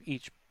 So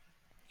each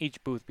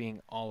booth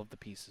being all of the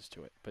pieces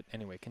to it. But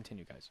anyway,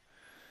 continue, guys.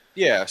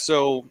 Yeah.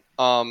 So,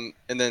 and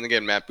then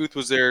again, Matt Booth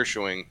was there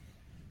showing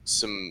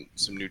some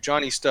new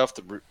Johnny stuff.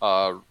 The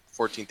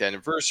 14th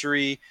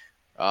anniversary.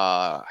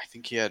 I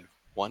think he had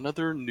one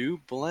other new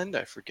blend.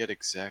 I forget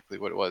exactly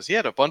what it was. He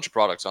had a bunch of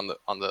products on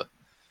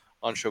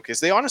showcase.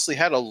 They honestly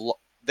had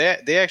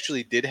they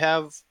actually did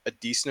have a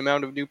decent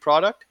amount of new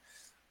product.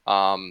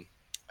 I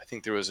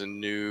think there was a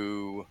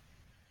new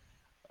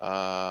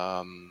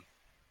what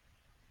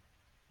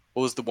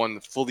was the one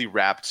fully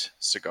wrapped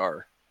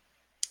cigar?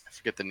 I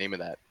forget the name of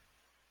that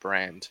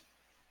brand.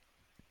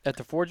 At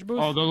the Forge booth?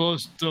 Oh, the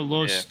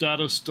Los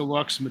Status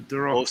Deluxe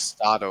Maduro. Los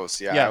Statos,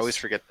 yeah, Yes. I always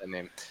forget that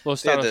name. Los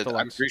Status I'm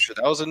Deluxe. pretty sure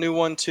that was a new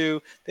one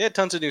too. They had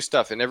tons of new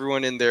stuff, and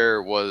everyone in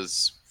there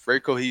was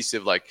very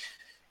cohesive. Like,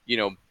 you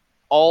know,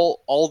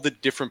 all the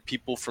different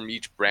people from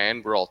each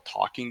brand were all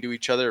talking to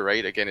each other,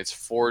 right? Again, it's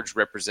Forge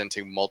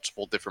representing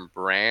multiple different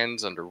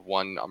brands under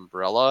one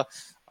umbrella.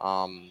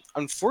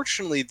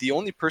 Unfortunately, the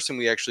only person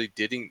we actually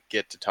didn't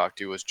get to talk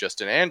to was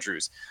Justin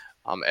Andrews.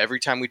 Every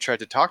time we tried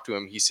to talk to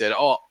him, he said,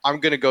 "Oh, I'm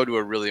going to go to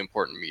a really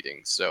important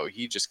meeting." So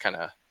he just kind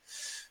of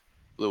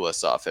blew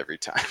us off every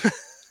time.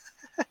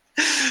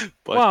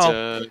 But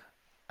Well,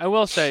 I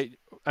will say,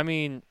 I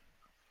mean,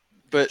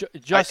 but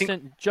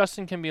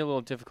Justin can be a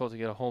little difficult to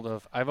get a hold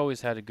of. I've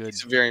always had a good.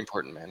 he's a very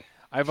important man.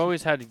 I've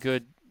always had a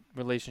good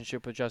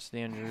relationship with Justin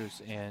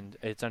Andrews, and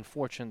it's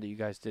unfortunate that you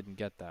guys didn't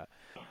get that.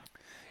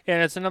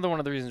 And it's another one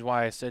of the reasons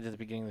why I said at the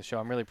beginning of the show,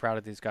 I'm really proud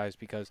of these guys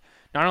because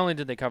not only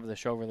did they cover the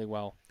show really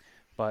well,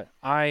 but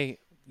I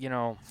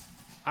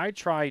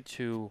try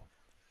to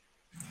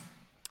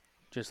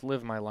just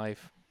live my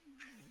life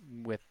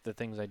with the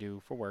things I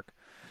do for work.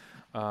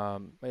 A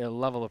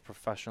level of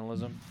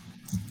professionalism.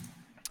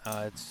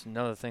 It's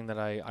another thing that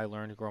I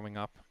learned growing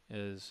up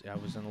is I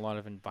was in a lot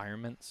of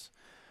environments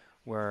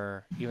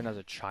where even as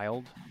a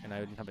child and I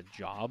didn't have a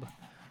job,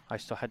 I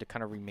still had to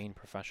kind of remain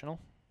professional.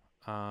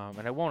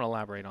 And I won't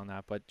elaborate on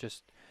that, but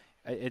just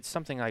it's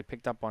something I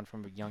picked up on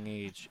from a young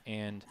age.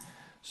 And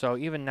so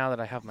even now that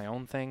I have my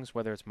own things,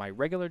 whether it's my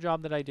regular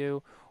job that I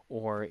do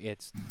or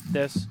it's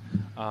this,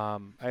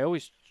 I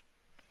always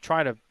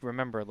try to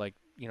remember, like,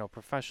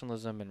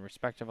 professionalism and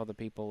respect of other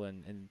people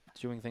and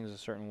doing things a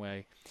certain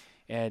way.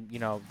 And,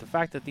 the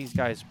fact that these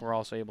guys were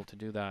also able to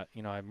do that,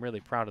 I'm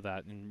really proud of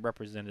that and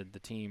represented the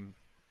team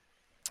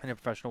in a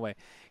professional way.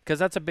 Because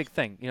that's a big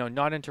thing,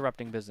 not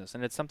interrupting business.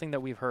 And it's something that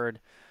we've heard.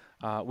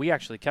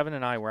 Kevin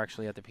and I were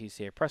actually at the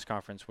PCA press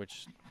conference,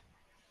 which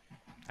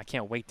I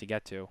can't wait to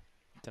get to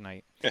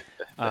tonight. To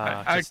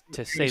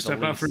say the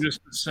step out for least.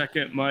 just a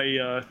second.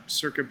 My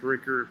circuit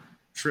breaker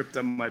tripped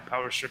on my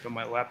power strip and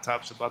my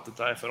laptop's about to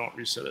die if I don't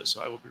reset it,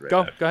 so I will be right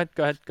back.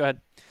 Go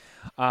ahead.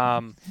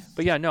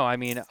 But yeah, no, I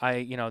mean,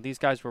 these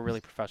guys were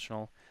really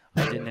professional.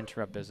 I didn't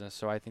interrupt business,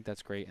 so I think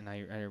that's great, and I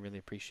really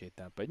appreciate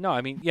that. But no,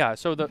 I mean, yeah,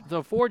 so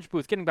the Forge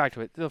booth, getting back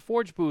to it, the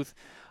Forge booth,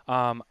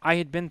 I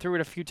had been through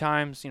it a few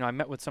times. I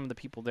met with some of the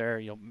people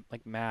there,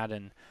 like Matt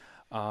and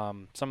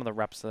some of the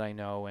reps that I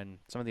know and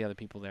some of the other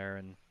people there.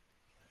 And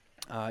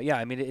yeah,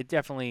 I mean, it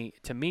definitely,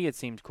 to me, it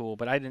seemed cool,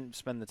 but I didn't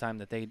spend the time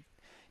that they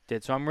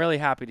did. So I'm really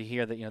happy to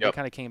hear that, they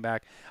kind of came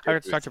back. I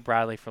got to talk to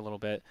Bradley for a little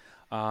bit.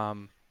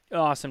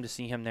 Awesome to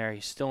see him there.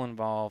 He's still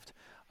involved.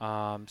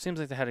 Seems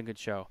like they had a good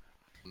show.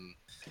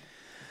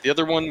 The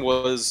other one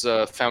was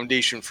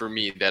Foundation for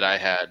me that I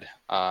had.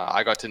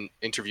 I got to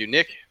interview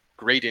Nick.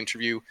 Great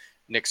interview.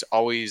 Nick's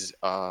always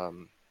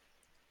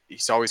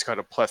he's always got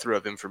a plethora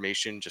of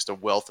information, just a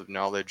wealth of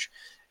knowledge.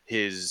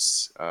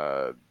 His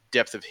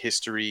depth of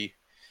history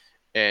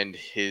and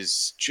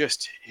his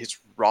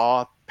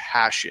raw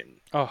passion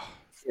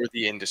for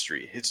the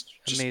industry. It's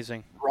just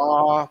amazing.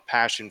 Raw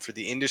passion for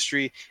the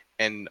industry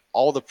and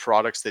all the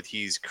products that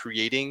he's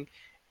creating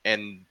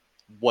and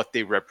what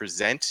they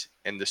represent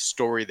and the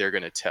story they're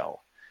going to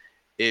tell.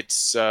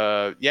 It's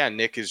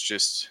Nick is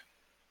just,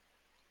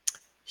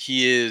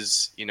 he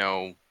is,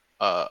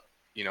 I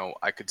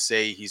could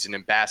say he's an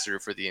ambassador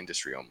for the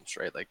industry almost,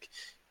 right? Like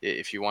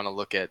if you want to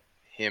look at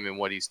him and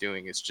what he's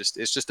doing, it's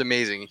just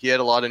amazing. He had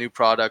a lot of new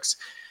products.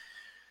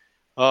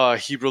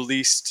 He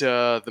released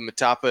the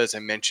Matapa, as I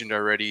mentioned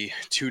already,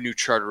 2 new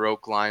Charter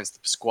Oak lines, the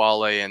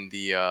Pasquale and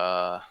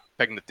the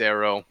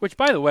Pegnatero. Which,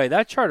 by the way,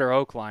 that Charter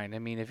Oak line, I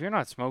mean, if you're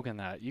not smoking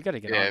that, you got to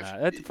get on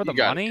that. That's for the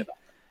money.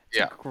 It's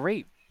a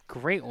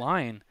great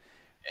line.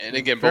 And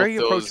again, very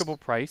both approachable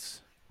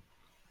price.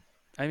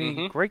 I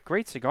mean,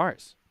 great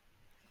cigars.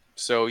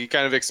 So you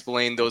kind of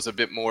explained those a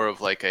bit more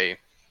of like a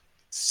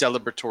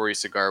celebratory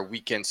cigar,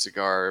 weekend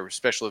cigar,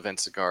 special event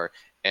cigar,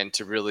 and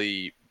to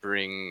really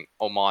bring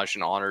homage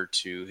and honor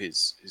to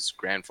his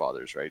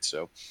grandfathers, right?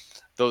 So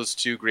those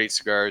 2 great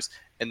cigars.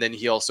 And then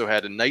he also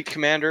had a Knight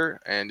Commander.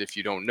 And if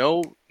you don't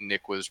know,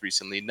 Nick was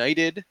recently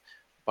knighted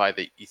by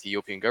the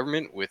Ethiopian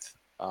government with,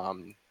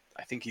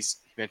 I think he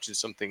mentioned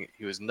something.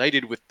 He was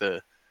knighted with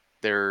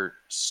their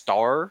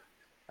star.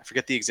 I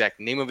forget the exact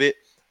name of it,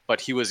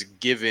 but he was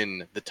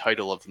given the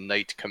title of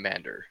Knight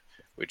Commander,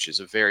 which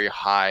is a very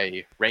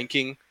high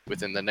ranking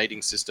within the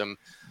knighting system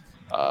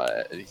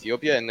at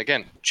Ethiopia. And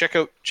again, check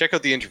out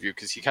the interview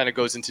because he kind of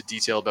goes into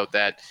detail about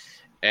that.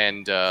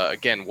 And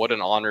again, what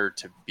an honor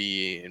to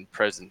be in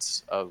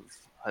presence of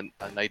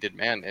a knighted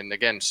man. And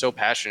again, so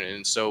passionate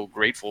and so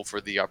grateful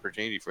for the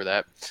opportunity for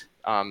that.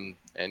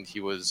 And he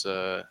was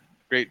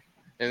great.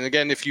 And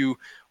again, if you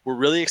were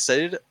really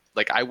excited,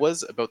 like I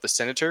was, about the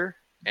senator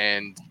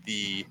and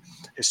the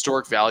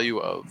historic value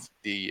of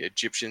the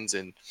Egyptians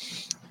and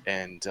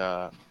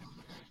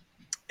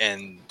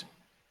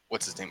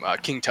what's his name,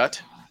 King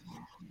Tut.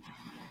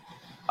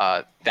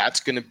 That's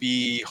going to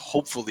be,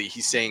 hopefully,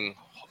 he's saying,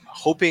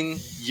 hoping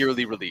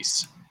yearly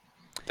release.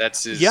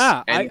 That's his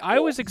Yeah, end I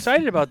goal. was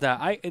excited about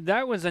that.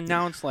 That was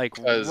announced like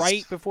 'Cause-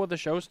 right before the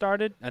show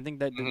started. I think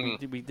that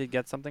we did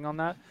get something on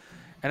that,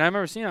 and I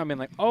remember seeing it. I mean,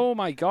 like, oh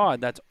my god,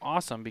 that's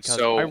awesome because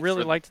So I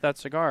really liked that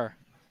cigar.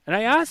 And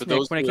I asked for Nick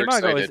those when it who came are out,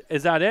 I go, excited-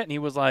 is that it? And he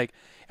was like,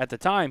 at the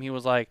time, he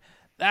was like,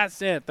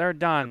 that's it, they're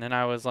done. And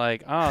I was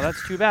like, oh,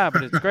 that's too bad,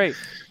 but it's great.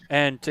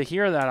 And to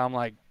hear that, I'm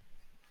like,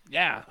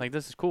 yeah, like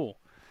this is cool.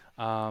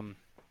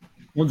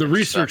 Well, the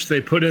research they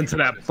put into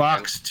that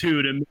box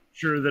too to make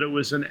sure that it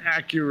was an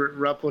accurate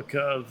replica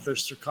of the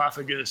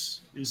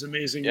sarcophagus is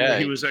amazing. Yeah,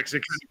 He was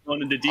actually kind of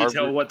going into detail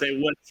Harvard- what they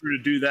went through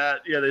to do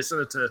that. Yeah, they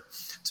sent it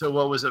to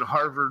what was it,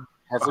 Harvard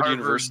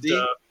University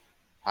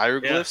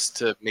hieroglyphs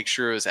to make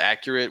sure it was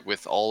accurate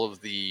with all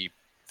of the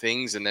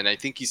things. And then I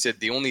think he said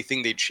the only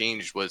thing they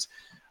changed was,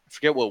 I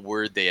forget what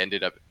word they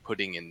ended up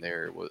putting in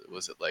there.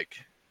 Was it like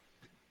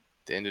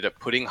they ended up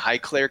putting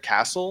Highclere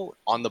Castle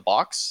on the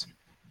box?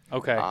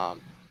 Okay.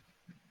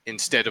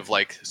 Instead of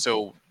like,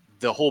 so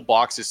the whole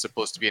box is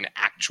supposed to be an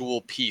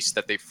actual piece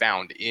that they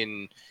found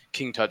in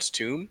King Tut's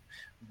tomb,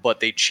 but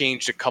they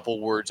changed a couple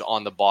words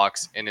on the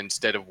box, and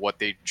instead of what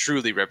they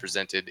truly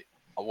represented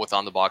what's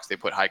on the box, they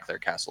put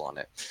Highclere Castle on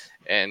it.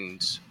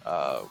 And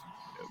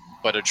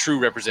but a true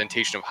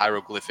representation of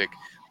hieroglyphic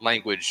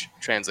language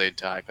translated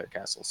to Highclere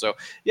Castle. So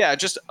yeah,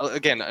 just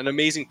again, an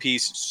amazing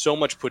piece, so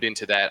much put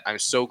into that. I'm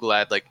so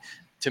glad, like,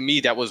 to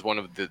me, that was one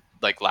of the,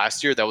 like,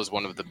 last year, that was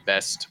one of the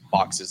best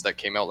boxes that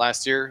came out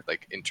last year,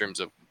 like in terms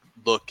of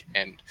look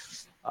and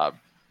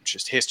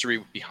just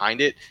history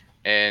behind it.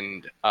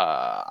 And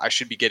I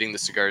should be getting the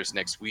cigars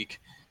next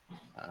week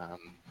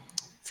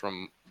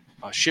from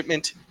a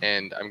shipment,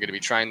 and I'm going to be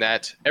trying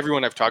that.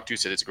 Everyone I've talked to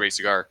said it's a great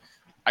cigar.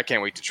 I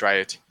can't wait to try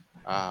it.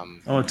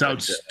 It's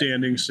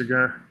outstanding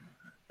cigar.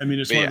 I mean,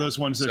 it's one of those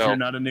ones that if you're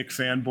not a Nick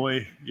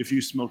fanboy, if you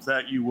smoke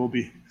that, you will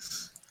be.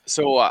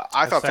 So I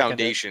thought second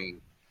Foundation.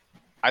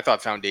 I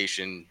thought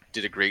Foundation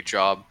did a great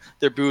job.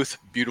 Their booth,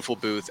 beautiful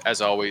booth,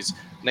 as always.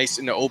 Nice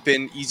and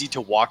open, easy to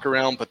walk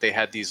around, but they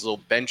had these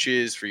little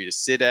benches for you to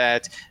sit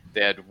at. They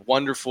had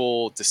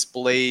wonderful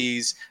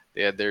displays.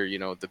 They had their,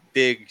 the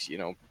big,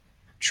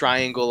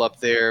 triangle up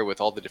there with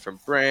all the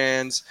different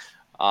brands.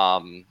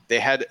 They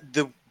had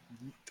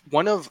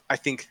I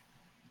think,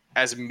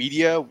 as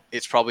media,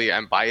 it's probably,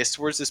 I'm biased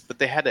towards this, but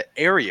they had an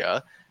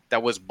area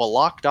that was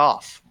blocked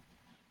off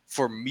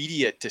for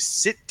media to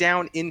sit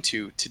down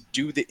into to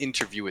do the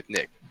interview with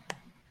Nick.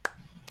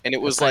 And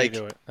it was That's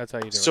like, that's how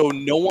you do it. so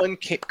no one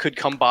could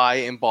come by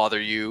and bother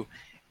you.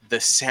 The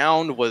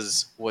sound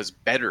was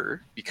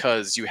better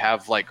because you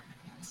have like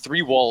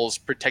 3 walls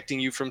protecting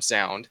you from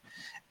sound,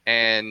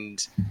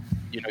 and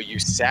you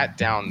sat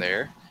down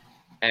there,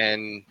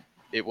 and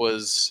it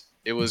was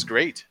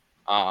great.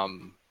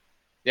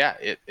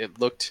 It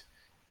looked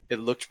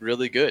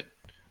really good,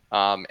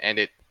 and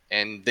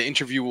the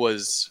interview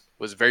was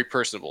very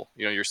personable.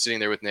 You're sitting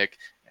there with Nick,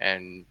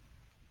 and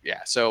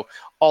yeah, so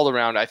all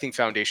around, I think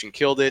Foundation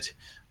killed it.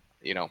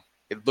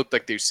 It looked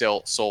like they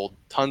sold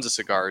tons of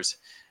cigars,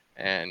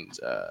 and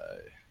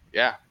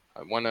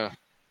one of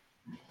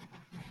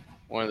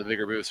the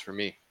bigger booths for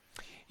me.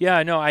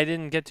 Yeah, no, I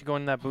didn't get to go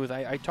in that booth.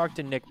 I talked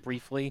to Nick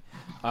briefly.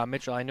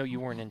 Mitchell, I know you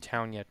weren't in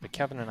town yet, but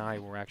Kevin and I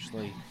were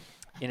actually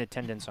in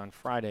attendance on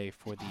Friday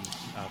for the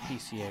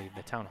PCA,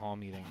 the town hall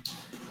meeting.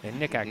 And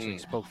Nick actually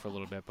spoke for a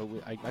little bit, but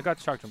I got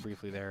to talk to him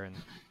briefly there, and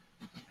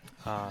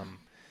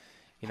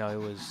it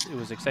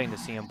was exciting to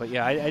see him. But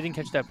yeah, I didn't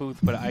catch that booth,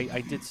 but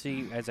I did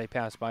see, as I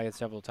passed by it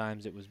several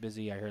times, it was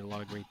busy. I heard a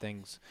lot of great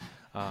things.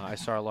 I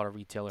saw a lot of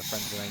retailer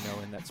friends that I know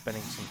and that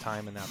spending some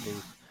time in that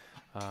booth.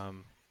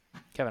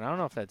 Kevin, I don't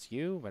know if that's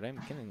you, but I'm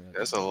kidding.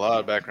 There's a lot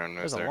of background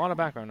noise. There's a lot of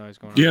background noise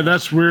going on. Yeah,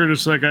 that's weird.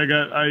 It's like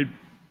I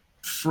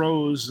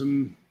froze,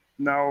 and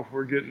now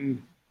we're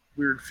getting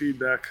weird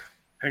feedback.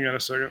 Hang on a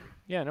second.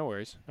 Yeah, no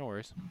worries. No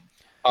worries.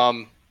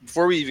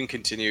 Before we even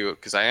continue,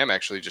 because I am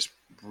actually just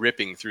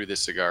ripping through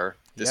this cigar.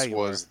 This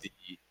was the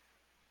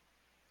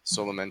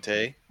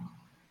Solamente.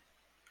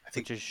 I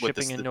think which is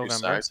shipping in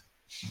November. Size.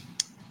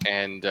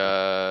 And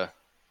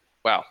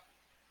wow,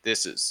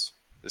 this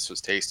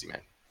was tasty,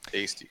 man.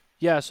 Tasty.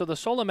 Yeah, so the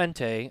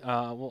Solamente,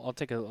 I'll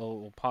take a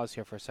little pause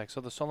here for a sec.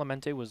 So the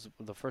Solamente was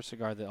the first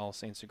cigar that All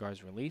Saints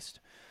Cigars released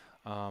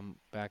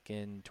back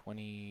in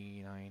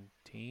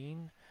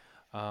 2019.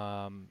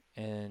 Then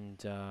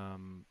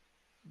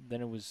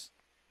it was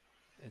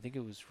I think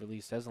it was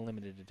released as a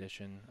limited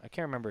edition. I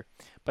can't remember,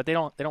 but they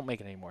don't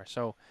make it anymore.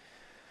 So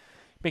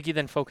Mickey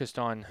then focused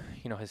on,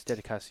 his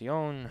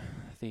Dedicación,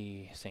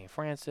 the St.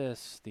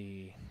 Francis,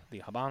 the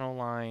Habano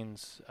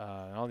lines,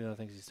 and all the other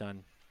things he's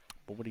done.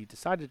 But what he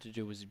decided to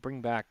do was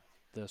bring back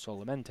the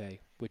Solamente,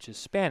 which is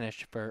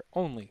Spanish for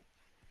only.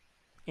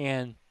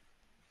 And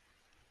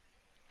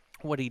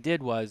what he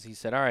did was he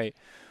said, all right,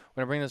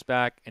 we're going to bring this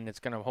back, and it's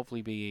going to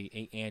hopefully be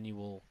a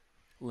annual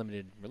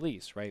limited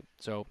release, right?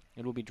 So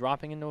it'll be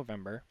dropping in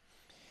November,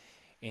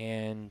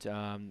 and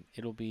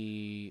it'll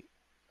be,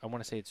 I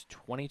want to say it's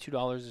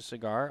 $22 a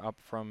cigar up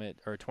from it,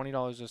 or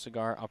 $20 a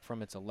cigar up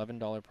from its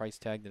 $11 price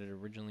tag that it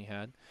originally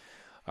had,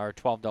 or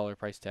 $12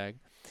 price tag,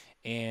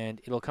 and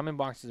it'll come in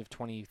boxes of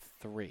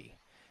 23.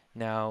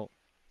 Now,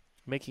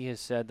 Mickey has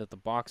said that the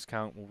box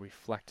count will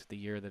reflect the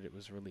year that it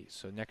was released.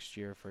 So next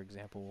year, for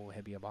example, will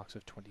be a box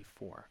of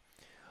 24.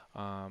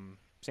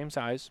 Same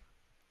size,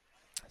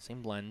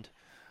 same blend,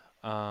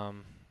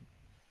 and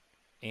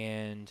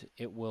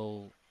it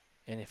will.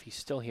 And if he's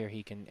still here,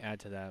 he can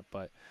add to that.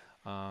 But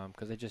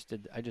because I just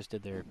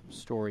did their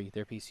story,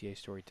 their PCA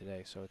story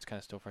today, so it's kind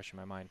of still fresh in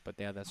my mind. But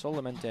they have that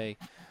Solamente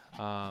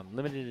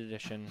limited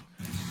edition,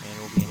 and it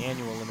will be an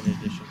annual limited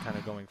edition kind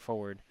of going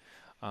forward.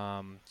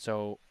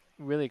 So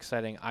really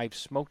exciting. I've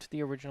smoked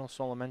the original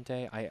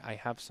Solamente. I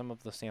have some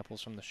of the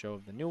samples from the show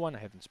of the new one. I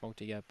haven't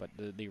smoked it yet, but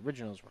the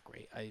originals were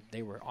great.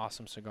 They were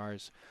awesome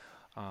cigars.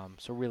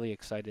 So really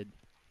excited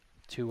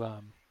to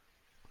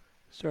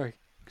sorry,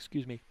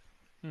 excuse me.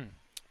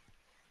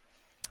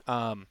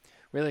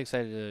 Really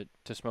excited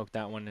to smoke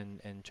that one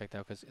and check that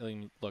out, because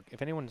look,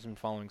 if anyone's been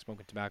following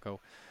Smoking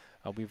Tobacco,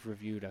 we've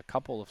reviewed a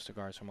couple of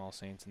cigars from All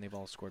Saints, and they've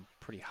all scored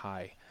pretty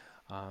high.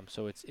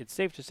 So it's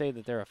safe to say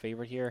that they're a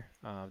favorite here.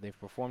 They've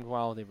performed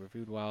well. They've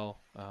reviewed well.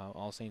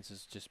 All Saints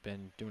has just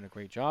been doing a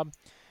great job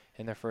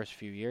in their first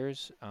few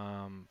years.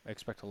 I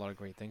expect a lot of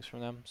great things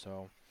from them.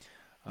 So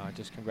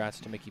just congrats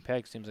to Mickey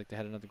Peg. Seems like they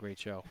had another great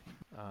show.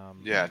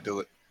 Yeah,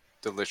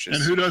 delicious.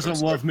 And who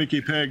doesn't love Mickey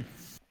Peg?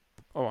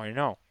 Oh, I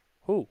know.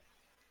 Who?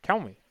 Tell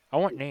me. I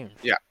want names.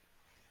 Yeah.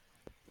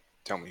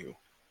 Tell me who.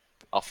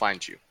 I'll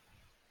find you.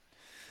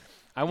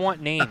 I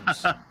want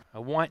names. I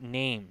want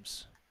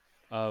names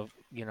of,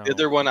 The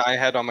other one I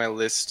had on my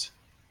list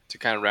to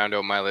kind of round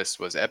out my list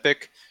was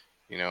Epic.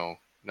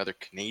 Another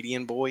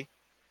Canadian boy,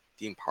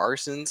 Dean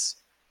Parsons,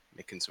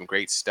 making some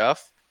great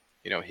stuff.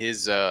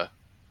 His La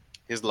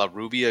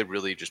Rubia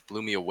really just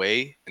blew me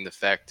away in the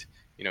fact,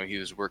 he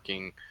was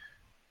working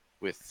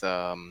with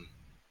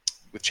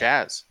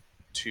Chaz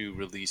to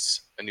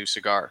release a new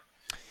cigar.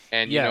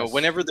 And, Yes.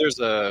 Whenever there's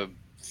a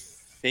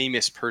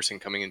famous person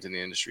coming into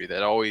the industry,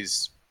 that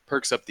always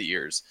perks up the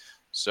ears.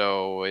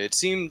 So it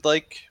seemed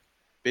like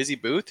busy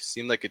booth.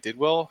 Seemed like it did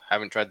well.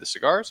 Haven't tried the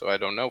cigar, so I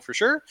don't know for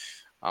sure.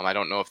 I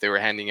don't know if they were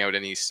handing out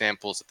any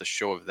samples at the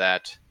show of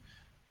that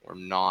or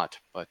not.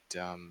 But,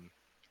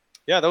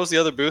 yeah, that was the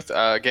other booth.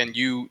 Again,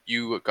 you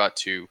got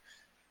to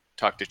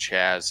talk to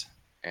Chaz,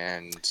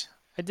 and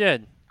I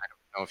did. I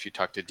don't know if you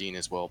talked to Dean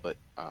as well, but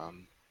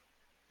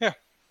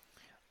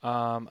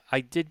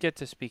I did get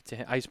to speak to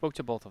him. I spoke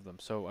to both of them.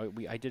 So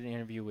I did an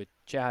interview with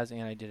Jazz,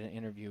 and I did an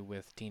interview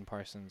with Dean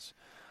Parsons,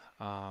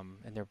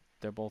 and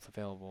they're both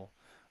available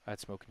at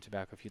Smoking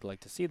Tobacco if you'd like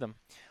to see them.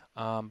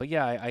 But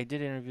yeah, I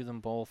did interview them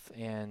both,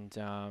 and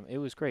it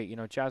was great.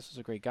 Jazz was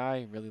a great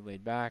guy, really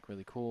laid back,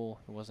 really cool.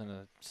 He wasn't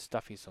a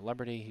stuffy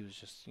celebrity. He was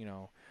just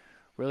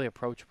really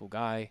approachable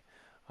guy.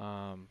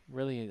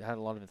 Really had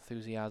a lot of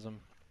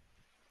enthusiasm,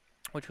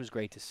 which was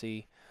great to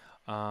see.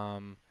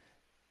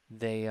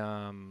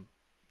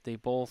 They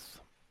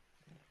both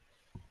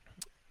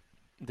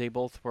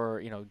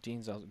were,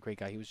 Dean's a great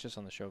guy. He was just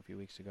on the show a few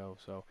weeks ago,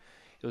 so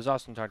it was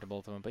awesome to talk to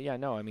both of them. But yeah,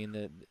 no, I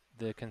mean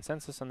the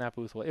consensus on that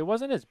booth, it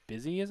wasn't as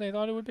busy as I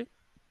thought it would be.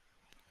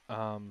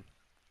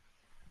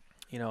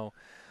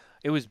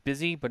 It was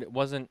busy, but it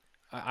wasn't.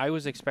 I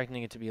was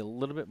expecting it to be a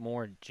little bit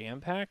more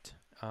jam-packed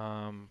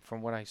from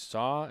what I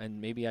saw, and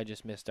maybe I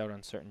just missed out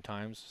on certain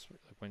times.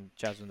 Like when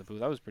Chaz was in the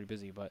booth, I was pretty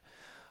busy, but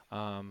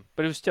it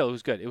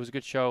was good. It was a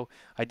good show.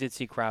 I did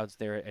see crowds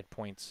there at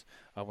points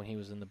when he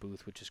was in the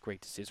booth, which is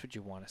great to see. It's what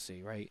you want to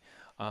see, right?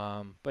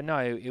 But no,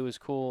 it was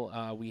cool.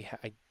 I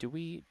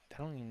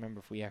don't even remember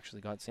if we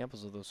actually got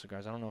samples of those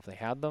cigars. I don't know if they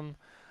had them.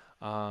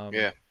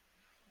 yeah.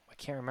 I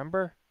can't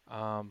remember.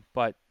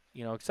 But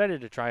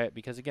excited to try it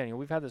because again,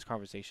 we've had this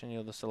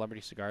conversation. The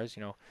celebrity cigars.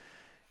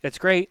 It's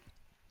great.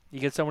 You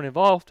get someone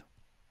involved,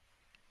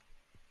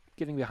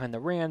 getting behind the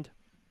brand,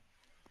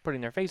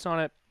 putting their face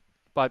on it,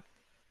 but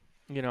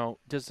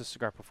does the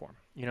cigar perform?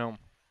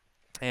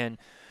 And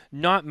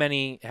not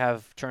many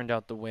have turned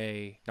out the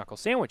way Knuckle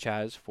Sandwich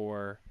has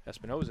for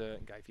Espinosa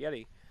and Guy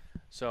Fieri.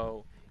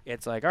 So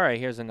it's like, all right,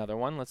 here's another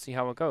one. Let's see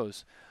how it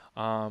goes.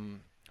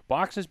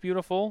 Box is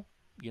beautiful.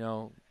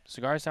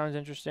 Cigar sounds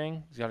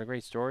interesting. He's got a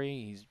great story.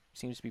 He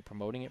seems to be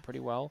promoting it pretty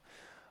well.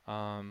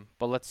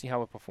 But let's see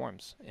how it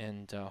performs.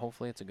 And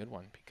hopefully it's a good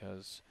one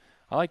because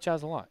I like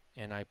Chaz a lot.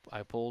 And I'm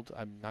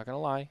not going to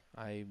lie,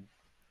 I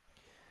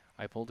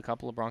pulled a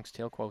couple of Bronx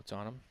Tale quotes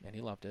on him, and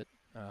he loved it.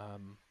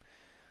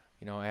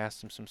 I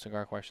asked him some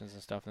cigar questions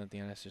and stuff, and at the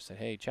end I just said,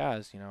 "Hey,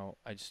 Chaz,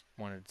 I just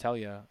wanted to tell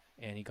you,"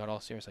 and he got all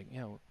serious, like,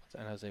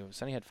 and I was like,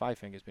 Sonny had 5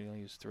 fingers, but he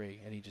only used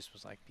 3, and he just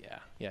was like, yeah,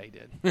 he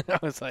did. I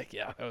was like,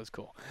 yeah, that was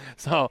cool.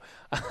 So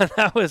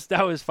that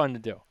was fun to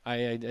do. I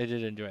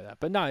did enjoy that,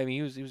 but no, I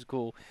mean, he was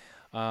cool.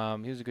 He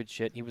was a good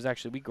shit. He was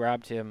actually, we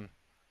grabbed him.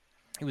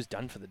 He was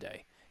done for the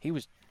day. He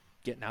was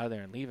getting out of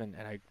there and leaving,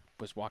 and I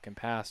was walking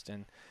past,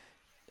 and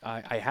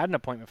I had an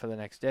appointment for the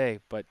next day,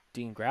 but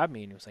Dean grabbed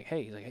me and he was like,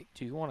 hey,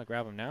 do you want to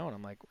grab him now? And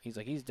I'm like, he's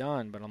like, he's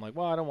done, but I'm like,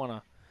 well, I don't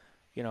want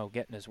to,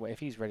 get in his way if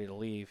he's ready to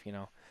leave,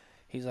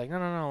 He's like,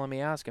 no, let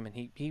me ask him,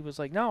 and he was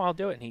like, no, I'll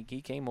do it, and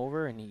he came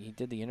over and he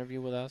did the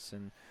interview with us,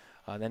 and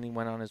then he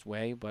went on his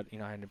way, but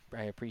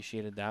I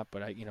appreciated that,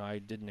 but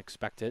I didn't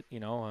expect it,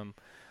 so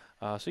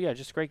yeah,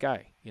 just a great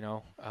guy,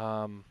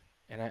 and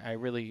I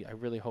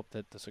really hope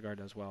that the cigar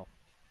does well.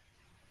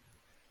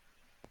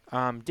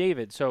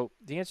 David, so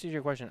the answer to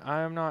your question,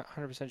 I'm not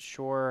 100%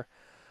 sure.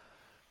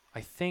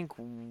 I think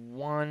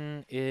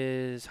one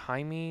is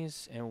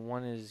Jaime's and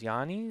one is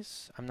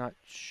Yanni's. I'm not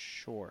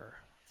sure.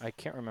 I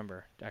can't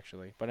remember,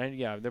 actually. But,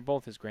 yeah, they're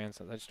both his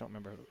grandsons. I just don't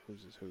remember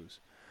whose is whose.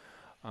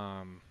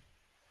 I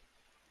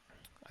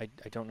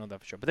don't know that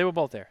for sure. But they were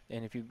both there.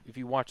 And if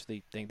you watch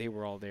the thing, they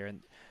were all there.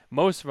 And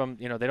most of them,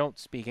 they don't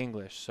speak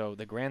English. So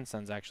the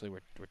grandsons actually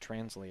were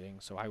translating.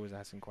 So I was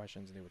asking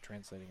questions and they were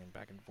translating and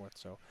back and forth.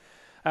 So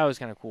that was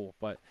kind of cool,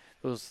 but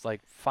there was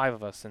like 5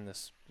 of us in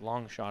this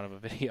long shot of a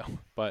video,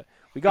 but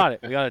we got it.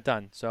 We got it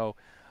done. So,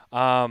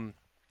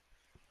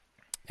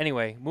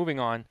 anyway, moving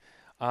on.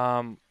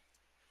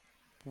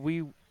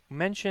 We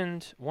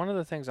mentioned one of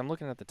the things, I'm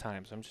looking at the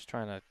time, so I'm just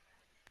trying to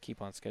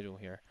keep on schedule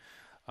here.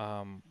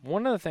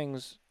 One of the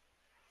things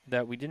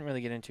that we didn't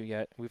really get into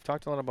yet, we've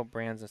talked a lot about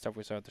brands and stuff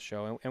we saw at the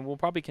show, and we'll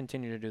probably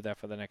continue to do that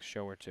for the next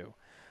show or two.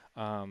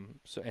 And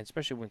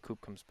especially when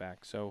Coop comes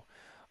back. So,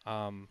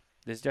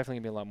 there's definitely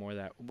going to be a lot more of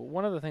that. But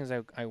one of the things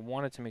I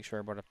wanted to make sure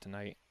I brought up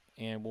tonight,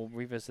 and we'll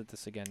revisit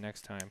this again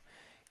next time,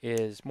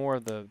 is more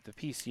of the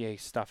PCA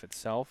stuff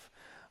itself.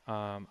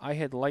 I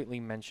had lightly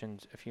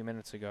mentioned a few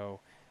minutes ago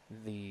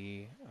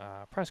the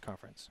press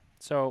conference.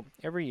 So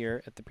every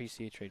year at the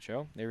PCA trade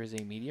show, there is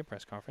a media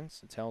press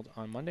conference. It's held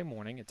on Monday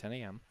morning at 10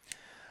 a.m.,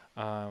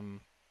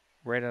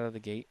 right out of the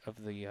gate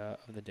of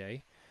the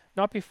day.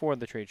 Not before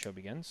the trade show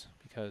begins,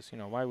 because,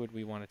 why would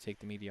we want to take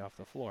the media off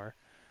the floor?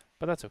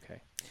 But that's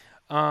okay.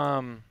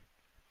 Kevin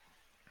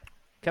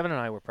and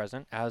I were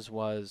present, as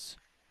was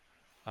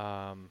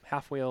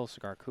Half Wheel,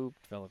 Cigar Coop,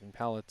 Developing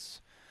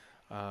Palates,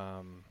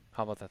 How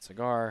About That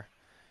Cigar,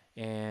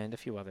 and a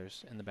few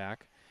others in the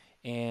back.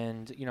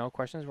 And,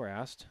 questions were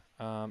asked.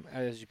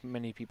 As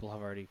many people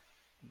have already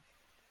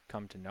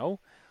come to know,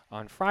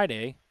 on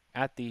Friday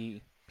at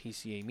the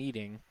PCA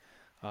meeting,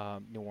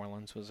 New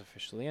Orleans was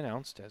officially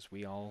announced, as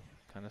we all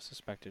kind of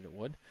suspected it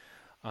would.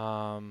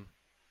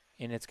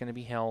 And it's going to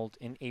be held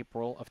in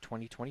April of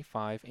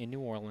 2025 in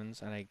New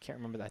Orleans. And I can't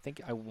remember.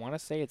 I want to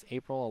say it's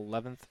April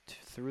 11th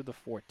through the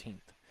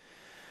 14th.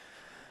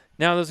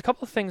 Now, there's a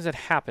couple of things that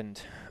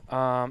happened.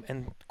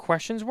 And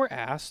questions were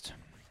asked.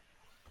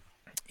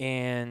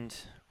 And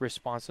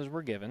responses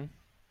were given.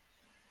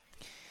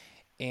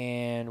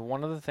 And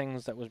one of the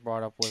things that was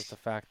brought up was the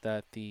fact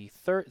that the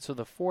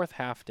fourth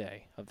half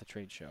day of the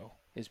trade show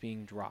is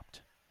being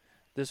dropped.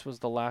 This was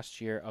the last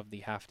year of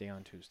the half day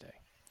on Tuesday.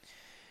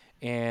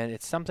 And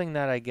it's something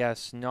that I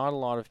guess not a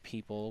lot of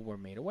people were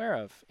made aware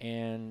of.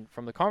 And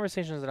from the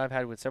conversations that I've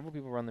had with several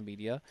people around the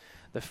media,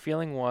 the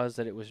feeling was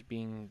that it was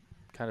being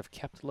kind of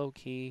kept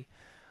low-key.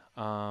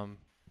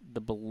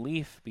 The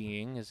belief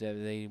being is that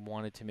they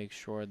wanted to make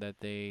sure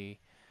that they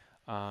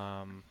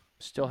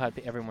still had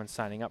everyone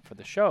signing up for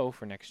the show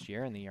for next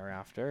year and the year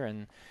after.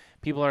 And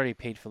people already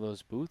paid for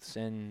those booths.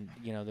 And,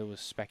 there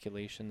was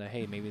speculation that,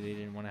 hey, maybe they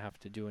didn't want to have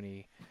to do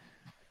any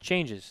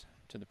changes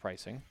to the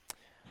pricing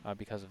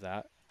because of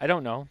that. I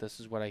don't know.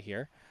 This is what I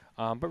hear.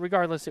 But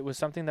regardless, it was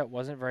something that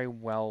wasn't very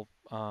well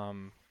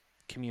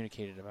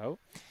communicated about.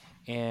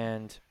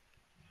 And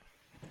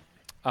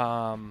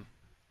I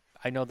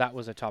know that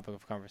was a topic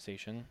of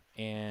conversation.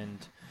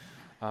 And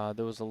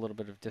there was a little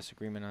bit of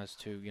disagreement as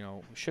to,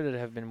 should it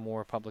have been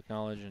more public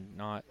knowledge and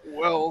not?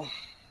 Well,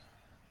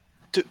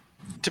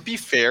 to be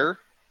fair,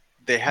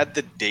 they had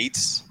the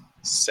dates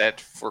set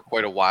for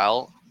quite a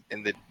while.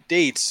 And the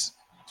dates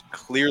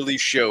clearly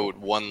showed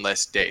one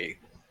less day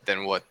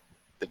than what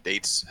the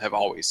dates have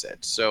always said.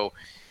 So,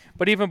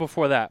 but even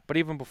before that,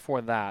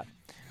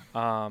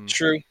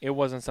 true. It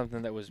wasn't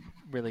something that was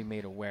really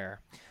made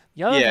aware.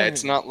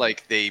 It's not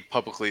like they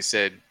publicly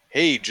said,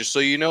 "Hey, just so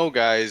you know,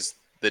 guys,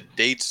 the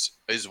dates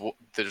there's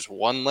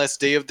one less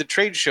day of the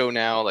trade show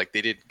now." Like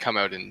they did come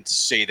out and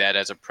say that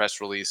as a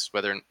press release.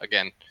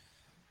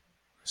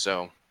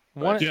 So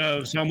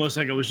it's almost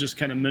like it was just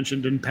kind of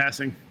mentioned in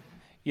passing.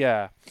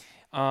 Yeah,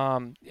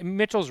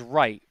 Mitchell's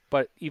right.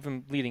 But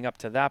even leading up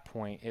to that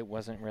point, it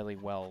wasn't really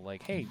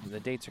like, hey, the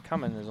dates are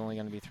coming. There's only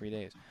going to be 3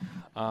 days.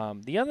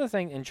 The other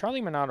thing, and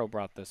Charlie Minato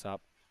brought this up,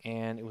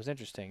 and it was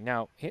interesting.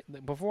 Now,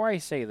 before I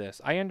say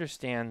this, I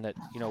understand that,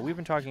 we've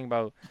been talking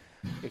about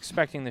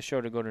expecting the show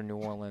to go to New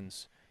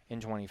Orleans in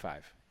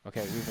 25.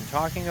 Okay, we've been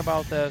talking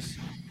about this.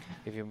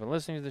 If you've been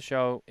listening to the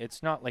show,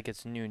 it's not like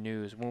it's new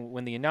news.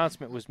 When the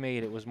announcement was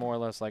made, it was more or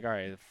less like, all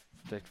right,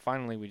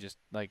 finally we just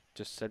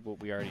said what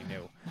we already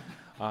knew.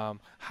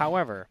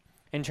 However,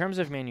 in terms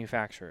of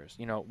manufacturers,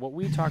 what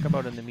we talk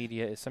about in the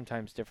media is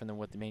sometimes different than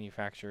what the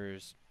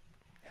manufacturers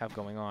have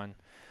going on,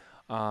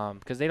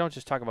 because they don't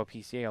just talk about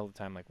PCA all the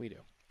time like we do.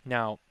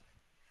 Now,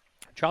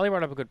 Charlie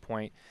brought up a good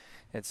point.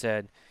 It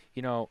said,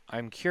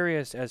 I'm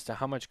curious as to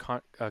how much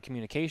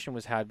communication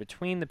was had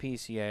between the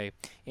PCA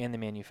and the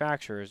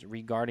manufacturers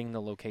regarding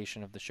the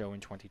location of the show in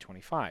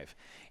 2025.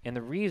 And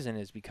the reason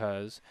is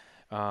because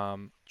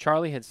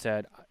Charlie had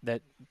said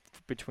that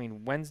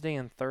between Wednesday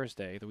and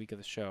Thursday, the week of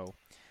the show,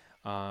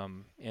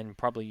 and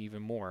probably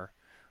even more,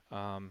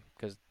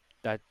 because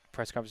that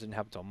press conference didn't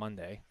happen until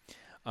Monday,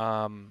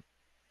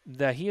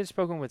 that he had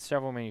spoken with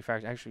several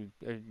manufacturers, actually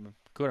a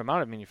good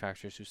amount of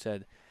manufacturers, who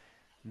said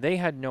they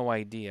had no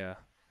idea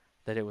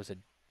that it was a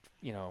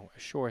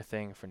sure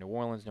thing for New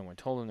Orleans. No one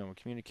told them, no one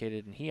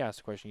communicated. And he asked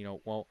the question,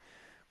 well,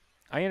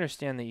 I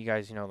understand that you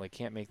guys,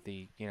 can't make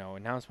the,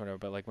 announcement,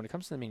 but like when it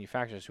comes to the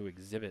manufacturers who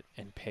exhibit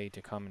and pay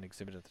to come and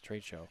exhibit at the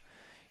trade show,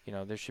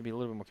 there should be a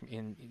little bit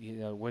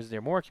more, was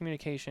there more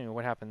communication and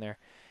what happened there?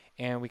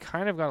 And we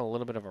kind of got a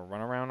little bit of a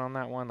runaround on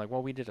that one. Like,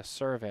 well, we did a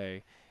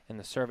survey, and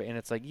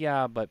it's like,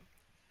 yeah, but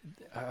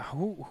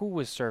who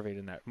was surveyed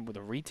in that?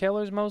 The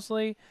retailers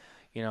mostly?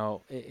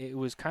 It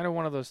was kind of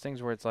one of those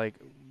things where it's like,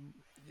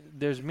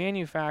 there's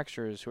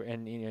manufacturers who,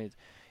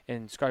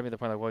 and Scott made the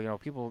point, like, well,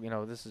 people,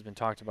 this has been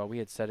talked about. We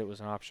had said it was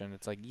an option.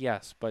 It's like,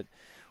 yes, but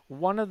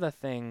one of the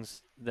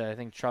things that I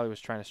think Charlie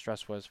was trying to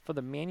stress was for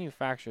the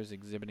manufacturers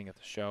exhibiting at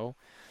the show,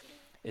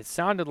 it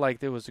sounded like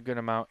there was a good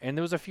amount, and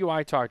there was a few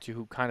I talked to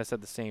who kind of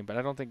said the same, but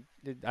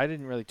I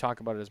didn't really talk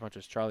about it as much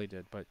as Charlie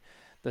did, but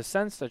the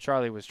sense that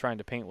Charlie was trying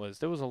to paint was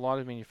there was a lot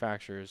of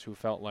manufacturers who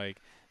felt like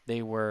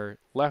they were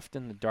left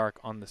in the dark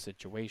on the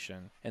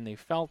situation, and they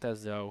felt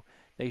as though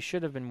they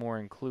should have been more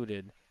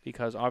included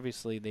because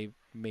obviously they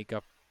make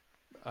up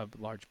a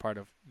large part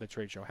of the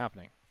trade show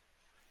happening.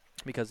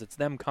 Because it's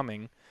them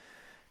coming,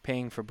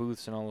 paying for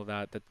booths and all of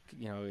that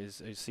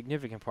is a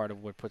significant part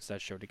of what puts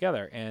that show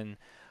together. And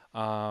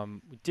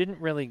we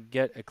didn't really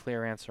get a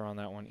clear answer on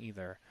that one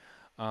either.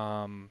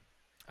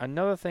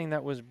 Another thing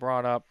that was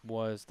brought up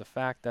was the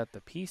fact that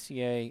the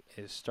PCA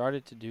has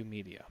started to do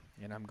media.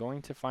 And I'm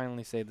going to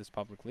finally say this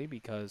publicly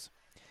because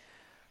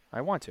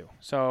I want to.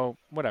 So,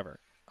 whatever.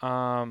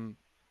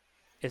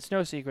 It's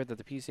no secret that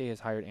the PCA has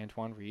hired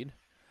Antoine Reed.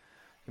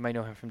 You might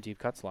know him from Deep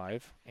Cuts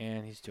Live.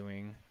 And he's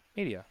doing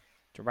media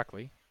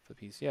directly for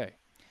the PCA.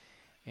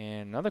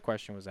 And another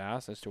question was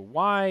asked as to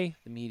why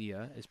the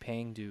media is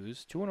paying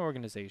dues to an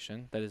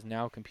organization that is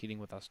now competing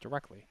with us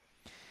directly.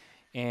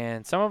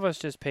 And some of us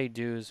just pay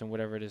dues and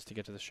whatever it is to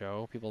get to the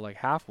show. People like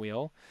Half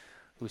Wheel,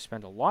 who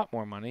spend a lot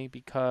more money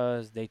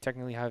because they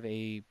technically have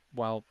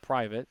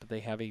private, but they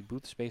have a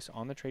booth space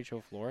on the trade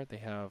show floor. They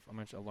have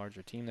a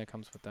larger team that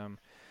comes with them.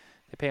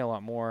 They pay a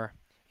lot more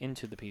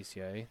into the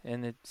PCA.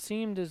 And it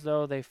seemed as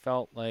though they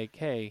felt like,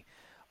 hey,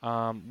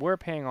 we're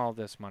paying all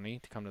this money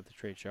to come to the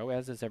trade show,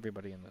 as is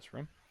everybody in this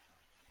room,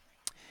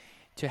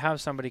 to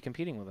have somebody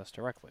competing with us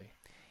directly.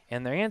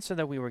 And the answer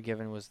that we were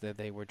given was that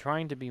they were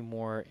trying to be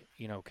more,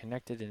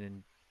 connected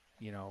and,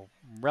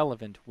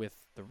 relevant with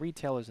the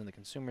retailers and the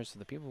consumers, so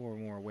the people were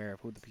more aware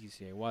of who the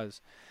PCA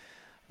was.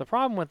 The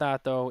problem with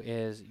that, though,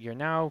 is you're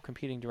now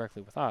competing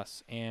directly with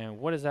us, and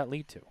what does that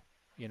lead to?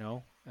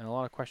 And a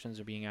lot of questions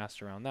are being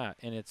asked around that,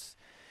 and it's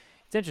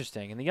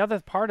interesting. And the other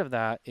part of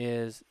that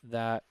is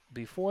that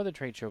before the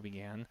trade show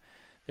began,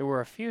 there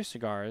were a few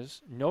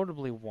cigars,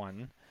 notably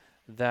one,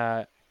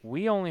 that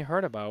we only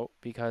heard about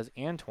because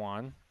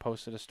Antoine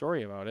posted a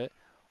story about it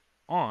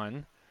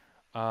on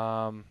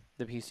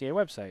the PCA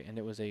website, and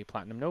it was a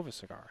Platinum Nova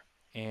cigar.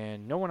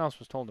 And no one else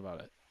was told about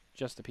it,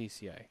 just the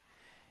PCA.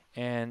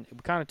 And we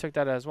kind of took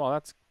that as, well,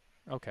 that's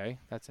okay,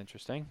 that's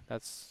interesting.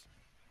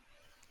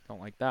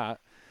 Don't like that.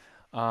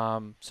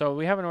 So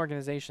we have an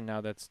organization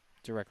now that's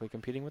directly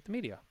competing with the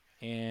media.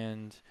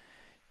 And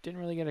didn't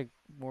really get a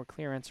more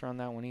clear answer on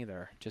that one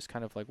either. Just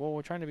kind of like, well,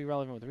 we're trying to be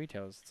relevant with the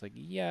retailers. It's like,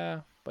 yeah,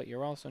 but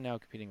you're also now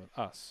competing with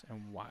us,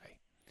 and why?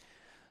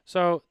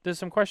 So there's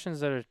some questions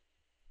that are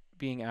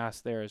being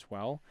asked there as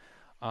well.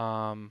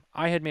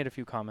 I had made a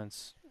few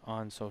comments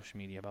on social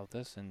media about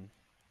this, and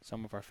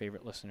some of our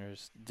favorite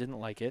listeners didn't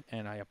like it,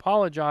 and I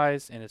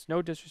apologize, and it's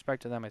no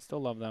disrespect to them. I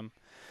still love them.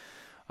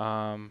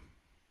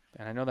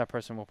 And I know that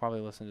person will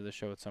probably listen to the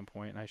show at some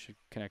point, and I should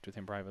connect with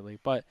him privately.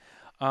 But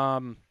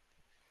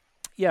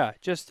yeah,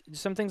 just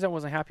some things I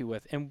wasn't happy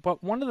with.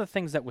 But one of the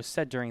things that was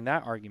said during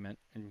that argument,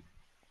 and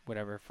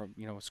whatever, from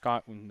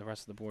Scott and the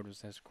rest of the board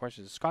was asking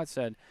questions, Scott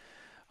said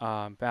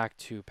back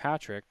to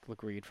Patrick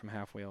LeGreed from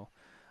Half Wheel,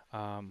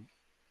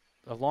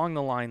 along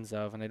the lines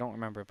of, and I don't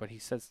remember, but he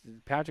says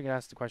Patrick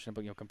asked the question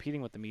about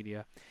competing with the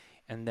media,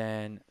 and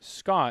then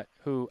Scott,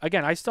 who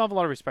again I still have a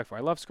lot of respect for.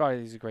 I love Scott;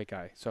 he's a great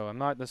guy. So I'm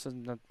not. This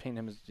isn't painting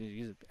him as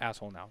he's an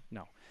asshole now.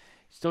 No,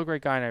 he's still a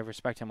great guy, and I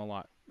respect him a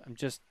lot.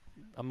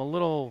 I'm a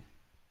little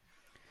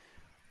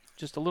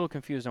just a little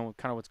confused on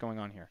kind of what's going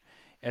on here,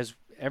 as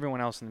everyone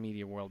else in the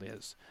media world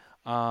is.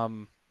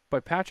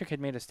 But Patrick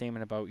had made a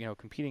statement about,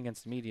 competing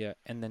against the media,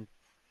 and then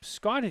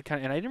Scott had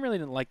and I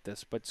didn't like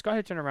this, but Scott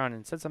had turned around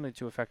and said something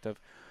to the effect of,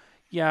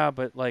 yeah,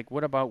 but like,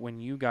 what about when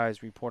you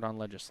guys report on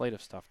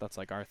legislative stuff? That's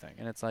like our thing.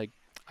 And it's like,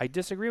 I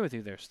disagree with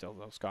you there still,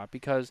 though, Scott,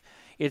 because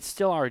it's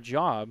still our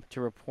job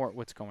to report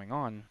what's going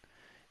on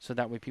so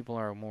that way people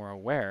are more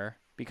aware.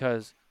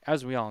 Because,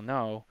 as we all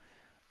know,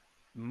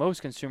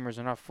 most consumers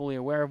are not fully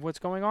aware of what's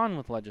going on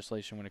with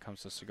legislation when it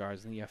comes to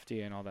cigars and the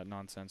FDA and all that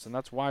nonsense. And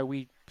that's why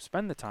we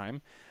spend the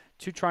time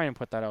to try and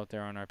put that out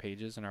there on our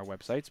pages and our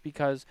websites,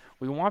 because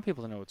we want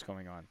people to know what's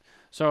going on.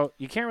 So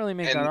you can't really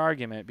make that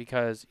argument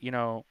because,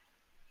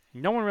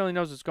 no one really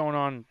knows what's going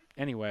on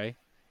anyway,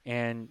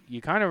 and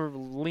you kind of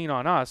lean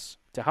on us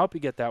to help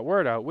you get that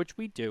word out, which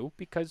we do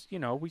because,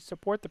 we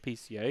support the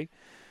PCA,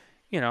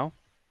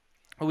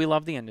 we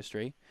love the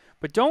industry.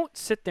 But don't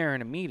sit there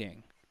in a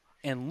meeting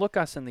and look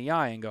us in the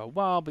eye and go,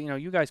 well, but,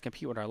 you guys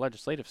compete with our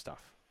legislative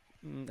stuff.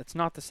 It's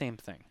not the same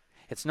thing.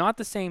 It's not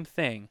the same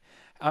thing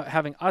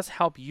having us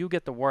help you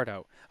get the word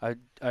out,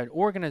 an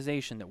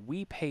organization that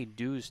we pay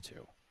dues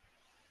to,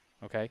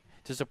 okay,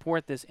 to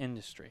support this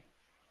industry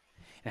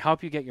and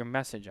help you get your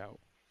message out.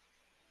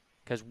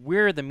 Because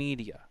we're the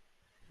media.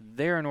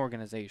 They're an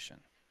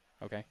organization.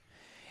 Okay?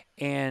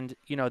 And,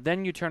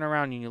 then you turn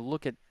around and you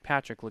look at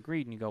Patrick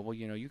LaGreed and you go, well,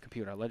 you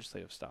compete with our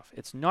legislative stuff.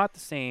 It's not the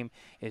same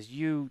as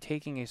you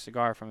taking a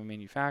cigar from a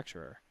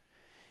manufacturer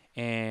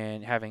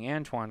and having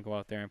Antoine go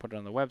out there and put it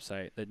on the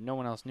website that no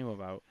one else knew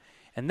about.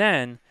 And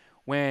then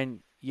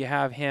when you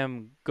have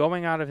him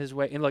going out of his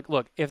way, and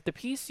look, if the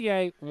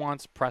PCA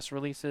wants press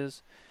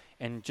releases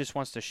and just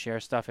wants to share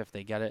stuff if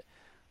they get it,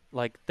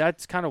 like,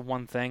 that's kind of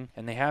one thing,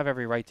 and they have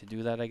every right to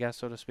do that, I guess,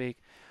 so to speak.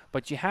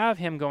 But you have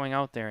him going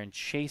out there and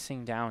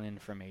chasing down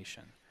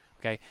information,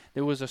 okay?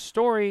 There was a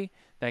story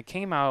that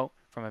came out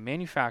from a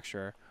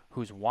manufacturer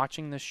who's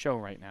watching this show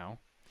right now,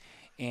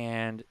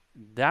 and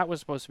that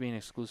was supposed to be an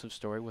exclusive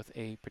story with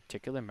a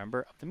particular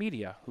member of the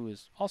media who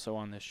is also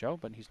on this show,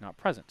 but he's not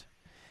present,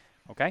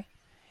 okay?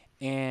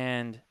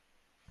 And,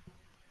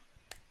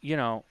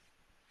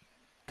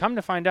 come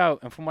to find out,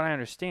 and from what I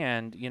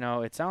understand,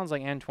 it sounds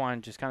like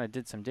Antoine just kind of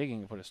did some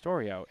digging and put a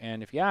story out.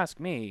 And if you ask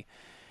me,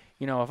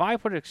 if I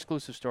put an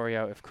exclusive story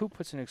out, if Coop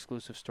puts an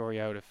exclusive story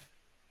out, if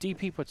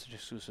DP puts an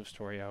exclusive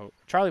story out,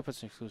 Charlie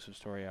puts an exclusive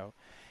story out,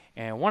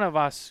 and one of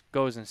us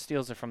goes and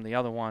steals it from the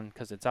other one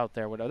because it's out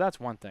there, whatever, that's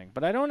one thing.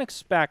 But I don't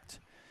expect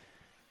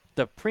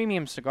the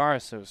Premium Cigar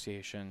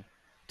Association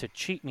to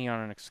cheat me on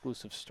an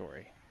exclusive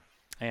story.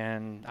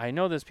 And I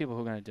know there's people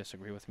who are going to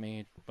disagree with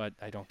me, but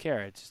I don't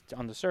care. It's just,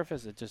 on the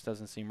surface, it just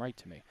doesn't seem right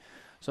to me.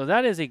 So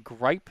that is a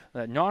gripe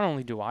that not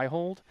only do I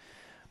hold,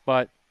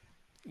 but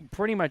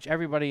pretty much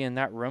everybody in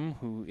that room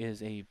who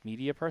is a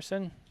media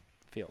person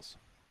feels.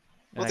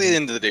 Well, at the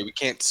end of the day, we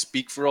can't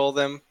speak for all of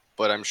them,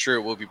 but I'm sure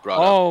it will be brought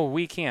up. Oh,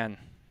 we can,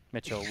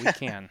 Mitchell. We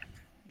can.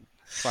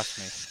 Trust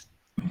me.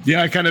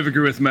 Yeah, I kind of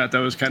agree with Matt. That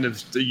was kind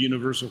of the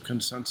universal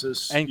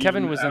consensus. And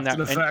Kevin was in that.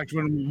 The fact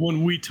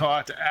when we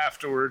talked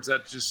afterwards,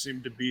 that just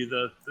seemed to be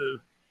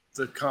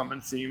the common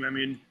theme. I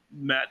mean,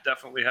 Matt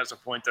definitely has a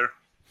point there.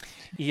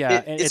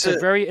 Yeah, it's a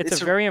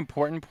very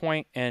important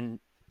point, and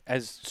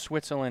as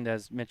Switzerland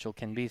as Mitchell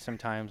can be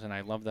sometimes, and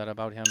I love that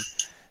about him.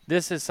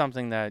 This is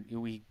something that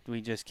we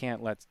just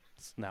can't let.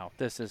 No,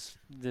 this is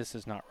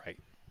not right.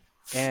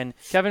 And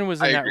Kevin was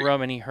in that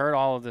room, and he heard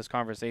all of this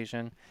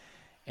conversation.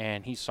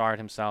 And he saw it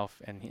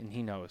himself, and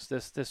he knows.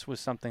 This was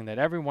something that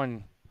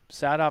everyone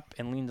sat up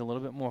and leaned a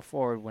little bit more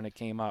forward when it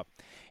came up.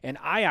 And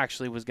I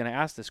actually was going to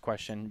ask this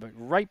question, but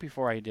right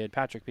before I did,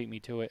 Patrick beat me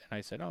to it, and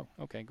I said, oh,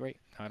 okay, great.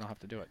 Now I don't have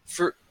to do it.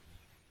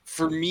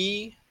 For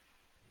me,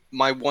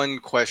 my one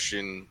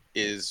question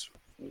is,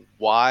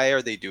 why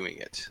are they doing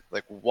it?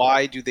 Like,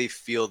 why do they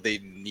feel they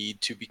need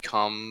to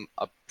become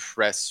a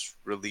press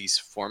release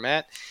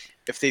format?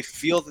 If they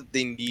feel that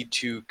they need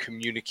to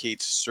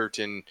communicate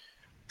certain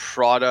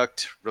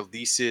product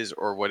releases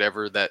or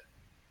whatever that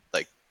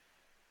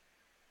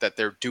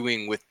they're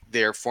doing with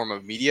their form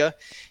of media,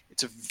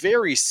 it's a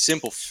very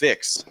simple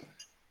fix.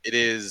 It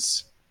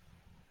is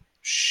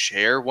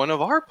share one of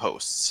our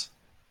posts,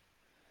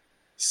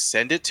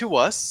 send it to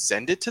us,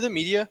 send it to the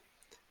media.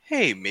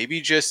 Hey, maybe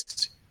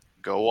just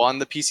go on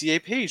the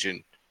PCA page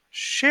and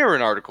share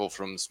an article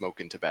from Smoke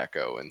and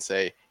Tobacco and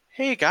say,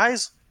 hey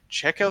guys,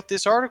 check out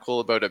this article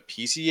about a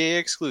PCA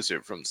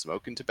exclusive from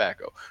Smoke and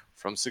Tobacco,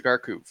 from Cigar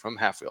Coop, from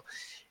Half Wheel.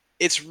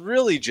 It's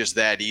really just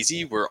that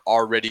easy. We're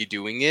already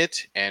doing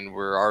it, and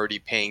we're already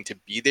paying to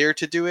be there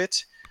to do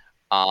it.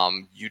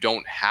 You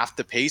don't have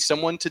to pay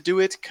someone to do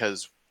it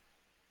because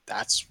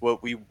that's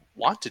what we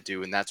want to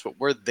do, and that's what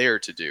we're there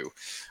to do.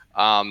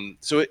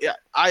 So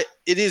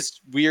it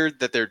is weird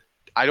that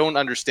I don't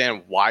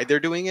understand why they're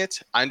doing it.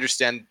 I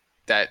understand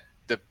that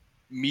the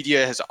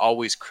media has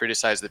always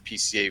criticized the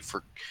PCA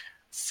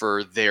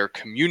for their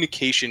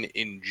communication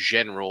in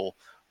general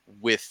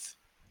with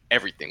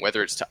everything,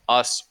 whether it's to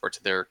us or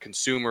to their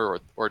consumer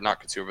or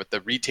not consumer, but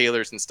the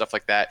retailers and stuff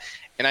like that.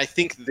 And I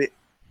think that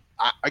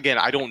again,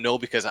 I don't know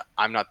because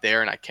I'm not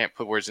there and I can't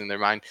put words in their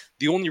mind.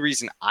 The only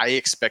reason I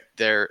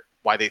expect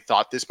why they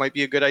thought this might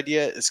be a good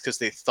idea is because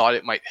they thought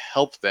it might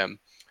help them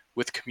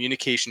with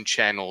communication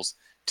channels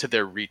to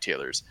their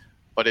retailers.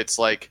 But it's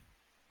like,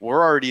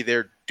 we're already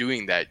there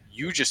doing that.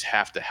 You just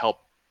have to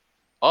help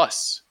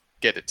us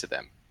get it to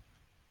them.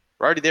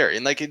 We're already there.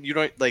 And like, you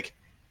don't like,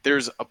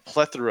 there's a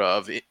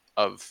plethora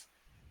of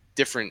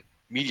different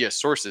media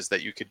sources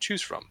that you could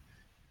choose from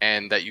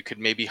and that you could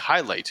maybe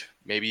highlight.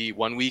 Maybe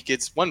one week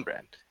it's one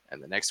brand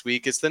and the next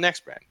week it's the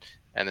next brand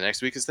and the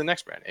next week it's the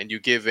next brand. And you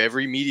give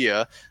every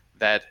media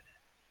that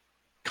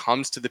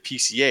comes to the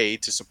PCA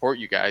to support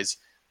you guys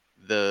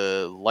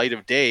the light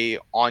of day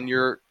on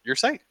your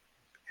site.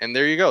 And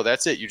there you go.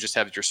 That's it. You just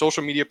have your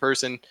social media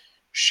person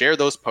share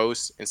those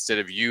posts instead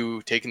of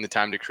you taking the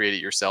time to create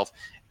it yourself.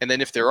 And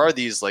then if there are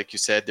these, like you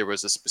said, there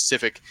was a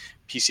specific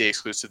PCA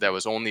exclusive that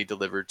was only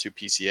delivered to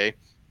PCA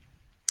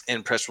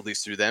and press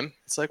release through them.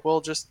 It's like, well,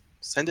 just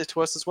send it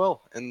to us as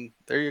well. And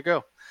there you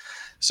go.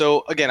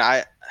 So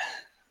again,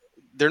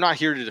 they're not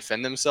here to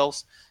defend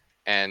themselves.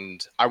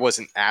 And I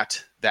wasn't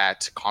at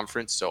that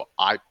conference, so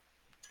I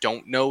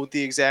don't know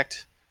the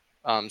exact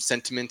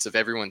sentiments of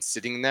everyone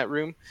sitting in that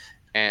room.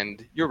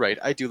 And you're right,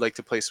 I do like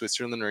to play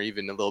Switzerland or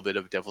even a little bit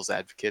of devil's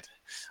advocate.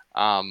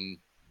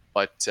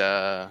 But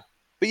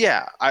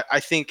yeah, I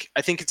think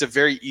it's a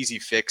very easy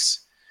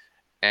fix,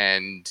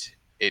 and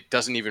it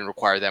doesn't even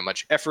require that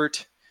much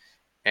effort.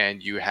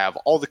 And you have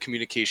all the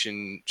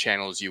communication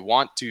channels you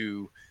want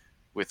to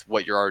with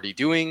what you're already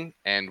doing,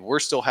 and we're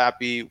still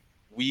happy.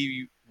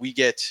 We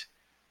get,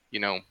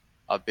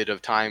 a bit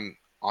of time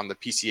on the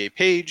PCA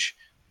page.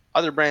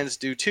 Other brands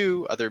do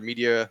too. Other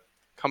media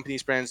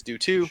companies' brands do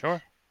too.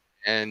 Sure.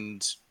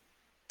 And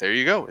there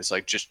you go. It's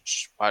like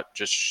just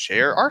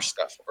share our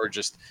stuff, or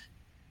just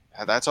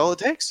that's all it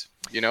takes.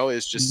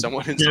 It's just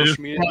someone in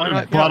social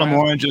media. Bottom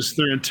line, just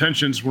their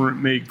intentions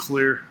weren't made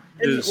clear.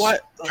 Why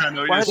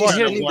do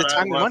you need the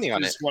time and money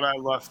on it? What I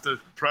left the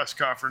press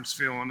conference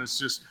feeling is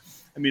just,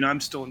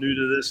 I'm still new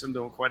to this and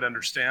don't quite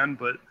understand,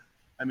 but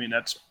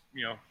that's,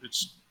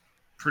 it's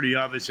pretty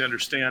obvious to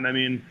understand.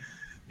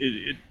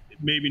 It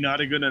maybe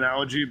not a good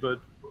analogy,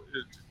 but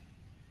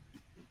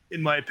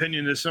in my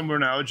opinion, a similar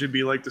analogy would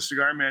be like the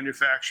cigar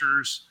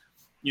manufacturers,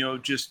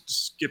 just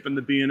skipping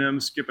the B&M,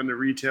 skipping the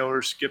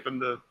retailers, skipping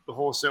the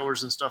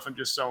wholesalers and stuff, and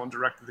just selling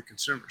direct to the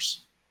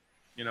consumers.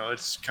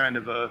 It's kind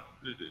of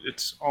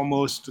it's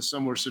almost a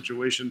similar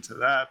situation to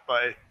that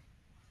by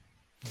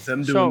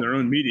them doing their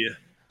own media.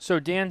 So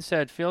Dan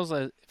said, feels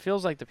like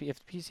if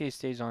the PCA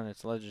stays on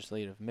its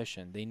legislative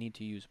mission, they need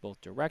to use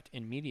both direct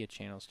and media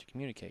channels to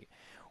communicate.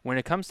 When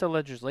it comes to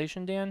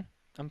legislation, Dan,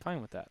 I'm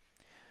fine with that.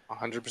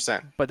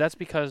 100%. But that's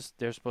because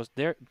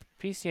their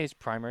PCA's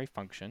primary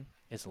function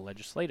is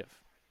legislative.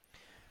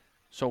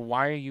 So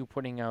why are you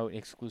putting out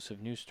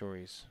exclusive news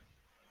stories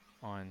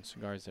on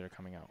cigars that are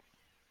coming out?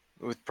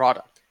 With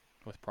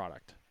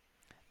product.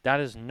 That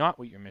is not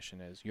what your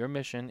mission is. Your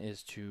mission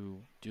is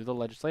to do the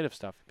legislative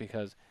stuff,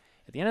 because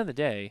at the end of the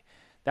day,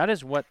 that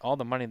is what all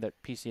the money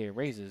that PCA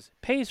raises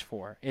pays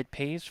for. It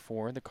pays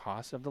for the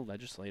cost of the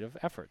legislative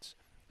efforts,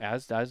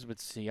 as does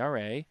with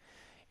CRA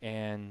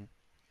and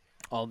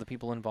all the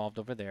people involved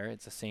over there.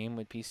 It's the same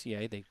with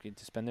PCA. They get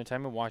to spend their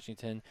time in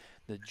Washington,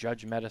 the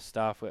Judge Meta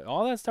stuff,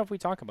 all that stuff we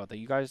talk about that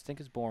you guys think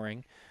is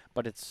boring,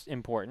 but it's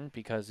important,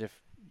 because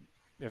if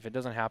it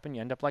doesn't happen,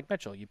 you end up like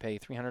Mitchell. You pay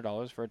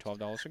 $300 for a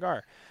 $12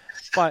 cigar.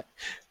 But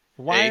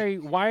why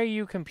are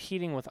you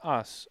competing with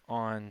us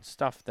on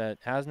stuff that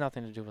has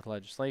nothing to do with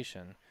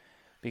legislation?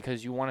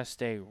 Because you want to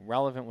stay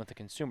relevant with the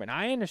consumer. And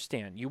I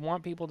understand you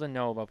want people to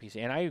know about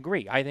PCA, and I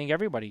agree. I think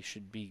everybody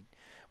should be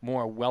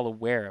more well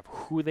aware of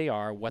who they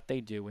are, what they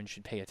do, and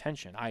should pay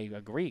attention. I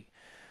agree.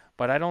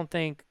 But I don't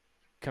think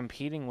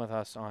competing with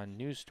us on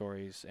news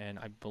stories, and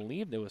I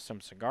believe there was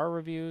some cigar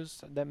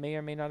reviews that may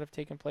or may not have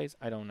taken place.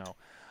 I don't know.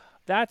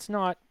 That's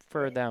not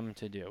for them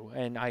to do,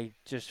 and I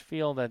just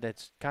feel that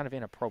it's kind of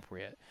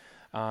inappropriate.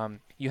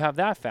 You have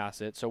that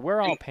facet, so we're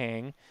all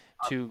paying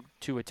to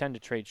attend a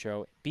trade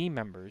show, be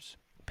members,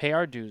 pay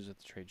our dues at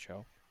the trade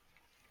show.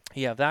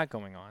 You have that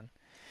going on.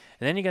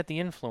 And then you got the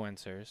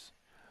influencers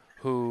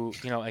who,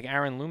 like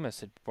Aaron Loomis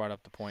had brought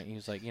up the point. He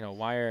was like,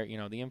 why are,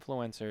 the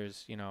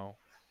influencers,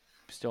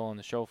 still on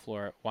the show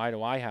floor? Why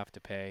do I have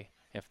to pay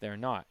if they're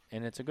not?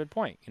 And it's a good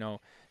point.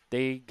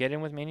 They get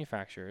in with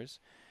manufacturers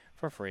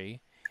for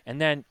free. And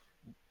then,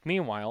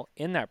 meanwhile,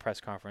 in that press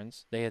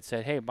conference, they had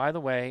said, hey, by the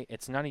way,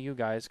 it's none of you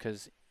guys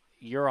because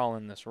you're all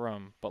in this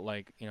room. But,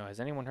 has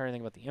anyone heard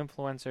anything about the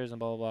influencers and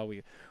blah, blah, blah?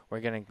 We're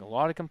getting a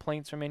lot of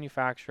complaints from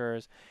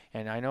manufacturers.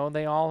 And I know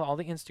all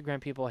the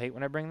Instagram people hate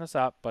when I bring this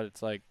up. But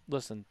it's like,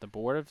 listen, the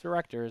board of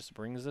directors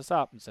brings this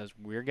up and says,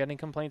 we're getting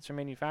complaints from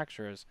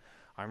manufacturers.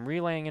 I'm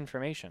relaying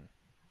information.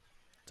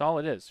 That's all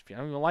it is. If you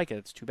don't even like it,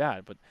 it's too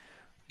bad. But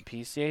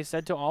PCA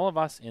said to all of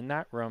us in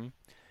that room,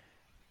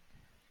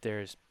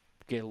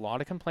 get a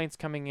lot of complaints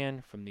coming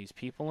in from these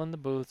people in the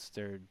booths.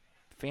 They're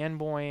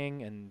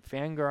fanboying and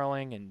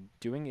fangirling and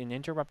doing and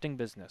interrupting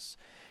business,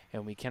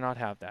 and we cannot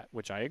have that,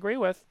 which I agree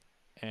with,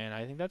 and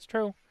I think that's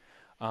true.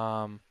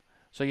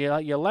 So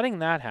you're letting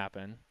that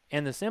happen.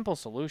 And the simple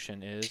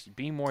solution is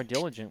be more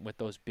diligent with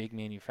those big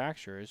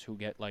manufacturers who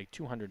get like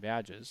 200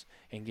 badges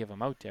and give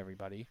them out to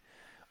everybody.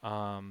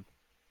 And,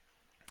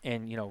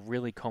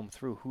 really comb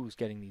through who's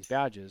getting these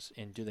badges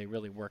and do they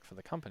really work for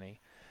the company.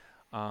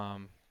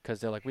 Because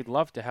they're like, we'd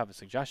love to have a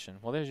suggestion.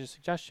 Well, there's your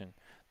suggestion.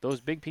 Those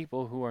big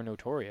people who are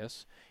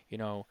notorious,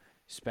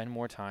 spend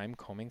more time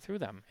combing through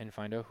them and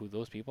find out who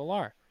those people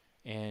are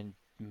and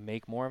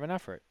make more of an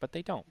effort. But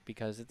they don't,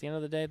 because at the end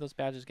of the day, those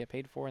badges get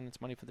paid for and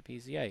it's money for the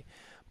PCA.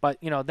 But,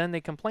 then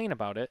they complain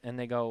about it and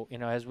they go,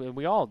 as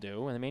we all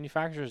do, and the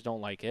manufacturers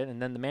don't like it.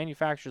 And then the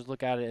manufacturers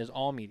look at it as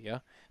all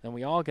media. Then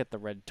we all get the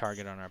red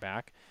target on our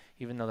back,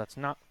 even though that's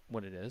not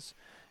what it is,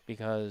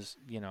 because,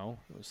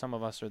 some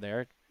of us are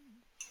there,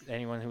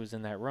 anyone who was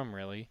in that room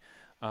really,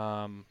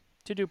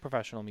 to do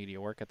professional media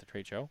work at the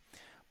trade show.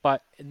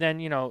 But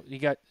then, you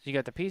got the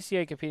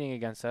PCA competing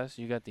against us.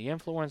 You got the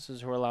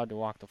influencers who are allowed to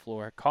walk the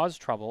floor, cause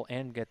trouble,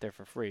 and get there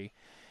for free.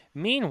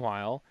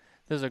 Meanwhile,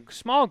 there's a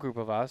small group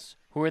of us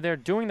who are there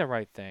doing the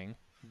right thing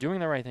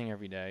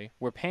every day.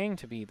 We're paying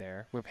to be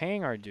there. We're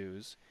paying our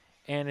dues.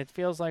 And it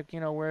feels like,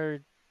 we're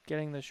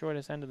getting the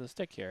shortest end of the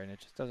stick here, and it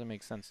just doesn't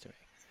make sense to me.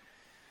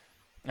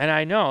 And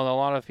I know a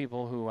lot of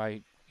people who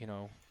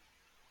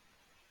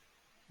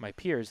my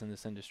peers in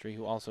this industry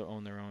who also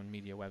own their own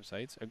media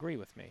websites agree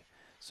with me.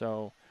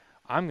 So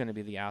I'm going to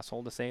be the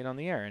asshole to say it on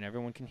the air and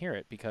everyone can hear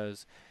it,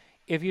 because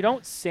if you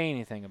don't say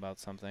anything about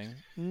something,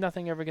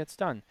 nothing ever gets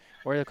done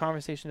or the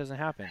conversation doesn't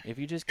happen. If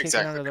you just kick it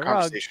under the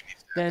rug,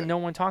 then no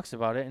one talks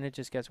about it and it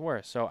just gets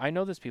worse. So I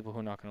know there's people who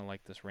are not going to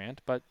like this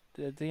rant, but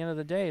at the end of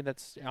the day,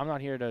 I'm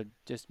not here to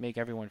just make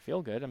everyone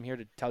feel good. I'm here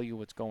to tell you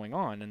what's going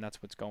on, and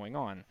that's what's going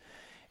on.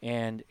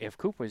 And if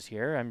Coop was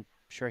here, I'm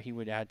sure he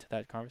would add to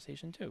that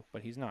conversation too,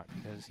 but he's not,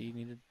 because he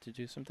needed to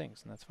do some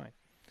things, and that's fine.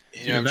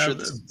 Yeah,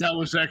 that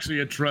was actually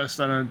addressed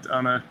on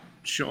a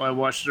show I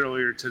watched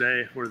earlier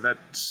today, where that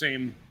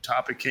same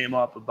topic came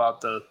up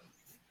about the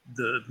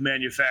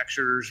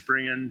manufacturers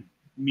bringing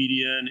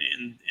media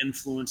and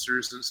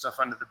influencers and stuff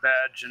under the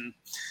badge, and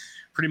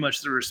pretty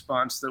much the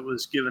response that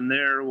was given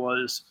there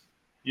was,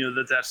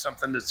 that's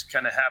something that's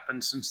kind of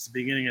happened since the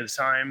beginning of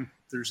time.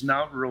 There's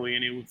not really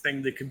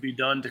anything that can be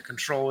done to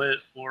control it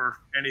or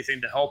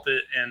anything to help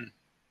it, and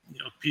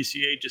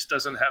PCA just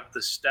doesn't have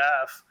the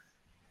staff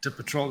to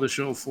patrol the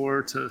show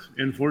floor to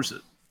enforce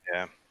it.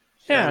 Yeah.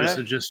 Yeah.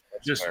 So just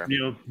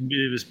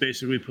it was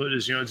basically put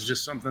as it's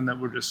just something that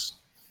we're just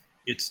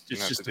it's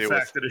just the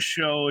fact that a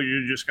show,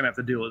 you're just gonna have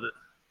to deal with it.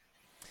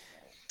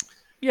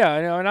 Yeah,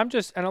 I know, and I'm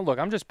just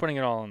putting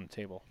it all on the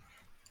table.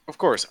 Of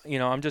course.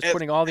 I'm just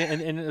putting all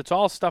and it's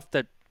all stuff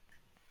that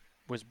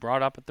was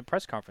brought up at the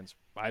press conference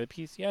by the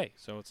PCA.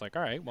 So it's like,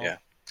 all right, well,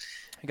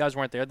 you guys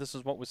weren't there. This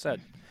is what was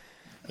said.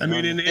 I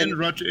mean, in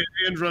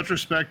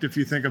retrospect, if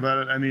you think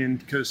about it,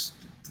 because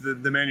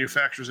the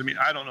manufacturers,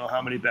 I don't know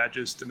how many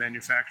badges the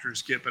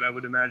manufacturers get, but I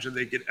would imagine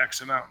they get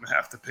X amount and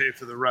have to pay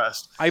for the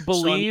rest. I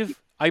believe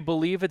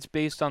it's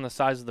based on the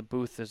size of the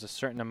booth. There's a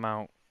certain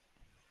amount,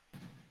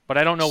 but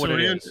I don't know what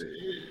it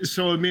is.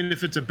 So,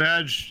 if it's a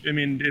badge,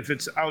 if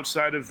it's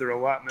outside of their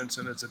allotments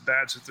and it's a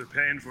badge that they're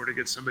paying for to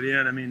get somebody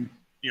in,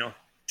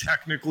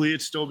 technically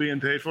it's still being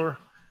paid for.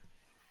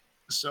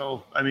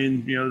 So,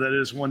 that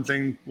is one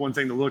thing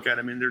to look at.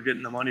 They're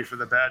getting the money for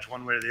the badge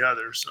one way or the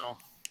other. So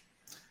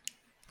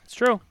it's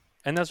true.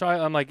 And that's why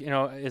I'm like,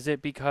 is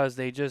it because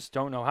they just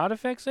don't know how to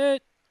fix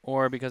it,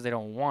 or because they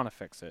don't want to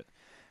fix it?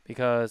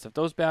 Because if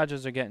those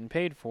badges are getting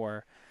paid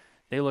for,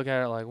 they look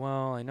at it like,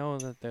 well, I know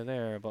that they're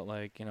there, but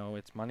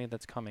it's money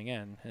that's coming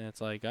in. And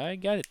it's like, I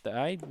get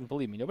it.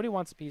 Believe me, nobody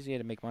wants the PCA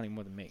to make money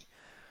more than me,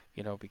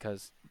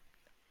 because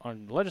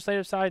on the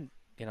legislative side,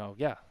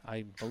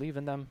 I believe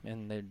in them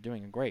and they're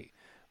doing great.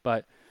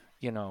 But,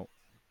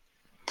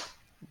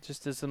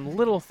 just there's some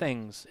little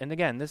things. And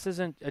again, this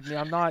isn't,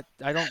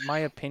 my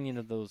opinion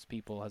of those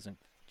people hasn't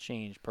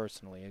changed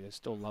personally. I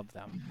still love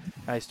them.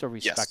 I still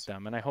respect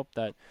them. And I hope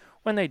that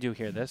when they do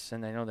hear this,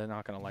 and I know they're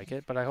not going to like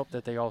it, but I hope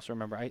that they also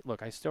remember,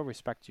 I still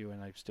respect you,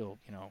 and I still,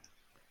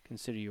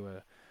 consider you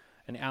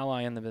an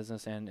ally in the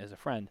business and as a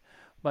friend.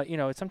 But,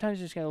 sometimes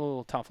you just get a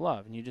little tough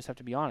love, and you just have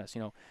to be honest.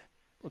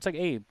 It's like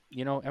Abe,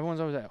 everyone's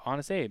always like,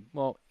 honest Abe.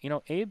 Well,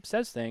 Abe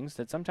says things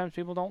that sometimes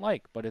people don't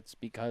like, but it's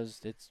because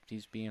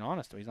he's being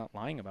honest, or he's not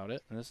lying about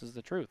it, and this is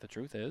the truth. The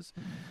truth is,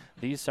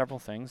 these several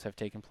things have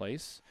taken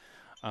place,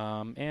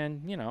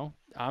 and,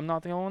 I'm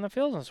not the only one that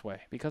feels this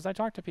way, because I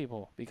talk to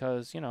people,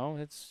 because,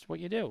 it's what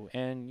you do,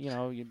 and,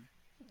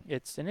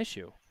 it's an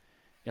issue.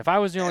 If I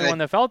was the only one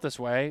that felt this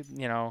way,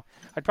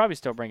 I'd probably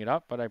still bring it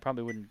up, but I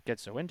probably wouldn't get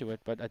so into it,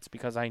 but it's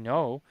because I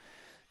know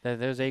that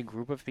there's a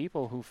group of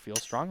people who feel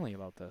strongly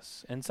about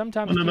this, and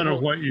sometimes no matter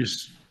what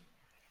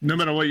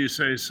you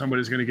say,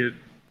 somebody's going to get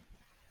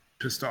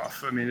pissed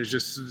off. It's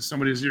just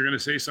you're going to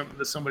say something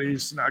that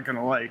somebody's not going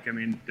to like.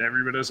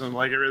 Everybody doesn't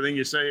like everything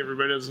you say.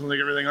 Everybody doesn't like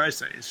everything I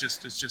say. It's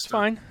just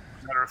fine.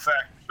 A matter of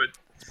fact. But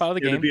it's part of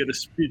the game. To be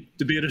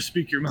able to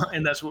speak your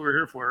mind. That's what we're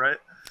here for, right?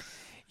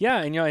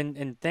 Yeah, and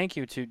and thank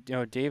you to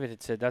David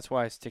had said that's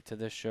why I stick to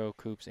this show,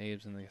 Coops,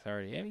 Abe's, and the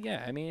Authority. And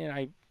yeah, I mean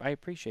I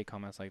appreciate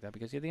comments like that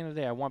because at the end of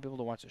the day, I want people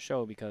to watch the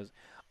show because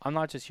I'm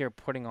not just here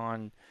putting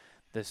on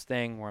this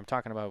thing where I'm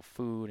talking about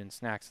food and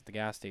snacks at the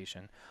gas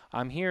station.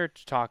 I'm here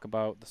to talk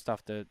about the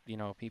stuff that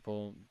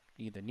people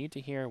either need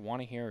to hear,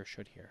 want to hear, or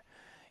should hear.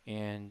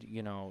 And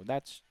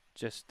that's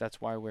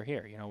why we're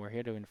here. We're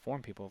here to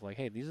inform people of like,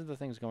 hey, these are the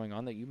things going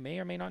on that you may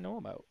or may not know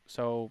about.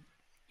 So,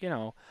 you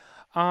know,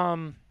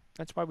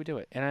 that's why we do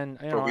it. And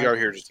But we are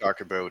here to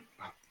talk about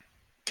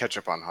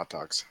ketchup on hot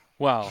dogs.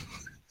 well,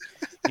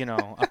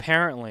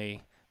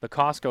 apparently the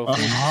Costco A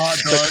food,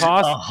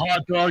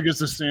 hot dog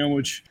is a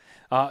sandwich.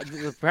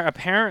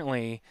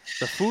 apparently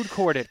the food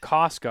court at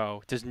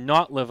Costco does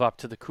not live up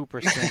to the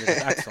Cooper standard of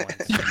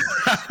excellence.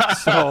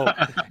 So,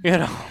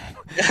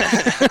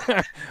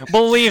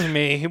 believe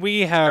me,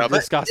 we have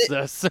discussed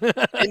this.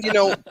 and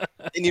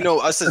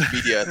us as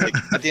media, like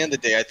at the end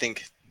of the day, I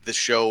think the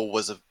show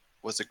was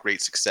a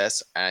great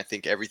success, and I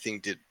think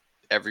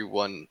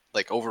everyone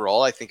like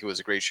overall, I think it was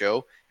a great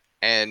show.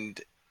 And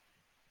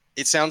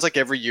it sounds like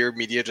every year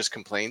media just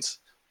complains,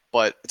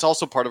 but it's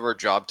also part of our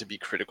job to be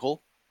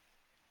critical.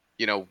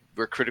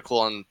 We're critical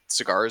on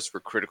cigars, we're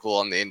critical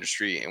on the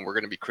industry, and we're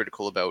going to be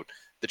critical about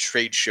the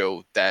trade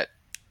show that,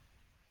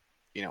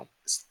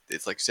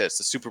 it's like you said, it's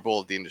the Super Bowl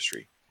of the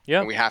industry. Yeah.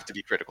 And we have to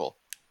be critical,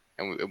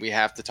 and we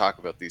have to talk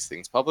about these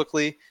things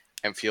publicly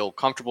and feel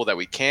comfortable that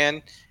we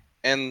can,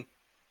 and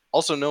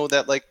also know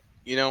that,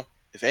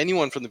 if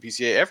anyone from the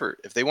PCA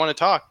if they want to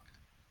talk,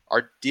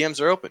 our DMs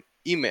are open.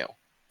 Email,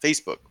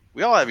 Facebook.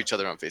 We all have each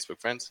other on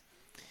Facebook, friends.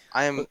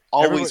 I am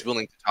always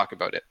willing to talk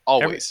about it.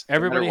 Always.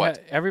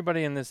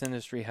 Everybody in this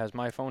industry has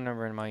my phone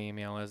number and my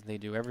email, as they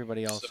do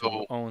everybody else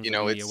who owns a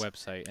media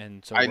website.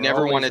 And so I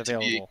never want it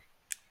available. to be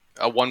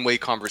a one-way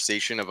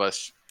conversation of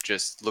us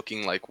just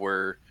looking like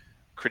we're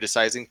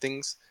criticizing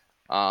things.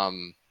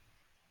 And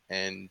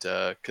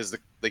because,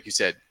 like you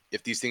said,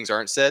 if these things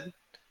aren't said,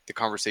 the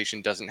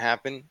conversation doesn't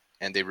happen,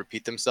 and they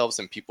repeat themselves,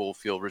 and people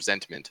feel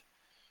resentment.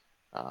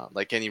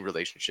 Like any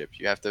relationship,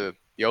 you have to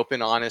be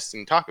open, honest,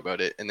 and talk about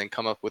it, and then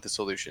come up with a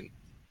solution.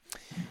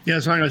 Yeah,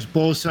 as long as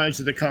both sides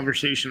of the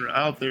conversation are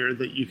out there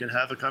that you can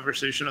have a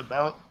conversation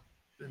about.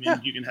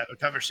 You can have a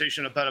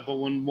conversation about it, but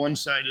when one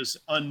side is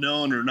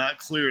unknown or not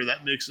clear,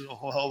 that makes it a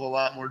whole hell of a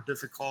lot more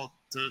difficult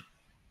to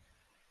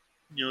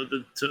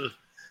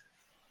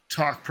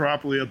talk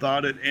properly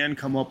about it and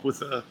come up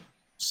with a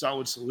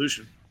solid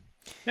solution.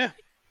 Yeah.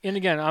 And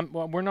again,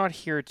 we're not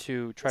here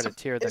to try to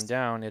tear them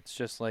down. It's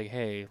just like,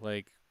 hey,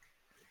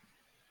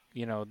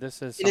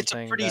 this is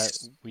something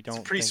that we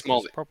don't think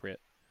is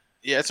appropriate.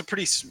 Yeah, it's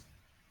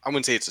I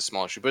wouldn't say it's a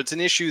small issue, but it's an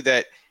issue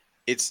that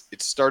it's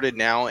started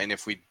now, and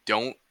if we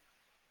don't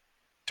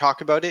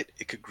talk about it,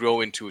 it could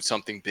grow into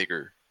something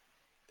bigger.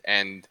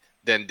 And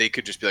then they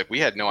could just be like,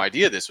 we had no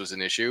idea this was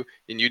an issue,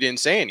 and you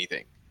didn't say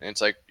anything. And it's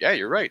like, yeah,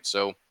 you're right.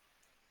 So,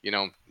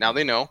 now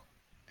they know.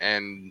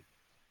 And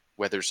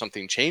whether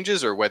something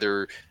changes or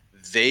whether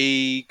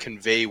they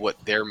convey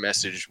what their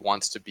message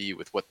wants to be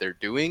with what they're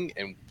doing,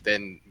 and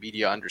then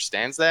media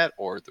understands that,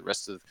 or the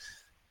rest of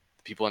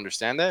the people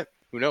understand that,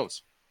 who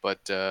knows?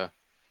 But yeah.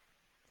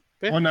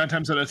 9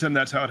 times out of 10,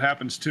 that's how it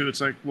happens too.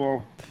 It's like,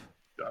 well,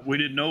 we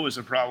didn't know it was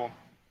a problem,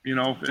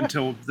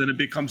 until then it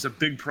becomes a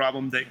big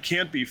problem that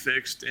can't be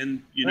fixed,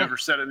 and you never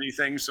said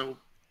anything. So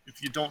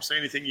if you don't say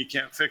anything, you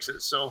can't fix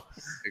it. So,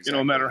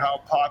 no matter how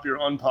popular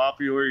or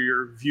unpopular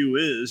your view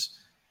is,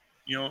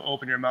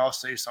 open your mouth,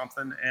 say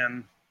something,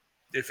 and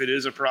if it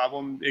is a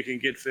problem, it can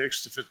get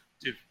fixed.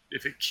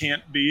 If it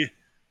can't be,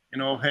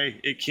 hey,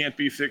 it can't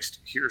be fixed.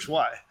 Here's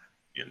why,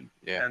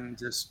 and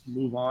just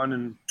move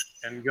on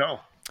and go.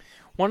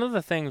 One of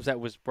the things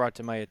that was brought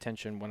to my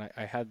attention when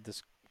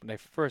I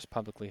first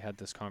publicly had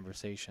this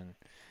conversation,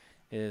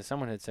 is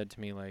someone had said to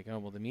me like, oh,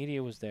 well, the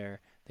media was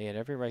there. They had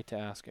every right to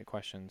ask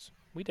questions.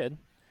 We did.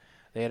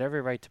 They had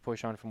every right to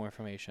push on for more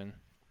information.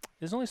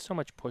 There's only so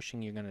much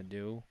pushing you're going to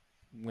do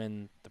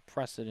when the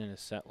precedent is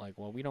set, like,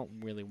 well, we don't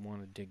really want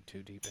to dig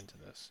too deep into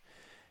this.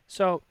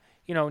 So,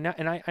 now,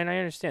 and I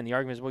understand the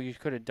argument is, well, you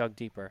could have dug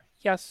deeper.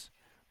 Yes,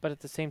 but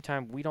at the same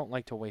time, we don't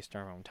like to waste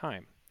our own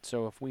time.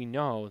 So if we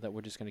know that we're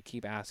just going to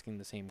keep asking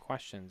the same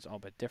questions,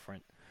 albeit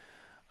different,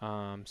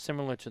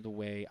 similar to the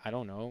way, I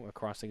don't know, a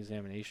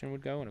cross-examination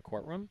would go in a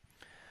courtroom,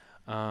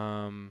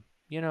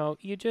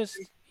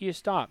 you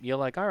stop. You're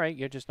like, all right,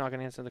 you're just not going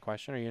to answer the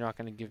question, or you're not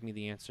going to give me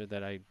the answer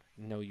that I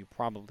know you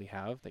probably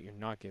have that you're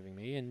not giving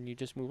me, and you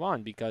just move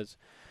on because,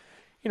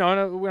 we're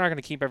not going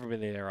to keep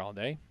everybody there all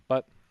day.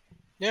 But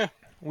yeah,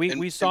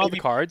 we saw the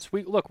cards.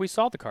 We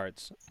saw the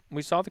cards.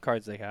 We saw the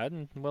cards they had,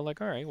 and we're like,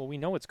 all right, well, we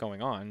know what's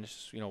going on.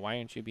 Just, why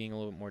aren't you being a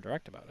little bit more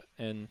direct about it?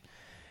 And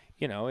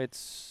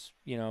it's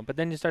but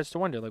then you start to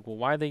wonder, like, well,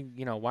 why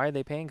are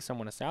they paying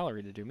someone a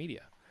salary to do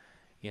media?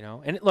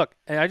 And look,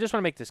 and I just want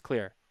to make this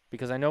clear,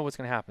 because I know what's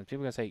going to happen. People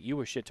are going to say, you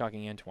were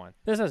shit-talking Antoine.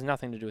 This has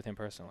nothing to do with him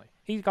personally.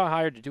 He got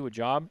hired to do a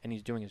job, and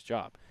he's doing his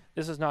job.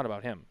 This is not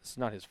about him. This is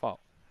not his fault.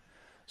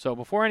 So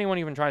before anyone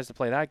even tries to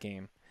play that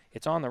game,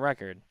 it's on the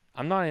record.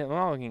 I'm not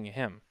looking at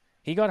him.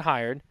 He got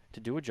hired to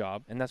do a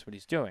job, and that's what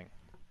he's doing.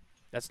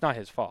 That's not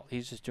his fault.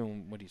 He's just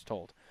doing what he's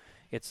told.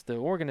 It's the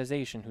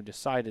organization who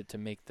decided to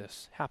make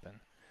this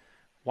happen.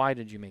 Why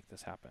did you make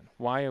this happen?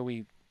 Why are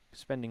we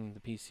spending the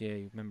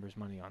PCA members'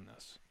 money on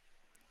this?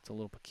 It's a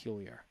little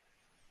peculiar.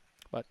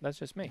 But that's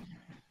just me.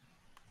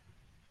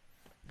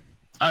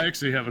 I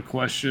actually have a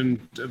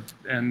question,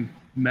 and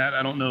Matt,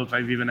 I don't know if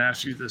I've even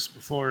asked you this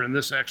before, and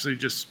this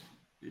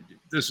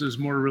is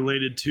more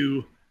related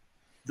to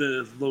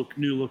the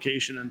new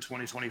location in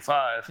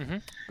 2025. Mm-hmm.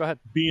 Go ahead.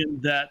 Being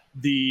that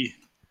the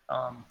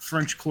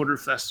French Quarter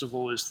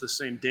Festival is the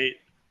same date,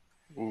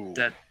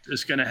 that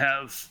is going to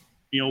have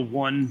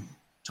 1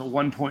 to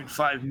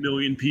 1.5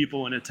 million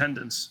people in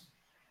attendance.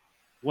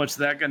 What's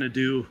that going to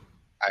do?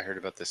 I heard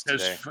about this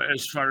today.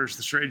 As far as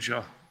the trade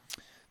show.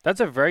 That's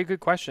a very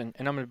good question,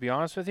 and I'm going to be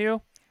honest with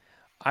you.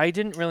 I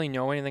didn't really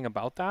know anything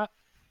about that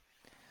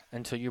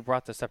until you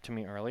brought this up to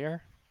me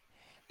earlier.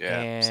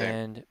 Yeah,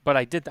 same. But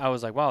I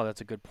was like, wow,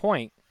 that's a good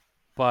point.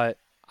 But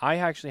I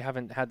actually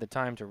haven't had the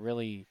time to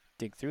really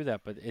dig through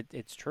that, but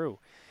it's true.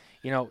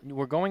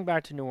 We're going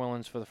back to New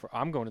Orleans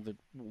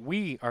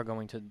we are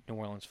going to New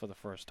Orleans for the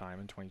first time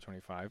in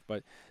 2025,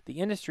 but the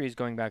industry is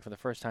going back for the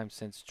first time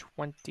since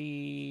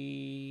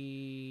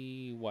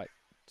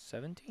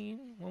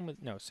 17?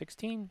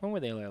 16? When were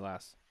they there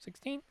last?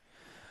 16?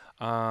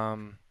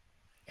 Alan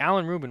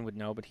Rubin would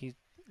know, but he's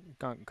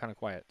gone kind of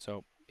quiet.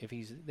 So if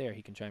he's there,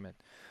 he can chime in.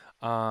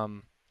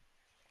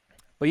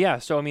 But yeah,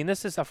 so I mean,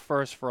 this is a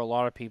first for a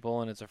lot of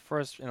people, and it's a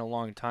first in a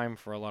long time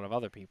for a lot of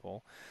other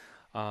people.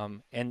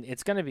 And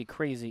it's going to be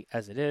crazy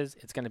as it is.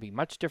 It's going to be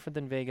much different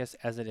than Vegas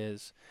as it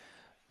is.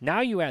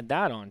 Now you add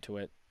that onto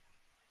it,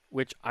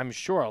 which I'm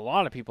sure a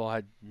lot of people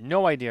had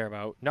no idea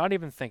about, not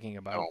even thinking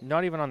about,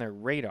 not even on their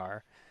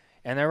radar.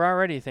 And they're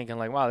already thinking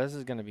like, wow, this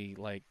is going to be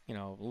like, a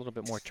little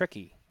bit more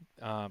tricky.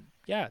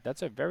 Yeah,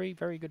 that's a very,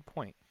 very good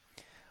point.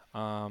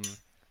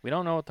 We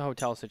don't know what the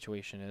hotel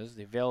situation is,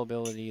 the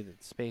availability, the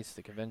space,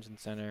 the convention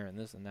center, and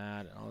this and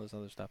that, and all this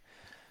other stuff.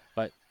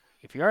 But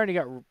if you already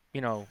got,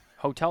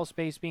 hotel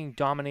space being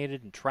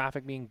dominated and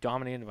traffic being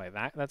dominated by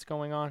that's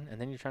going on,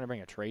 and then you're trying to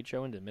bring a trade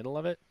show into the middle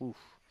of it, oof,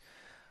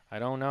 I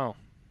don't know.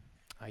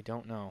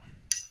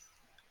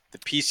 The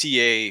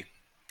PCA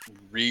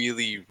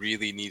really,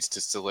 really needs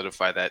to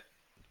solidify that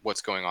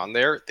what's going on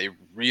there. They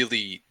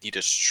really need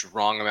a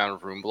strong amount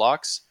of room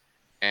blocks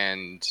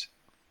and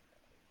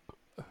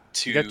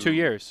you got 2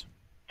 years.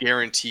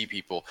 Guarantee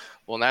people.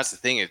 Well, and that's the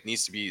thing. It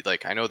needs to be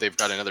like, I know they've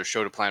got another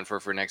show to plan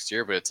for next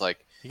year, but it's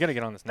like you got to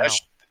get on this now.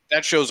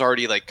 That show's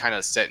already like kind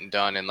of set and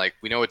done, and like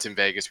we know it's in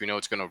Vegas. We know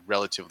it's going to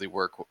relatively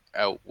work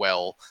out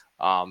well.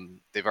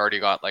 They've already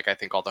got like I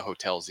think all the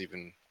hotels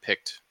even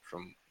picked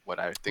from what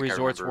I think.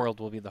 Resorts World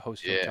will be the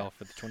host hotel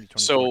for the 2024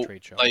 so,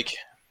 trade show. Like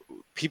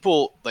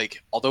people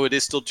like although it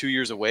is still 2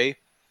 years away,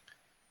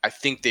 I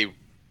think they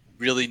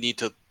really need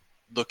to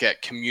look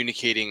at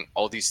communicating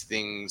all these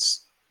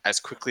things as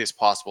quickly as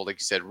possible. Like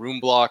you said, room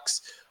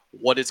blocks,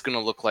 what it's going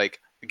to look like.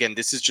 Again,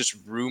 this is just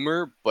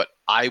rumor, but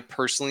I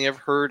personally have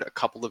heard a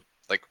couple of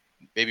like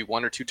maybe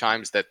 1 or 2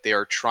 times that they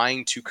are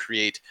trying to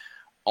create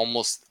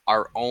almost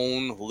our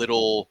own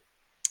little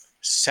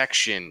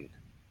section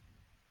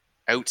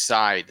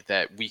outside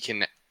that we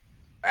can,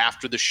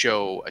 after the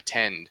show,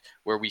 attend,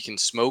 where we can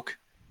smoke,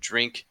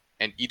 drink,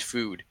 and eat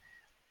food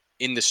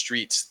in the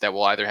streets that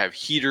will either have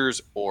heaters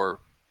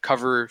or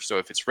cover. So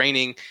if it's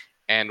raining,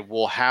 and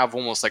we'll have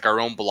almost like our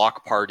own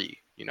block party,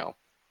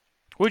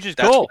 Which is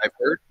That's cool. what I've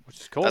heard. Which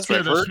is cool. That's what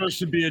I've they're heard. supposed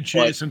to be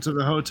adjacent to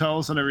the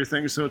hotels and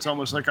everything, so it's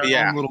almost like our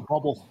own little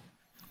bubble.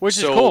 Which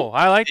is cool.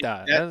 I like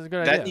that. That's a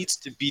good idea. That needs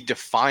to be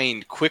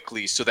defined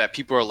quickly so that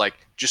people are like,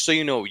 just so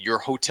you know, your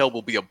hotel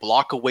will be a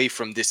block away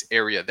from this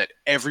area that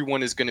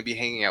everyone is going to be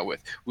hanging out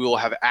with. We will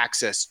have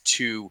access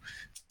to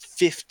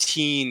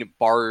 15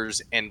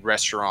 bars and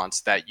restaurants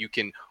that you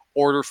can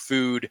order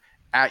food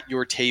at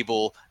your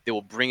table. They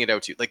will bring it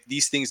out to you. Like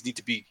these things need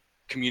to be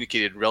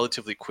communicated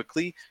relatively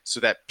quickly so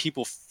that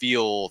people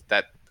feel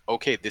that,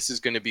 okay, this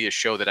is going to be a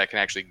show that I can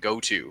actually go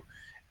to.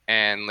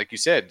 And like you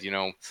said,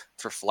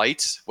 for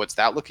flights, what's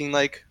that looking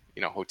like?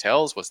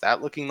 Hotels, what's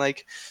that looking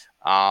like?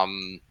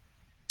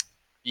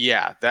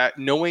 Yeah, that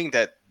knowing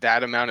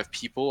that amount of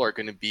people are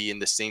going to be in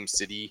the same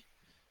city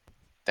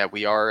that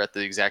we are at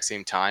the exact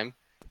same time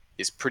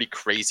is pretty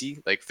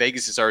crazy. Like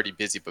Vegas is already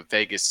busy, but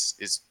Vegas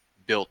is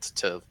built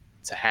to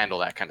handle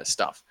that kind of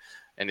stuff,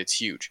 and it's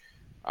huge.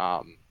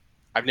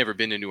 I've never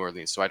been to New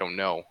Orleans, so I don't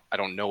know. I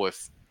don't know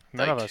if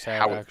how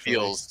it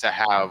feels to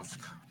have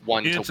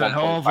It's a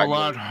hell of a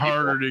lot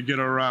harder to get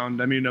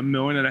around. I mean, 1.5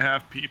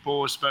 million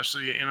people,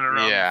 especially in and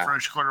around the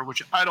French Quarter,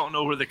 which I don't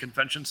know where the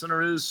convention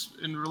center is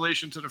in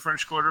relation to the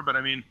French Quarter, but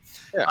I mean,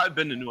 I've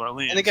been to New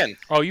Orleans. And again,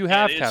 you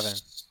have, Kevin.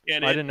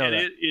 And I didn't know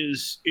that.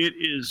 It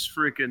is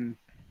freaking,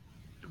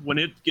 when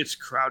it gets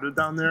crowded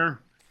down there,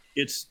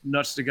 it's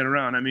nuts to get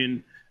around. I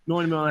mean,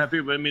 1.5 million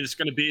people, I mean, it's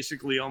going to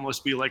basically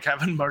almost be like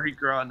having Mardi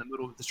Gras in the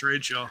middle of the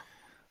trade show.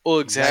 Well,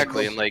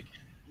 exactly. And like,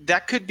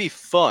 that could be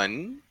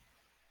fun.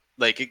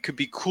 Like, it could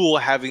be cool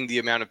having the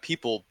amount of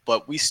people,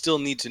 but we still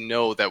need to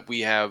know that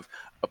we have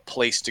a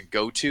place to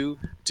go to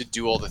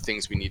do all the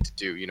things we need to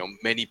do. You know,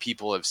 many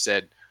people have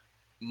said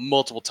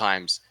multiple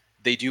times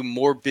they do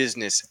more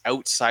business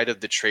outside of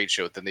the trade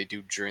show than they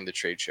do during the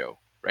trade show,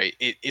 right?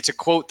 It's a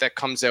quote that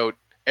comes out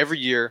every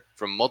year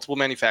from multiple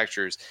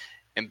manufacturers,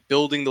 and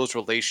building those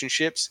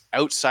relationships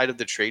outside of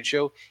the trade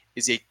show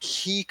is a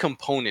key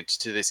component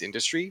to this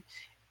industry.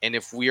 And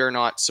if we are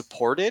not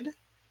supported,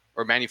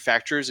 or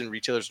manufacturers and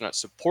retailers are not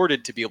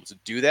supported to be able to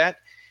do that,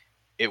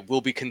 it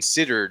will be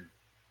considered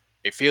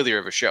a failure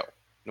of a show,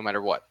 no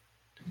matter what.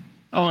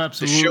 Oh,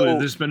 absolutely.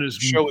 There's been the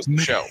show is the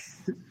show.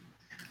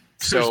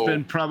 There's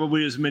been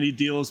probably as many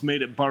deals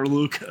made at Bar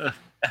Luca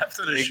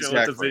after the show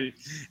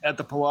at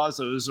the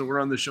Palazzo as there were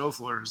on the show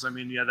floors. I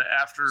mean, yeah, the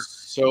after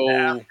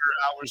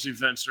hours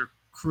events are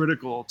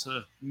critical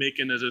to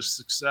making it a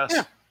success.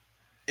 Yeah.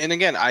 And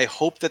again, I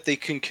hope that they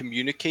can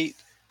communicate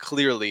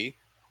clearly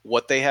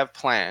what they have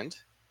planned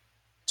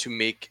to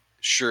make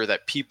sure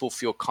that people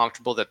feel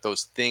comfortable that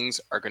those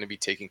things are going to be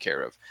taken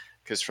care of.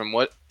 Because from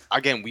what,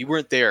 again, we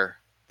weren't there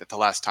at the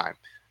last time.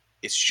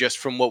 It's just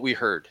from what we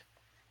heard.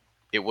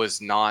 It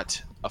was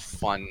not a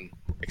fun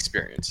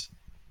experience.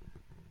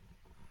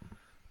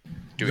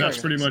 That's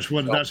pretty much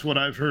that's what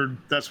I've heard.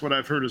 That's what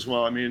I've heard as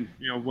well. I mean,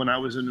 you know, when I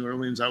was in New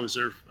Orleans, I was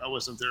there. I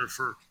wasn't there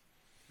for,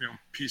 you know,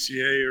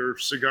 PCA or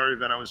cigar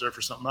event. I was there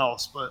for something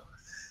else. But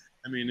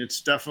I mean,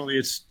 it's definitely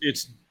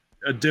it's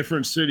a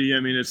different city. I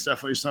mean, it's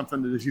definitely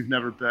something that if you've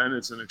never been,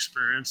 it's an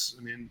experience.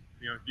 I mean,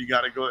 you know, you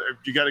got to go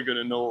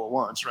to NOLA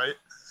once, right?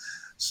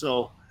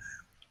 So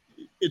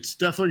it's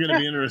definitely going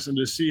to be interesting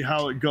to see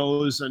how it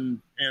goes.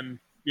 And,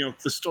 you know,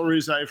 the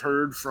stories I've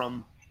heard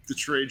from the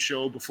trade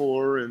show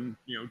before, and,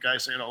 you know,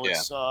 guys saying, oh, it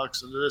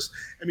sucks and this,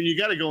 I mean, you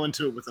got to go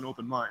into it with an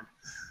open mind.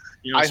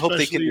 You know, I hope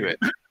they can do it.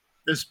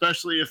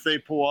 Especially if they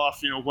pull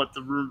off, you know, what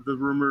the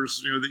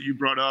rumors, you know, that you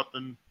brought up,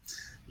 and,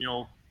 you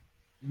know,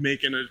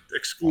 making an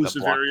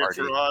exclusive area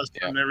for us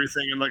and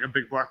everything, and like a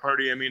big block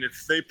party. I mean,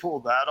 if they pull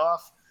that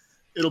off,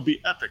 it'll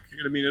be epic.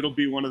 I mean, it'll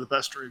be one of the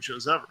best trade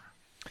shows ever.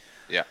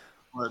 Yeah.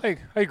 But, I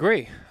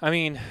agree. I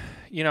mean,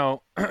 you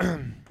know,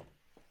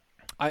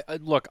 I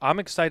look, I'm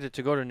excited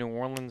to go to New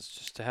Orleans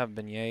just to have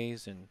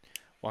beignets and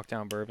walk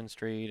down Bourbon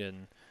Street,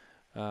 and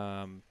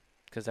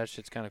because that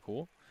shit's kind of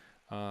cool.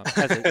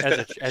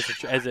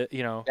 As a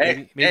you know,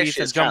 maybe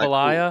some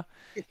jambalaya,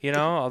 cool. You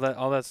know,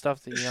 all that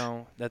stuff that, you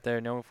know, that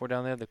they're known for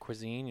down there, the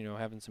cuisine, you know,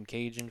 having some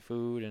Cajun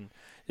food, and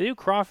they do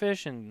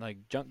crawfish and like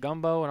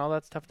gumbo and all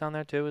that stuff down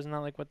there too. Isn't that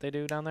like what they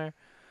do down there?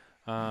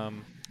 I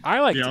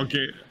like. Yeah,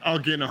 I'll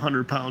gain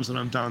 100 pounds when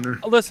I'm down there.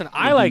 Listen,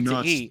 I like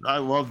to eat. I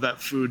love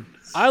that food.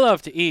 I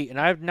love to eat, and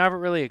I've never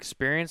really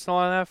experienced a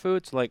lot of that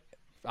food, so like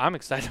I'm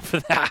excited for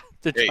that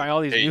to try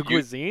all these new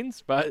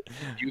cuisines. But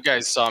you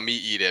guys saw me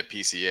eat at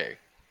PCA.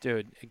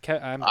 Dude,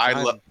 I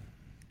love.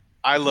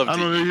 I don't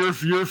know.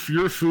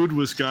 Your food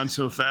was gone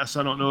so fast.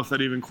 I don't know if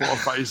that even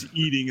qualifies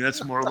eating.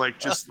 That's more like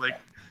just like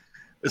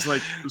it's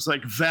like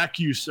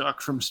vacuum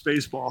suck from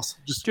Spaceballs.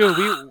 Just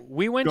dude,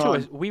 we went to a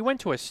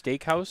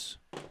steakhouse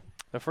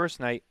the first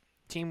night.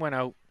 Team went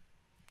out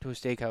to a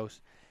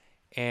steakhouse,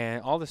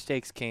 and all the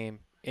steaks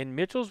came, and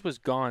Mitchell's was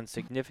gone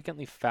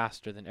significantly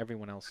faster than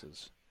everyone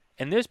else's.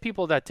 And there's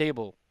people at that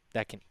table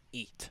that can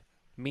eat.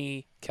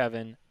 Me,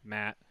 Kevin,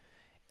 Matt.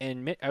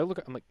 And I'm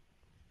like,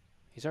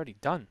 he's already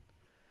done.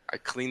 I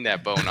cleaned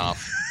that bone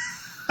off.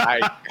 There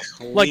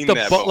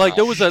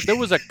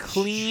was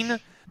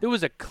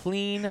a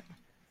clean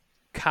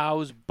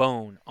cow's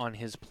bone on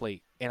his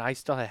plate, and I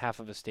still had half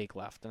of a steak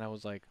left, and I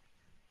was like,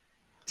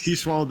 he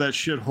swallowed that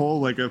shit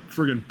whole like a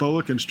friggin'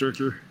 boa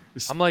constrictor.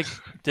 I'm like,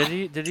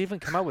 did it even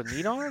come out with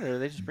meat on it, or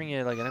did they just bring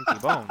you like an empty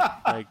bone?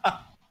 Like,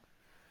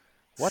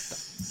 what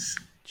the?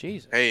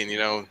 Jesus. Hey, and you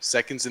know,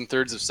 seconds and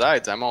thirds of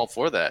sides, I'm all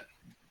for that.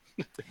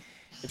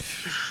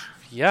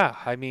 Yeah,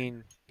 I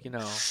mean, you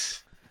know,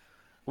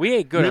 we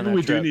ate good. Maybe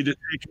we do need to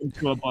take him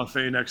to a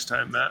buffet next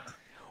time, Matt.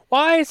 Well,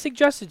 I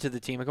suggested to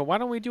the team, I go, why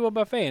don't we do a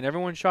buffet? And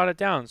everyone shot it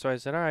down. So I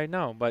said, all right,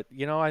 no. But,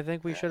 you know, I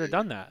think we should have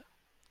done that.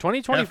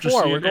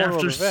 2024, we're going to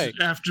a buffet.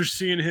 After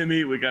seeing him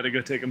eat, we got to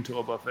go take him to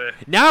a buffet.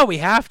 Now we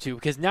have to,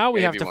 because now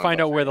we have to find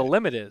out where the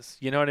limit is.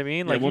 You know what I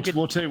mean? Yeah, like we'll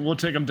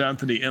take him down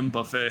to the M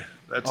buffet.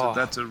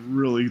 That's a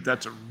really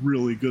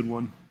good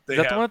one. Is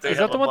that the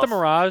one with the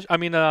Mirage? I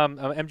mean,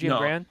 MGM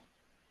Grand?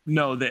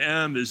 No, the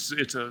M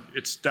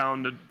it's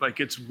down to,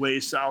 like, it's way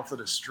south of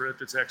the Strip.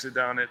 It's actually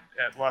down at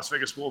Las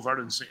Vegas Boulevard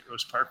and St.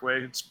 Louis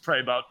Parkway. It's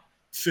probably about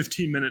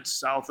 15 minutes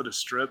south of the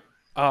Strip.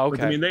 Oh, okay.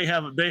 But, I mean, they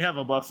have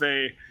a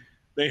buffet.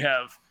 They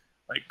have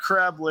like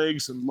crab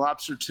legs and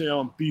lobster tail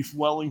and beef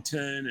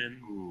Wellington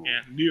and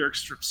New York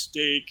strip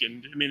steak,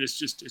 and I mean,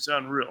 it's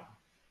unreal.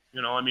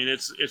 You know, I mean,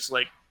 it's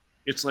like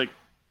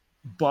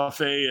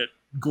buffet at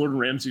Gordon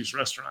Ramsay's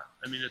restaurant.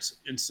 I mean, it's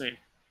insane.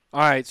 All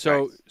right,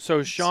 so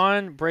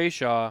Sean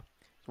Brayshaw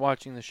is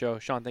watching the show.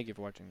 Sean, thank you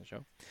for watching the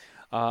show.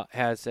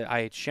 Has said,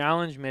 I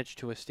challenge Mitch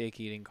to a steak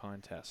eating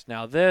contest.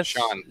 Now this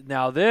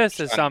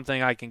is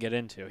something I can get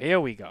into. Here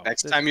we go.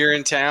 Next time you're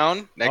in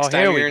town,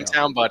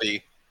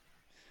 buddy,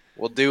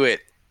 we'll do it.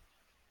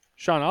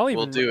 Sean, I'll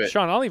We'll do it.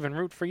 Sean, I'll even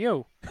root for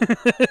you.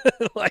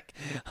 Like,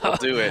 We'll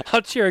do it.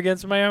 I'll cheer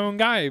against my own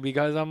guy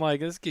because I'm like,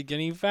 this kid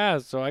getting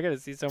fast, so I got to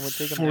see someone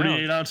take him down.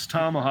 48-ounce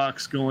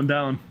tomahawks going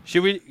down.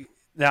 Should we?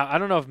 Now, I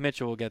don't know if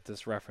Mitchell will get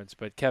this reference,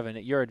 but Kevin,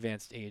 at your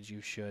advanced age,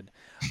 you should.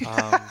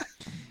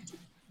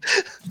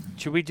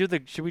 Should we do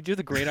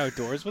the great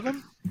outdoors with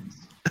him?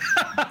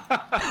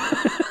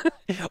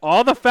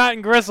 All the fat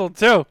and gristle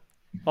too.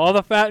 All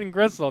the fat and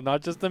gristle,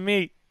 not just the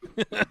meat.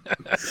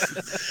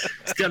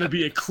 It's got to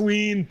be a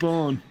clean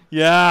bone.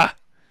 Yeah.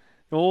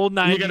 Old You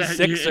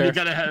 96er.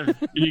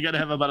 gotta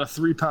have about a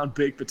 3-pound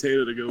baked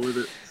potato to go with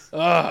it.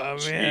 Oh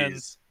man.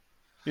 Jeez.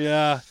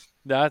 Yeah.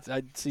 That's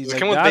I'd see. Does it like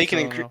come with that's bacon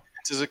I and don't know.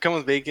 Does it come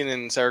with bacon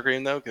and sour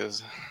cream though?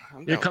 Because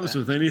It comes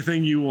with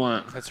anything you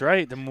want. That's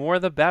right. The more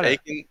the better.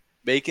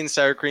 bacon,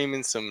 sour cream,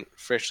 and some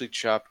freshly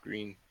chopped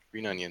green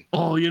onion.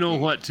 Oh, you know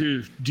what,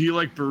 too? Do you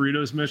like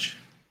burritos, Mitch?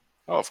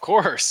 Oh, of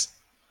course.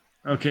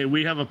 Okay,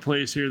 we have a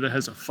place here that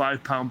has a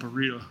 5-pound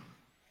burrito.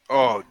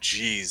 Oh,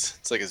 jeez,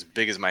 it's like as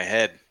big as my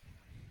head.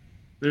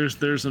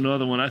 There's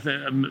another one. I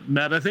think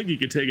Matt. I think you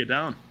could take it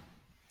down.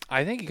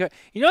 I think you could.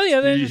 You know the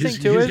other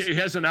interesting too is he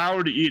has an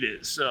hour to eat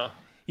it. So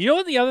you know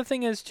what the other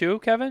thing is too,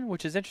 Kevin,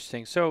 which is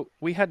interesting. So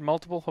we had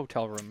multiple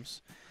hotel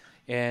rooms,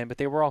 but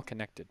they were all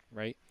connected,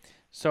 right?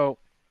 So,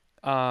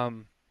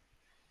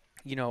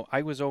 you know,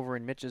 I was over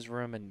in Mitch's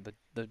room, and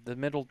the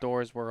middle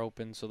doors were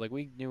open, so like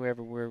we knew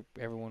where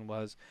everyone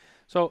was.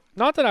 So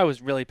not that I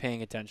was really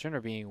paying attention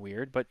or being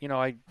weird, but you know,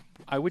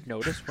 I would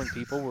notice when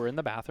people were in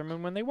the bathroom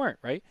and when they weren't,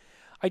 right?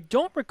 I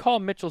don't recall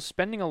Mitchell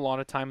spending a lot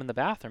of time in the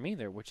bathroom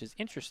either, which is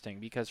interesting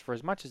because for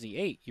as much as he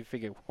ate, you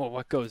figure, well,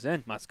 what goes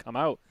in must come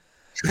out.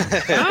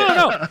 I don't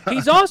know.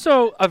 He's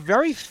also a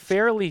very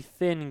fairly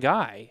thin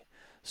guy,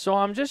 so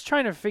I'm just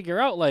trying to figure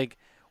out, like,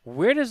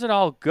 where does it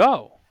all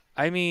go?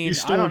 I mean, he's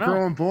I still a don't know.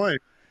 growing boy.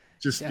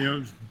 Just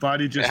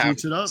body just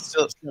eats it up.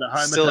 Still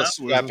a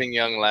strapping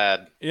young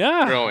lad.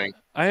 Yeah. Growing.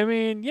 I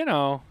mean, you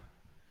know.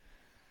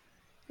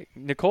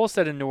 Nicole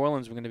said in New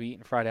Orleans we're going to be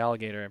eating fried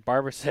alligator, and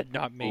Barbara said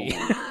not me.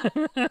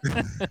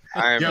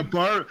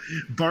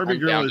 Barbie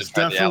girl is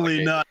definitely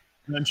alligator. not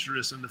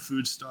adventurous in the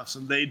food stuffs,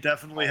 and they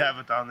definitely have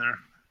it down there.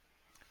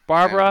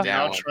 Barbara,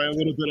 Yeah. I'll try a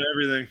little bit of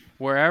everything.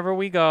 wherever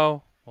we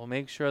go, we'll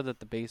make sure that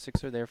the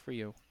basics are there for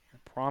you. I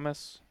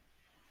promise.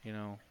 You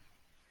know,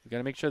 we got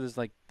to make sure there's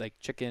like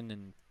chicken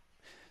and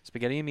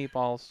spaghetti and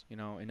meatballs. You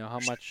know how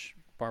much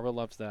Barbara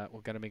loves that.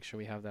 We've got to make sure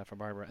we have that for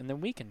Barbara, and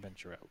then we can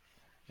venture out.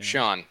 You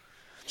know?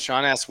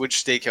 Sean asked which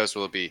steakhouse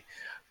will it be.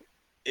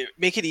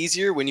 Make it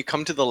easier when you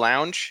come to the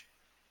lounge.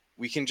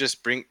 We can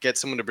just get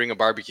someone to bring a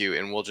barbecue,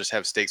 and we'll just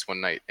have steaks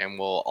one night, and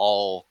we'll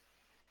all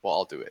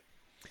do it.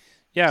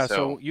 Yeah,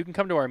 so you can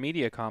come to our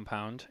media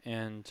compound,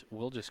 and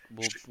we'll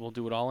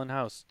do it all in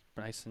house,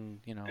 nice, and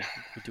we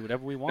do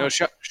whatever we want.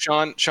 No,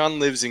 Sean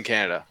lives in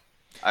Canada.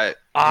 He used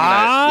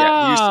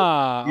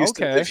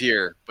to okay. live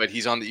here, but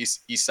he's on the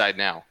east side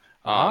now.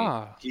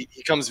 He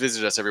comes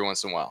visit us every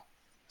once in a while.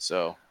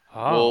 So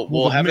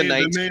we'll have a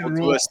night. We'll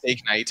do a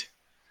steak night,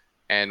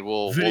 and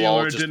we'll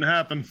all just didn't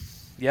happen.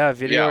 Yeah,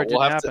 video didn't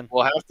happen.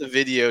 We'll have to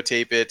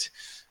videotape it.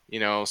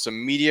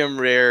 Some medium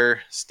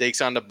rare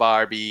steaks on the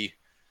Barbie.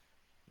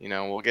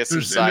 We'll get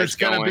some sides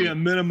going. There's got to be a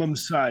minimum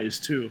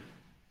size too.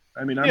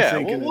 I mean, I'm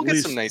thinking we'll at get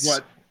least some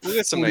nice. We'll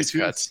get some 42,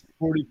 nice cuts.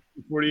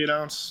 48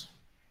 ounce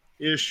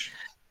ish.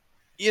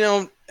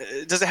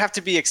 Does it have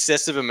to be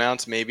excessive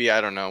amounts? Maybe,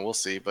 I don't know. We'll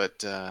see,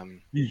 but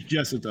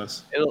yes, it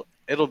does.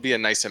 It'll be a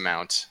nice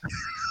amount.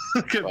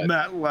 Look at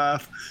Matt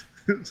laugh.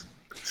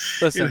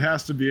 Listen, it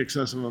has to be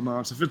excessive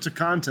amounts. If it's a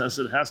contest,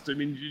 it has to. I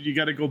mean, you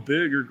got to go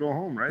big or go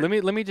home, right?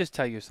 let me just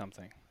tell you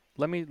something.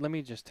 Let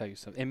me just tell you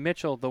something. And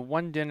Mitchell, the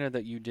one dinner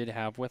that you did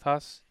have with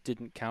us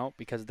didn't count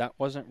because that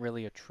wasn't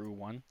really a true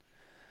one.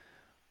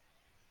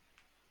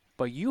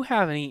 But you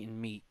haven't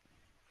eaten meat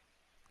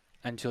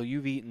until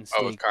you've eaten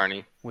steak with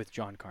Carney. with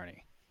John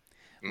Carney.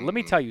 Mm-hmm. Let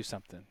me tell you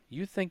something.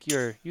 You think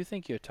you're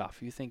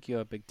tough. You think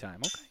you're big time.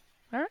 Okay.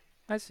 All right.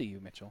 I see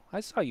you, Mitchell. I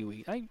saw you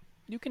eat.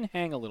 You can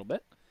hang a little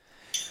bit.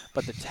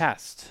 But the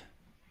test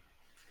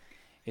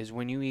is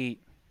when you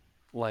eat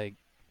like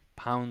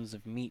pounds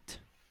of meat.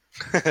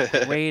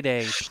 Grade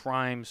A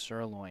prime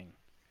sirloin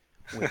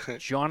with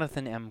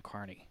Jonathan M.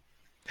 Carney.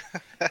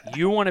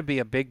 You want to be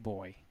a big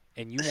boy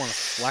and you want to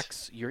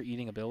flex your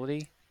eating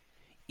ability,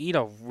 eat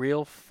a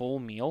real full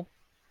meal,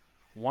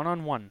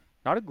 one-on-one,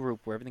 not a group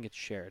where everything gets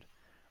shared,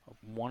 a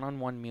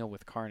one-on-one meal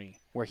with Carney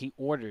where he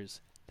orders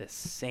the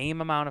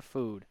same amount of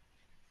food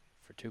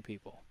for 2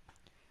 people.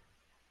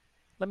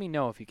 Let me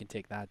know if you can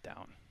take that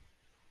down.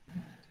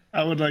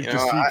 I would like to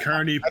see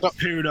Carney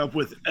paired up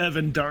with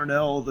Evan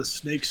Darnell, the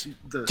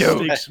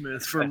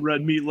snakesmith from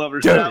Red Meat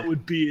Lovers. Dude. That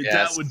would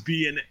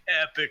be an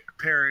epic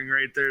pairing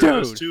right there. Dude.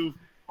 Those two.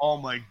 Oh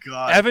my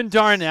God. Evan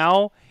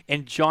Darnell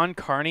and John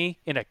Carney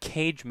in a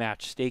cage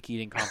match steak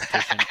eating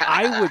competition.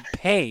 I would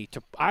pay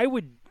to. I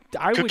would.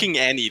 Cooking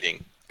and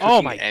eating.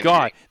 Oh my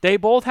God! They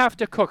both have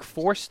to cook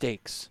 4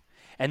 steaks,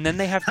 and then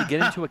they have to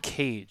get into a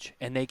cage,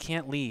 and they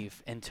can't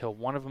leave until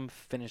one of them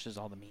finishes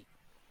all the meat.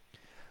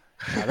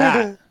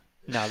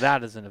 Now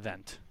that is an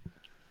event.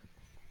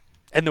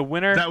 And the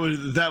winner. That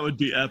would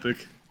be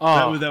epic.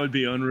 Oh. That would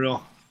be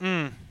unreal.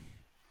 Mm.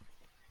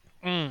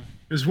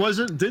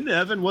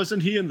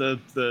 Wasn't he in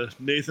the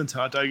Nathan's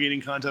hot dog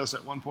eating contest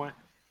at one point?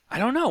 I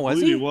don't know. Was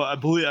he? I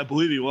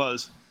believe he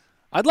was.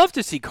 I'd love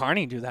to see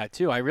Carney do that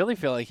too. I really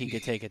feel like he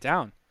could take it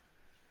down.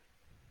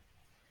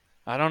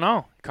 I don't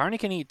know. Carney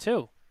can eat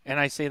too, and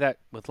I say that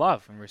with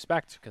love and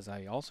respect because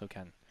I also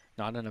can.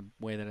 Not in a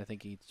way that I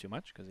think he eats too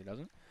much because he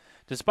doesn't,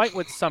 despite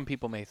what some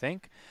people may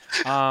think.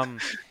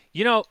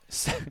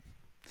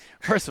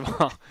 First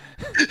of all,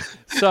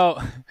 so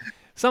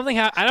something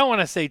I don't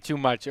want to say too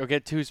much or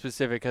get too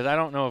specific because I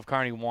don't know if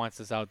Carney wants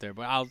this out there,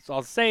 but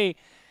I'll say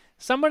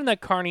someone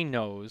that Carney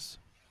knows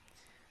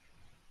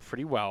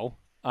pretty well.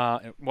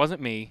 It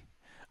wasn't me,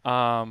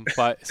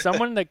 but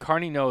someone that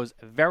Carney knows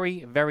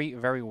very, very,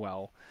 very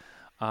well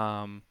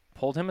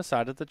pulled him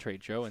aside at the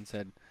trade show and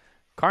said,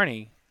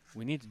 Carney,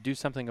 we need to do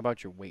something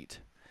about your weight.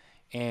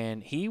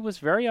 And he was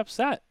very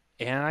upset,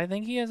 and I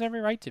think he has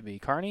every right to be.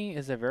 Carney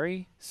is a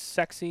very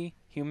sexy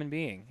human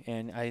being,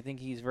 and I think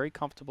he's very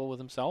comfortable with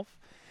himself,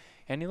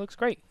 and he looks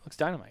great. Looks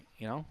dynamite,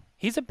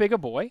 He's a bigger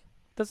boy.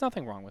 There's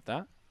nothing wrong with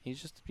that.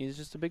 He's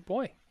just a big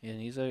boy,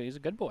 and he's a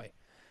good boy.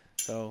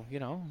 So,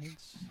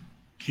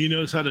 he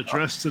knows how to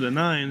dress to the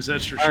nines,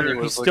 that's for Carney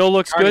sure. he still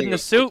looks good in the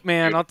was suit, looking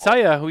man. good. I'll tell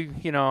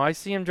you. I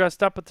see him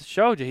dressed up at the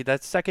show.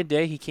 That second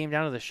day, he came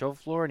down to the show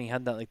floor and he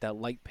had that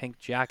light pink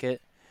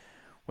jacket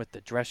with the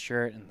dress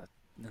shirt and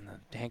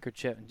the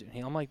handkerchief.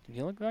 And I'm like,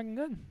 he looked fucking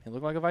good. He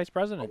looked like a vice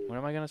president. What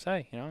am I gonna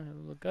say? He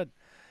looked good.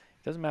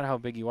 It doesn't matter how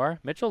big you are.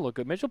 Mitchell looked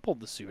good. Mitchell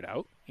pulled the suit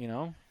out.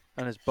 On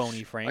his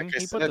bony frame. Like I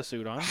He put said. the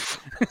suit on.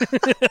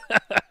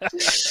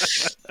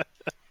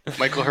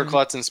 Michael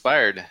Herklotz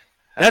inspired.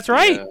 That's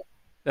right.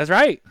 That's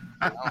right.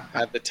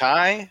 Had the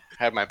tie,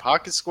 had my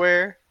pocket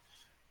square,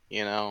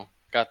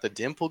 got the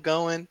dimple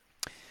going.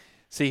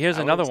 See, here's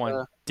I another was,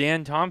 one.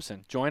 Dan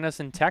Thompson, join us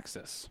in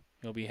Texas.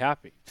 You'll be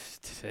happy.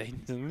 They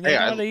know Hey,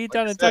 how to eat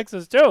down like I in said,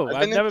 Texas too. I've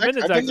I've never been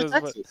to I've been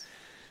Texas,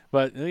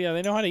 but yeah,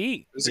 they know how to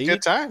eat. It was They a good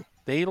eat, time.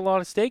 they eat a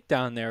lot of steak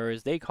down there, or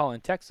as they call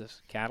in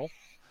Texas, cattle.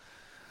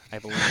 I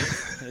believe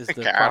is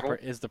the Cattle.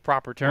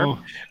 proper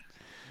term.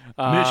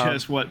 Mitch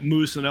has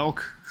moose and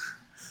elk.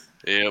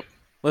 Yep.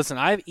 Listen,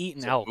 I've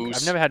eaten elk. moose.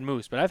 I've never had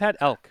moose, but I've had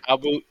elk. How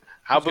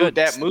about good.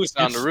 that moose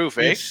on the roof,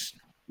 eh?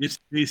 It's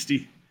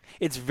tasty.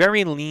 It's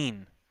very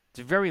lean. It's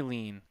very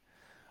lean.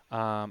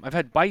 I've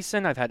had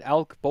bison. I've had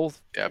elk.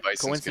 Both Yeah,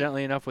 bison's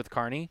coincidentally enough with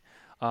Carney.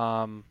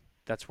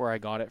 That's where I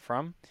got it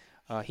from.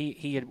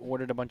 He had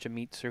ordered a bunch of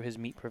meats through his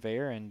meat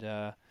purveyor,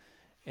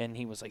 and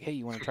he was like, "Hey,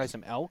 you want to try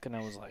some elk?" And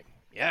I was like,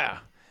 "Yeah."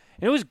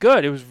 And it was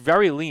good. It was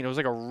very lean. It was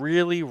like a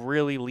really,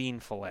 really lean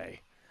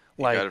fillet.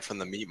 You got it from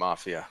the meat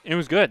mafia. It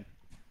was good.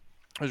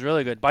 It was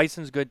really good.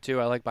 Bison's good too.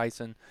 I like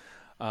bison.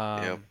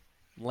 Yep.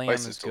 Lamb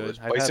Bison's is good. delicious.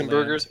 I've had Bison lamb.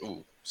 burgers,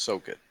 ooh, so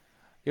good.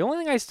 The only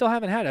thing I still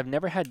haven't had, I've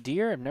never had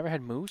deer. I've never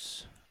had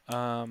moose.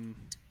 I've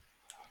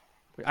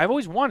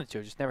always wanted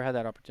to, just never had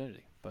that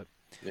opportunity. But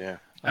Yeah.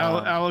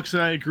 Alex,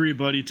 I agree,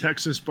 buddy.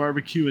 Texas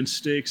barbecue and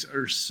steaks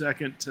are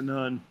second to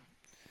none.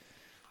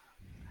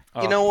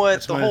 You know what?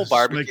 That's The my- whole that's my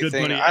barbecue good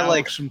thing, buddy I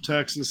like Alex from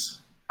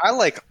Texas.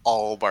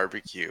 all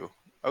barbecue.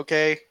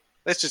 Okay?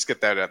 Let's just get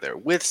that out there.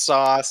 With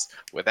sauce,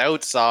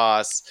 without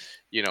sauce,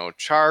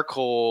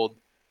 charcoal,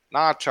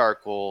 not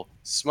charcoal,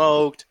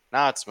 smoked,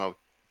 not smoked.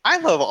 I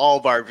love all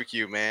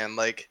barbecue, man.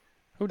 Like,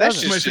 who that's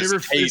doesn't? My just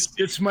favorite.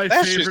 tasty. It's my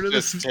That's favorite of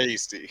just the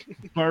tasty.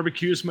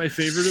 barbecue. Is my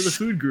favorite of the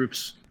food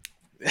groups.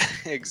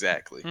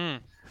 Exactly.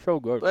 So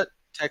good. But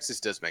Texas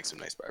does make some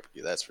nice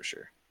barbecue, that's for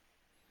sure.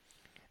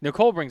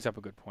 Nicole brings up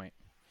a good point.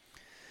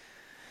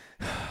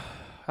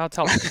 I'll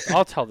tell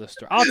this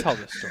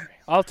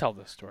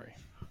story.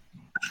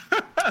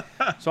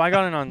 So I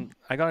got in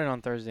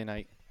on Thursday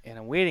night, and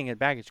I'm waiting at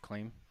baggage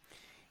claim,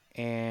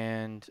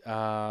 and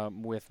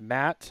with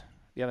Matt,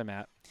 the other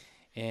Matt,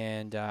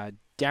 and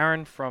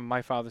Darren from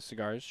My Father's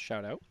Cigars,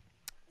 shout out,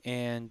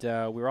 and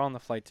we were all on the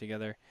flight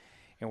together,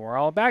 and we're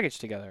all baggage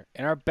together,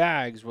 and our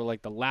bags were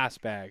like the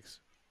last bags.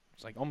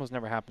 It's like almost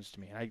never happens to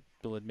me. And I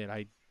will admit,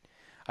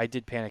 I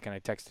did panic, and I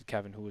texted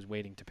Kevin, who was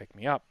waiting to pick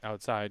me up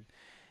outside,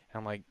 and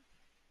I'm like,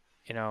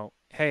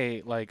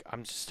 hey, like,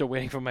 I'm just still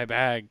waiting for my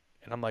bag.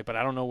 And I'm like, but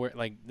I don't know where,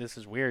 like, this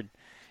is weird.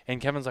 And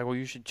Kevin's like, well,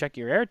 you should check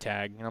your air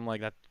tag. And I'm like,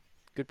 that's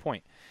a good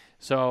point.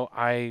 So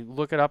I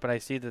look it up, and I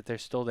see that they're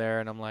still there.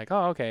 And I'm like,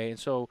 oh, okay. And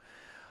so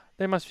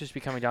they must just be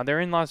coming down.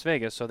 They're in Las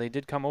Vegas, so they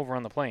did come over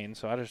on the plane.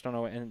 So I just don't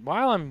know. And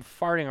while I'm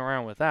farting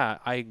around with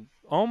that, I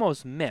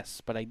almost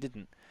miss, but I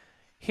didn't.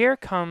 Here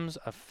comes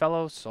a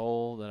fellow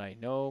soul that I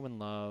know and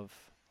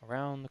love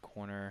around the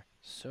corner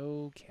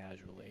so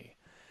casually.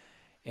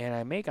 And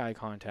I make eye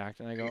contact,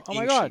 and I go, oh,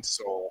 my God. Ancient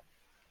soul.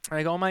 And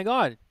I go, oh, my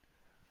God.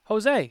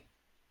 Jose,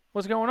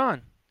 what's going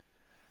on?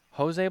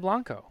 Jose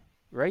Blanco,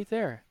 right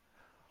there.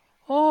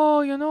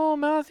 Oh,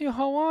 Matthew,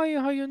 how are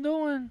you? How you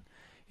doing?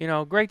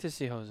 Great to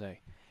see Jose.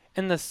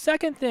 And the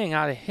second thing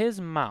out of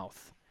his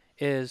mouth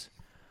is,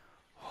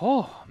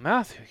 oh,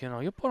 Matthew,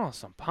 you put on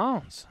some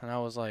pounds. And I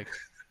was like,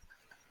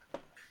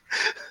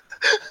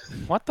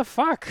 what the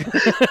fuck?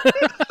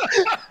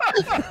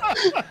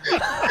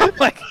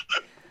 Like,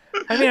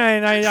 I mean,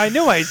 I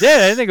knew I did.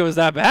 I didn't think it was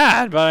that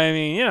bad, but I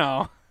mean,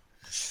 had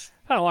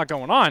a lot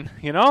going on,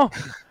 And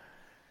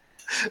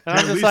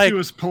I'm just like,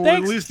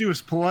 at least he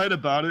was polite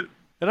about it.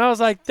 And I was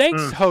like,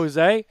 thanks,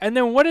 Jose. And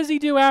then what does he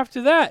do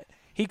after that?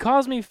 He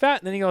calls me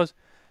fat, and then he goes,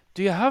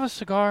 do you have a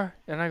cigar?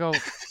 And I go,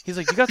 he's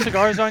like, you got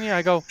cigars on you?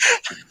 I go,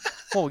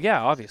 well,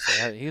 yeah,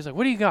 obviously. He's like,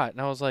 what do you got?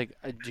 And I was like,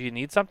 do you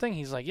need something?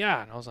 He's like,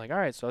 yeah. And I was like, all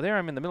right. So there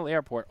I'm in the middle of the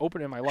airport,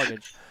 opening my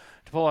luggage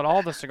to pull out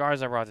all the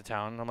cigars I brought to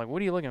town. And I'm like,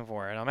 what are you looking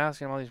for? And I'm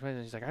asking him all these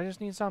questions. He's like, I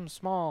just need something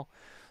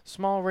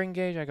small ring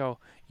gauge. I go,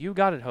 you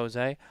got it,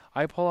 Jose.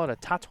 I pull out a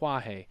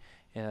Tatuaje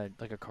in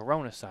like a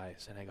Corona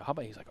size. And I go, how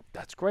about? He's like,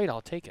 that's great.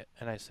 I'll take it.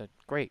 And I said,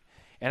 great.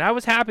 And I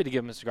was happy to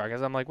give him a cigar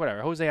because I'm like,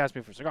 whatever. Jose asked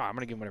me for a cigar. I'm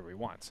going to give him whatever he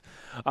wants.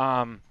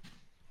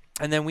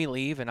 And then we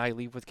leave, and I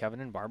leave with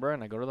Kevin and Barbara,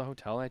 and I go to the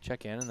hotel, and I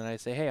check in, and then I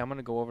say, hey, I'm going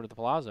to go over to the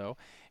Palazzo,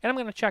 and I'm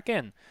going to check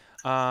in.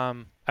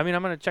 I'm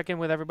going to check in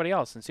with everybody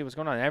else and see what's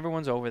going on.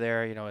 Everyone's over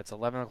there. It's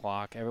 11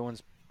 o'clock.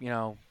 Everyone's,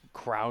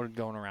 crowded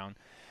going around.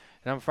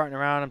 And I'm fronting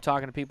around. I'm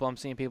talking to people. I'm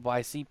seeing people.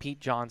 I see Pete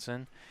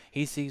Johnson.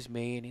 He sees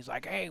me, and he's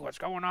like, hey, what's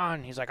going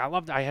on? He's like,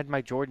 I had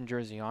my Jordan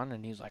jersey on,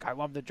 and he's like, I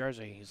love the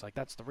jersey. He's like,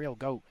 that's the real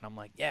GOAT. And I'm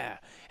like, yeah.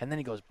 And then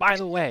he goes, by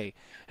the way.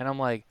 And I'm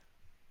like,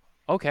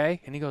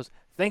 okay. And he goes,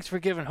 thanks for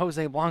giving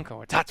Jose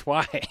Blanco a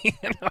Tatuaje.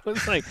 And I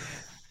was like,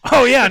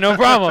 oh, yeah, no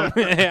problem.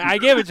 I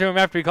gave it to him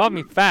after he called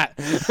me fat.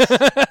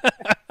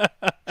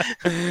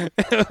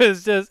 It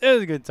was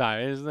a good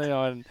time.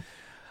 And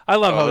I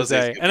love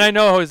Jose. And I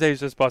know Jose's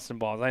just busting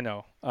balls. I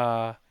know.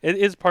 It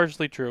is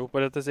partially true,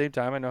 but at the same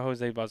time, I know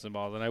Jose's busting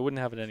balls, and I wouldn't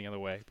have it any other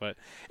way. But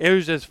it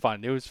was just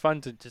fun. It was fun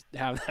to just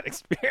have that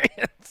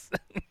experience.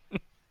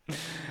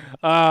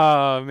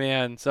 Oh,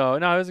 man. So,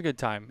 no, it was a good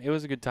time.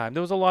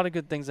 There was a lot of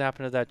good things that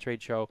happened at that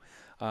trade show.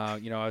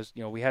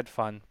 We had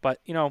fun. But,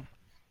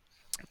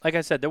 like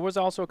I said, there was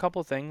also a couple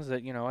of things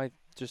that, I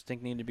just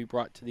think needed to be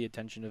brought to the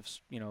attention of,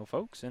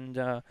 folks. And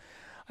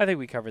I think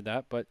we covered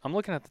that. But I'm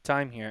looking at the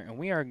time here, and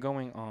we are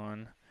going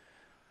on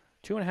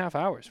 2.5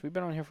 hours. We've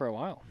been on here for a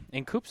while.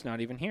 And Coop's not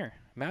even here.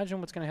 Imagine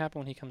what's going to happen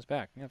when he comes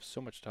back. We have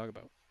so much to talk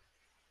about.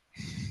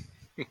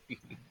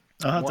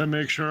 I'll have to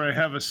make sure I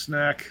have a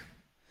snack.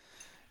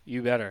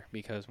 You better,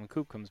 because when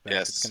Coop comes back,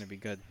 Yes. It's going to be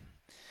good.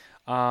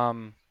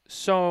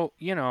 So,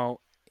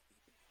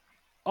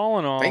 all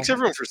in all, thanks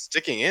everyone for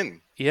sticking in.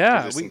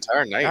 Yeah, this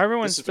entire night.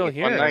 Everyone's still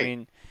here. Night. I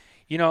mean,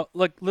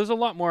 look, there's a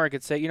lot more I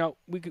could say.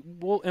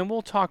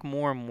 We'll talk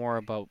more and more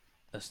about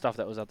the stuff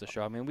that was at the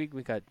show. I mean, we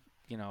got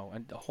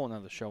a whole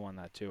nother show on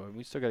that too, and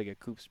we still got to get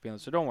Coop's feeling.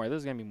 So don't worry,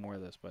 there's gonna be more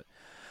of this. But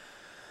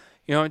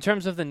in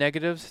terms of the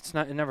negatives, it's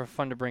never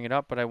fun to bring it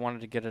up, but I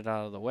wanted to get it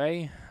out of the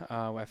way.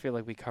 I feel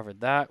like we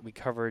covered that. We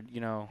covered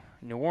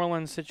New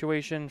Orleans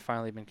situation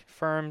finally been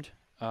confirmed.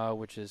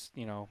 Which is,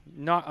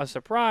 not a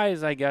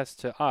surprise, I guess,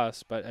 to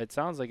us, but it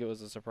sounds like it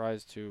was a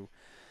surprise to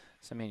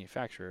some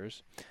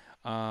manufacturers.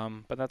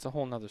 But that's a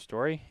whole nother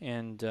story.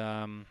 And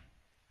other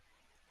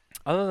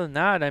than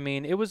that, I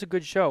mean, it was a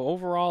good show.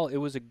 Overall, it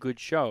was a good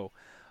show.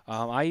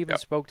 I even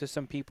spoke to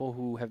some people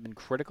who have been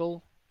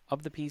critical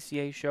of the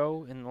PCA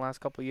show in the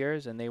last couple of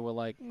years, and they were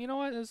like, you know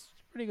what, it's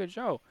a pretty good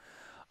show.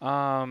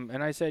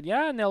 And I said,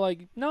 yeah, and they're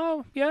like,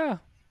 no, yeah,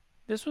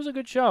 this was a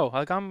good show.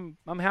 Like, I'm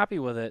happy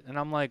with it. And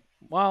I'm like,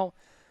 well,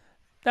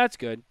 that's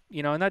good,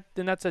 and that's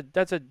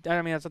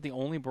I mean, that's not the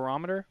only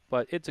barometer,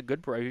 but it's a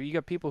good barometer. You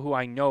got people who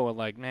I know are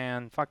like,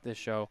 man, fuck this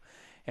show,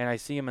 and I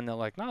see them and they're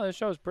like, no, this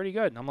show is pretty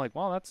good, and I'm like,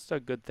 well, that's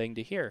a good thing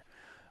to hear.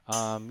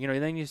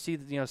 Then you see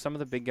some of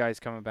the big guys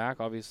coming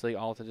back. Obviously,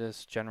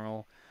 Altadis,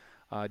 General,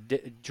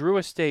 Drew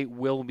Estate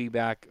will be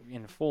back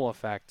in full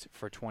effect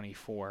for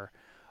 24.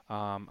 We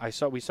saw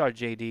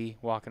JD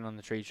walking on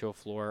the trade show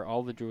floor.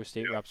 All the Drew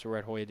Estate reps were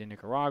at Hoya de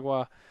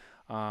Nicaragua,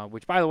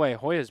 which, by the way,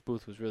 Hoya's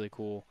booth was really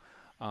cool.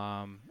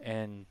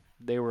 And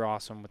they were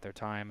awesome with their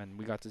time, and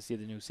we got to see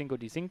the new Cinco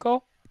de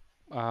Cinco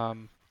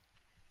from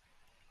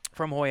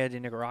Hoya de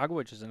Nicaragua,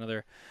 which is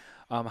another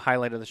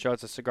highlight of the show.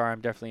 It's a cigar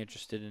I'm definitely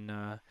interested in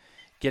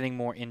getting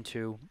more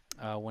into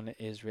when it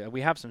is.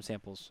 We have some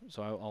samples,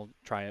 so I'll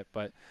try it,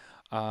 but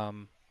I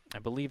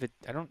believe it.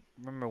 I don't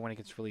remember when it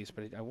gets released,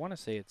 but I want to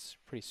say it's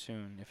pretty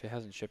soon if it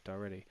hasn't shipped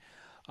already.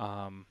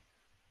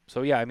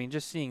 So yeah, I mean,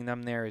 just seeing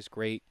them there is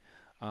great.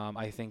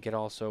 I think it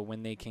also,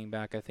 when they came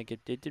back, I think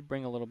it did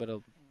bring a little bit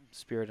of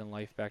spirit and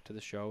life back to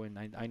the show. And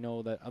I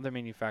know that other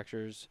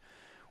manufacturers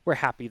were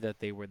happy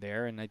that they were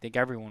there, and I think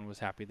everyone was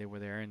happy they were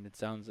there. And it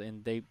sounds,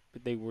 and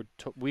we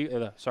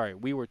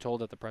were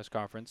told at the press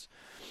conference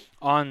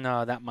on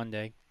that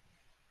Monday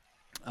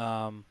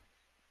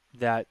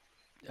that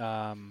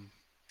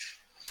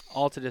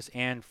Altadis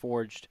and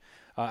Forged,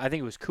 I think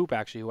it was Coop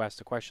actually who asked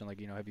the question,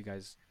 like, have you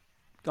guys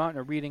gotten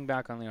a reading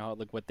back on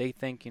like what they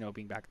think,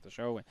 being back at the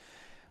show? And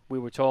we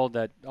were told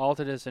that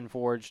Altadis and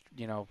Forged,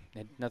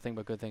 had nothing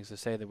but good things to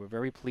say. They were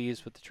very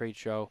pleased with the trade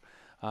show,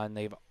 and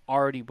they've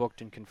already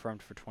booked and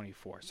confirmed for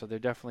 24. So they're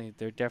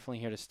definitely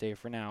here to stay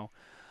for now,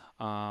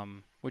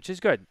 which is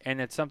good. And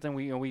it's something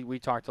we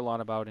talked a lot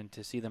about. And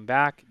to see them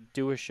back,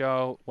 do a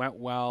show, went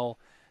well.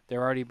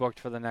 They're already booked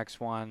for the next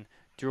one.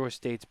 Drew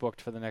Estate's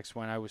booked for the next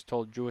one. I was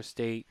told Drew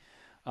Estate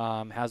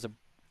has a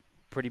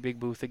pretty big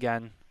booth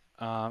again.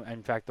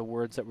 In fact, the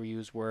words that were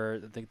used were,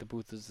 I think the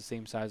booth is the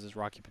same size as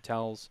Rocky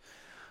Patel's,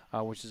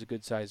 which is a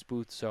good sized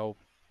booth. So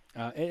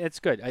it's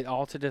good.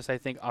 Altadis, I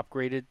think,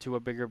 upgraded to a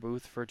bigger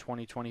booth for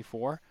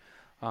 2024,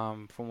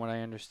 from what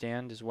I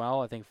understand as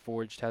well. I think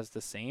Forged has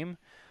the same,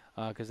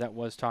 because that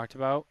was talked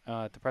about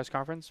at the press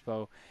conference.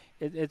 So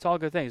it's all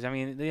good things. I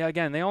mean,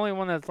 again, the only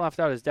one that's left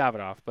out is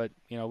Davidoff, but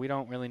we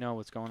don't really know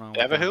what's going on.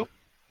 Davahu?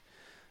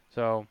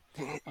 So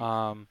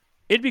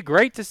it'd be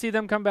great to see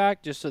them come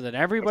back, just so that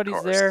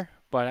everybody's there.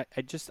 But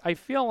I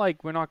feel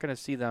like we're not going to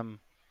see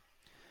them.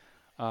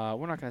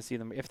 We're not going to see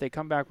them. If they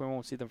come back, we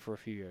won't see them for a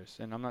few years.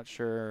 And I'm not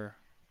sure,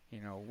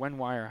 when,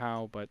 why, or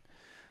how. But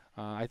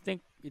I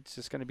think it's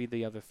just going to be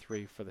the other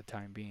three for the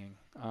time being,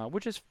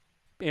 which is,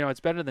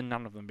 it's better than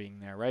none of them being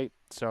there, right?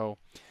 So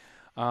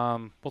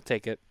we'll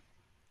take it.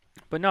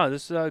 But no,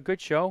 this is a good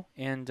show.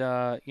 And,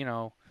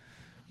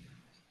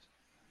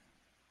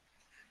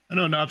 I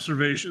know an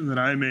observation that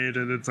I made,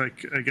 and it's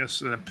like, I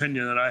guess an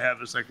opinion that I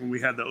have is like when we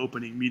had the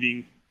opening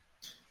meeting,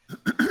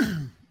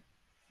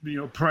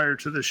 prior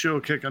to the show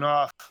kicking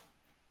off,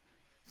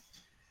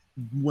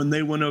 when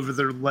they went over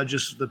the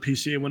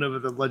PCA went over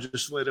the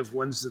legislative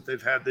wins that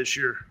they've had this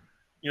year,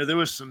 there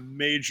was some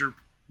major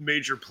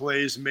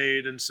plays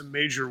made and some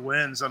major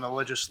wins on the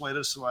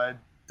legislative side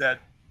that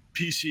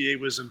PCA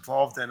was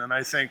involved in. And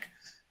I think,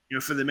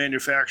 for the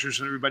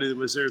manufacturers and everybody that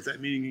was there at that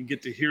meeting and get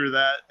to hear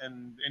that,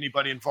 and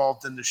anybody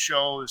involved in the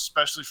show,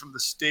 especially from the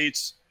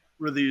states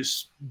where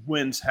these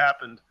wins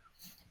happened,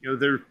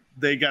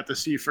 they got to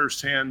see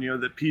firsthand,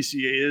 that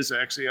PCA is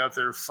actually out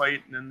there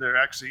fighting, and they're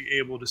actually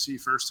able to see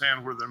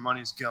firsthand where their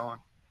money's going.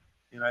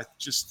 I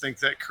just think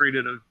that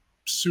created a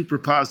super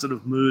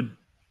positive mood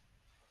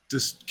to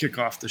kick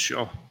off the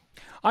show.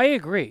 I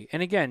agree.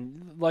 And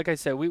again, like I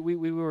said, we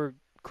were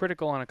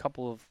critical on a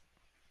couple of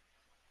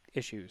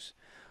issues.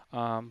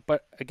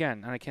 But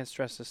again, and I can't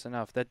stress this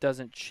enough, that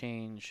doesn't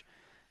change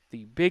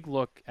the big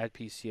look at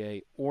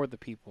PCA or the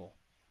people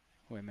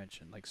who I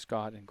mentioned, like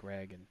Scott and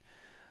Greg. And,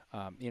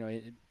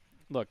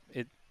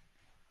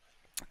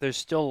 there's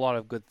still a lot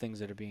of good things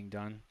that are being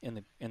done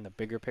in the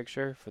bigger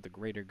picture for the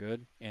greater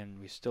good,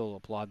 and we still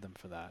applaud them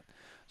for that.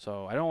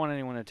 So I don't want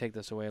anyone to take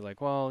this away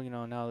like, well,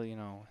 now,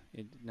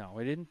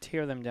 it didn't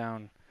tear them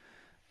down,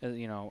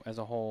 as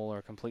a whole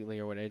or completely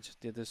or whatever. It just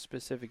did this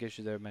specific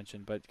issue that I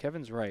mentioned. But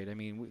Kevin's right. I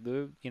mean,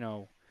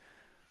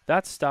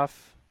 that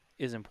stuff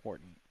is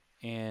important.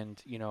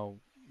 And, me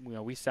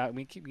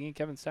and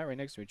Kevin sat right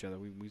next to each other.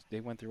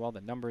 They went through all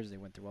the numbers. They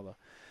went through all the,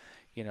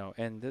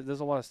 and there's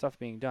a lot of stuff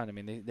being done. I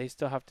mean, they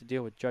still have to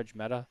deal with Judge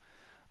Mehta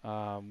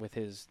with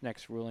his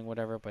next ruling,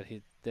 whatever. But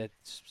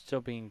that's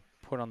still being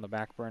put on the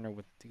back burner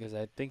because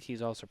I think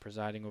he's also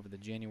presiding over the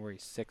January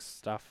 6th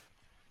stuff.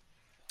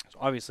 So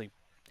obviously,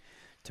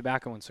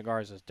 tobacco and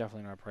cigars is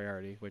definitely not a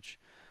priority, which,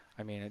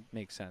 I mean, it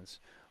makes sense.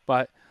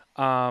 But,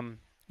 but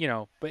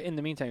in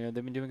the meantime,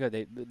 they've been doing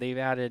good. They've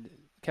added,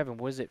 Kevin,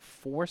 was it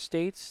 4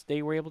 states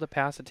they were able to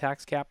pass a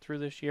tax cap through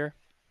this year?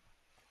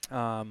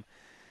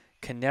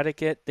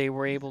 Connecticut, they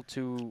were able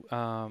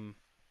to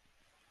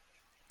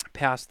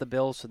pass the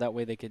bill so that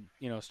way they could,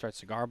 start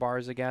cigar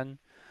bars again.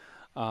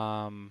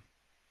 So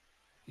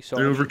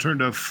they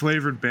overturned a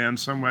flavored ban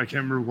somewhere. I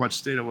can't remember what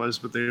state it was,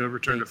 but they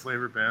overturned a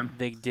flavored ban.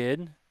 They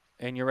did.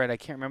 And you're right. I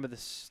can't remember the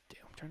state.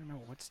 I'm trying to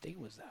remember what state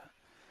was that.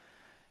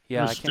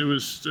 Yeah, it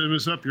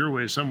was up your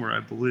way somewhere, I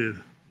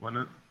believe,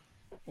 wasn't it?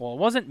 Well, it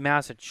wasn't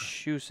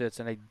Massachusetts,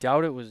 and I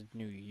doubt it was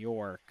New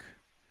York.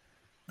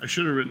 I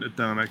should have written it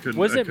down. I couldn't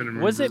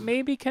remember. Was it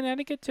maybe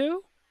Connecticut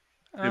too?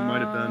 It might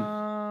have been.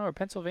 Or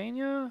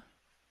Pennsylvania?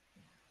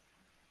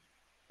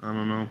 I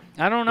don't know.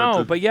 I don't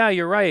know, but yeah,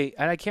 you're right.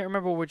 And I can't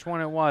remember which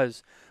one it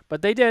was.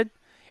 But they did.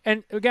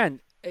 And again,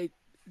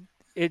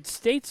 it's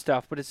state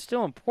stuff, but it's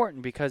still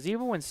important because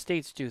even when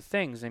states do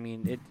things, I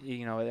mean,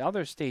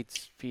 other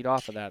states feed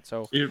off of that.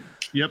 So it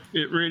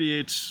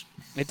radiates.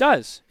 It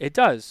does.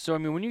 So I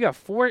mean, when you got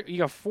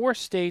four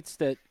states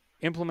that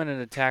implemented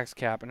a tax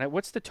cap, and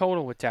what's the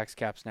total with tax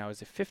caps now?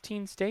 Is it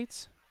 15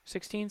 states?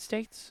 16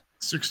 states?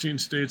 16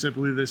 states, I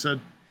believe they said.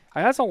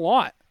 That's a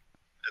lot.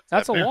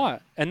 That's a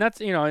lot. And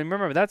that's, and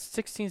remember, that's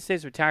 16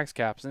 states with tax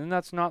caps, and then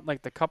that's not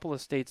like the couple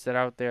of states that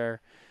out there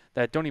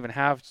that don't even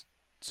have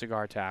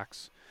cigar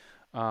tax.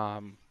 So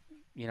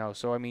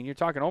I mean, you're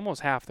talking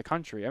almost half the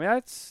country. I mean,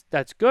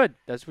 that's good.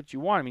 That's what you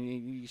want. I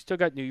mean, you still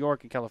got New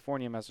York and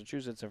California,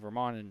 Massachusetts, and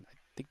Vermont, and I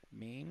think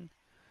Maine.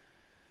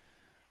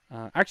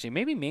 Actually,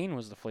 maybe Maine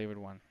was the flavored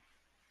one.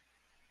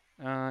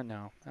 No, I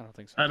don't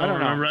think so. I don't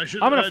remember.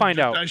 I'm gonna find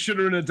out. I should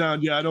have written it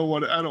down. Yeah, I don't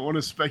want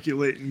to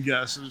speculate and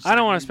guess. I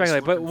don't want to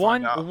speculate, but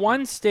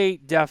one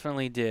state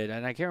definitely did,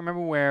 and I can't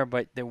remember where,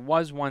 but there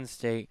was one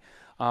state.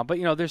 But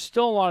there's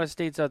still a lot of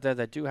states out there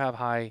that do have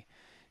high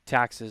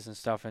taxes and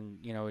stuff,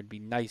 and it'd be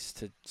nice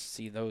to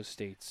see those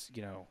states,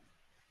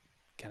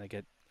 kind of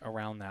get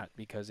around that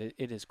because it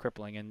is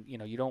crippling, and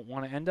you don't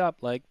want to end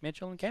up like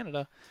Mitchell in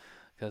Canada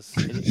because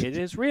it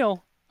is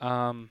real.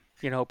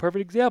 Perfect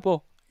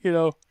example.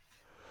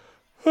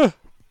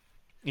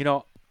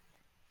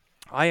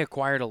 I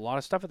acquired a lot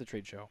of stuff at the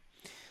trade show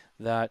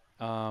that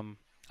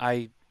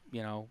I,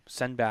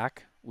 send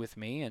back with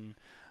me, and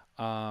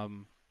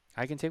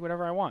I can take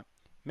whatever I want.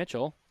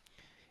 Mitchell,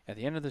 at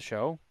the end of the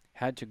show,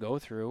 had to go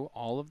through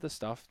all of the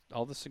stuff,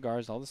 all the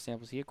cigars, all the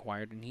samples he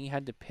acquired, and he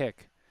had to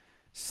pick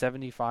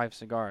 75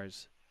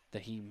 cigars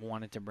that he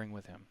wanted to bring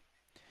with him.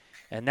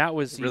 And that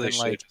was Really even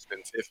should like, have just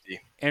been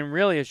 50. and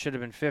really it should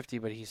have been 50,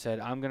 but he said,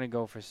 I'm going to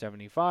go for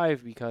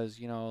 75 because,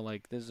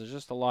 there's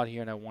just a lot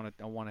here and I want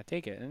to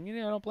take it. And,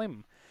 I don't blame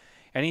him.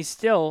 And he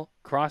still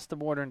crossed the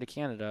border into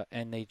Canada,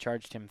 and they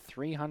charged him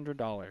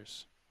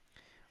 $300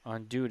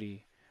 on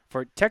duty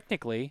for,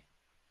 technically,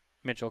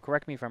 Mitchell,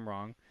 correct me if I'm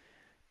wrong,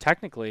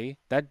 technically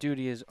that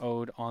duty is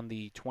owed on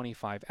the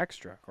 25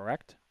 extra,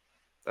 correct?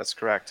 That's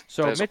correct.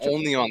 So That's Mitchell,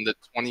 only on the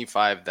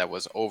 25 that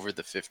was over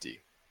the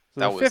 50. so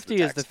that the was 50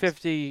 the is the taxes.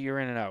 50 you're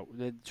in and out.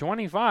 The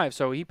 25,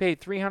 so he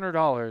paid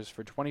 $300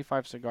 for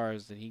 25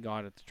 cigars that he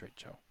got at the trade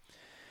show.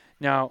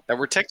 Now, That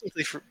were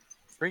technically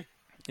free.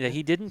 that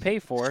he didn't pay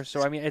for.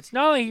 So, I mean, it's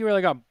not like he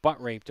really got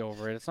butt raped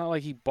over it. It's not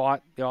like he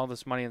bought all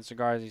this money in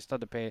cigars. He still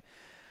had to pay.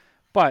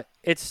 But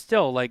it's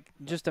still, like,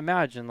 just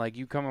imagine, like,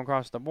 you come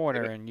across the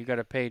border and you got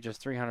to pay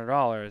just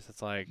 $300.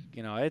 It's like,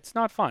 it's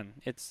not fun.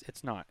 It's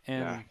not.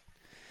 And,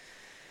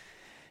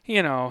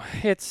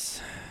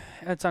 it's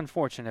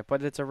unfortunate,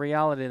 but it's a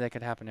reality that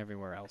could happen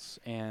everywhere else.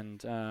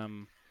 And,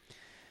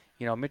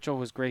 Mitchell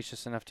was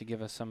gracious enough to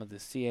give us some of the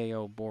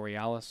CAO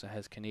Borealis that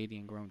has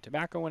Canadian-grown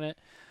tobacco in it.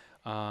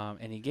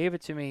 And he gave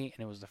it to me,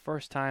 and it was the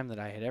first time that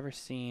I had ever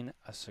seen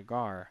a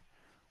cigar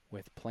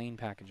with plain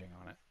packaging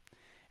on it.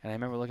 And I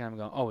remember looking at him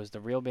and going, oh, is the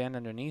real band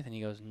underneath? And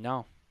he goes,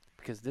 no,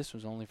 because this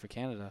was only for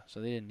Canada,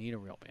 so they didn't need a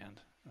real band.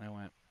 And I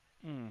went,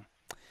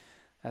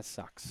 that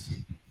sucks.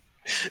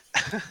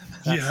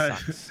 That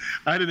sucks.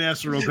 I didn't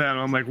ask the real band.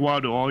 I'm like,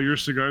 wow, do all your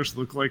cigars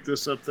look like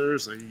this up there?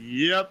 It's like,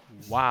 yep.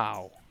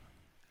 Wow.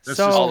 That's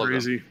So- just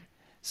crazy.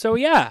 So,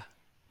 yeah,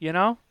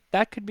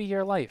 that could be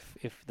your life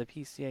if the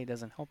PCA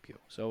doesn't help you.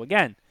 So,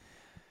 again,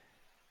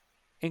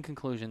 in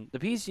conclusion, the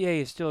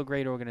PCA is still a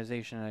great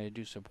organization, and I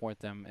do support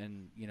them,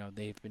 and,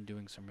 they've been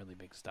doing some really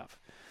big stuff.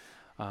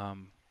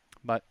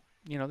 But,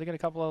 they got a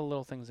couple of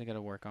little things they got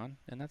to work on,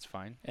 and that's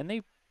fine.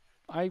 And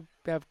I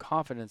have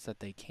confidence that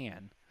they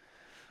can,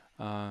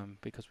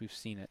 because we've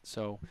seen it.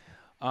 So,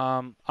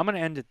 I'm going to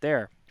end it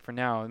there for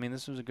now. I mean,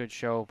 this was a good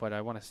show, but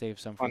I want to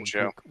save some for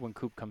when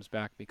Coop comes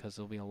back, because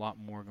there'll be a lot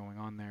more going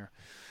on there.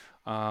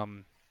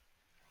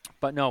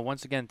 But no,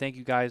 once again, thank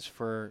you guys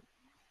for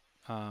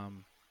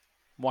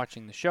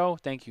watching the show.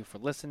 Thank you for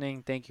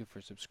listening. Thank you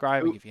for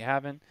subscribing. If you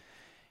haven't,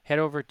 head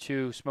over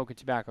to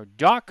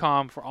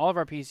smokeandtobacco.com for all of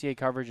our PCA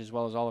coverage, as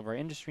well as all of our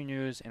industry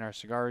news and our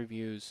cigar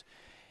reviews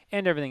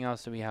and everything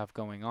else that we have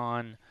going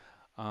on.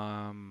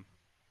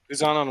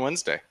 Who's on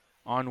Wednesday?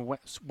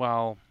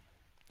 Well,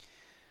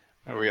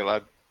 Are we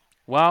allowed?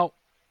 Well,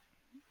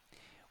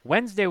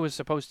 Wednesday was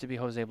supposed to be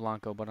Jose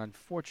Blanco, but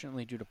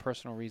unfortunately, due to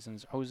personal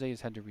reasons, Jose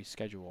has had to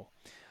reschedule.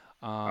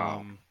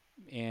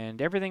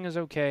 And everything is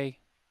okay,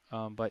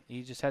 but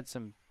he just had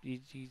some.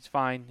 He's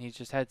fine. He's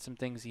just had some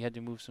things. He had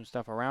to move some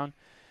stuff around.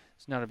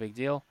 It's not a big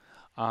deal.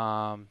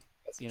 Not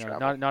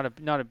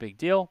a big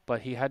deal,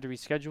 but he had to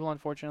reschedule,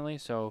 unfortunately.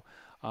 So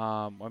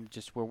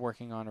we're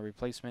working on a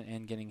replacement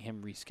and getting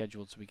him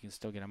rescheduled so we can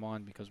still get him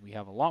on, because we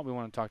have a lot we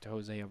want to talk to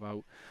Jose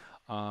about.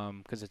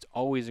 Because it's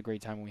always a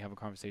great time when we have a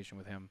conversation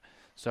with him.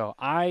 So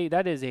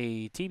that is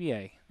a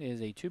TBA. It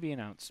is a to be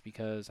announced,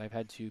 because I've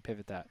had to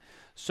pivot that.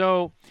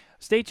 So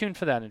stay tuned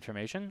for that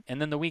information.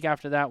 And then the week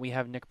after that, we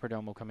have Nick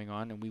Perdomo coming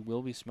on, and we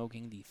will be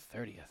smoking the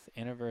 30th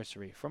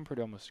anniversary from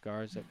Perdomo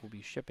Cigars that will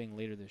be shipping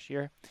later this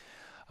year.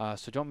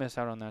 So don't miss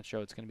out on that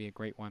show. It's going to be a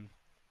great one.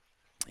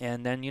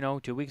 And then,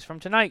 2 weeks from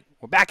tonight,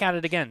 we're back at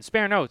it again.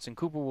 Spare Notes, and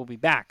Cooper will be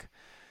back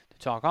to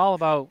talk all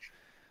about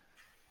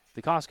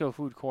the Costco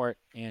food court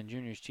and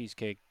Junior's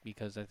cheesecake,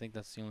 because I think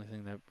that's the only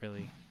thing that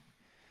really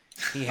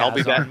he has I'll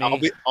be back. on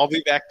me. I'll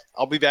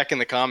be back in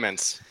the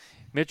comments.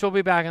 Mitch will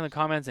be back in the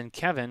comments, and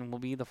Kevin will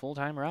be the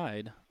full-time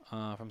ride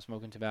from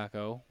Smoking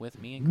Tobacco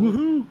with me and Coop.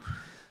 Woohoo!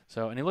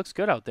 So, and he looks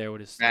good out there with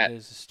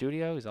his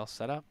studio. He's all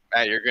set up.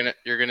 Matt,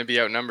 you're gonna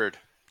be outnumbered.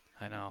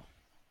 I know.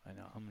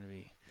 I'm gonna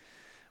be.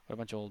 What a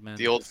bunch of old men.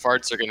 The old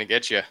farts are gonna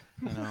get you.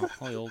 I know.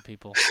 All the old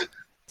people.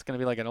 It's gonna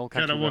be like an old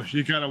country.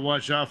 You gotta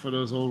watch out for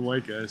those old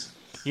white guys.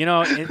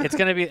 It's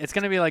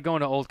gonna be like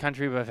going to Old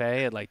Country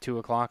Buffet at like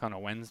 2:00 on a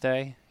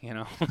Wednesday.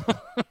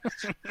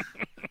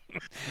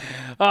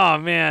 Oh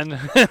man,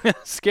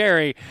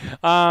 scary.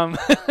 Well,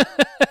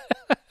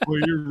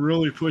 you're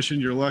really pushing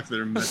your luck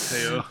there,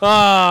 Mateo.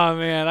 Oh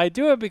man, I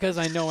do it because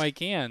I know I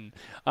can.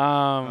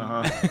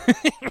 I'm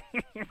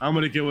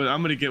gonna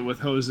get with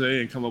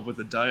Jose and come up with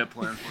a diet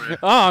plan for you.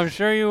 Oh, I'm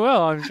sure you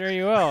will.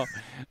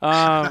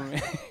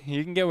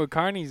 You can get with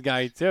Carney's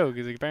guy too,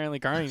 because apparently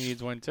Carney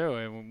needs one too.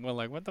 And we're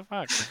like, what the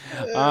fuck?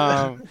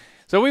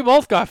 So we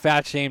both got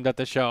fat shamed at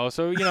the show.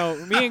 So,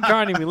 me and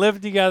Carney, we live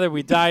together,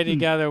 we die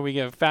together, we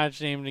get fat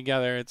shamed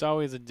together. It's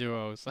always a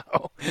duo. So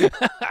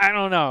I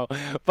don't know.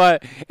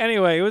 But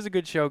anyway, it was a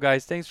good show,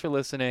 guys. Thanks for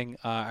listening.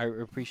 I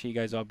appreciate you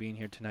guys all being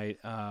here tonight.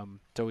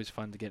 It's always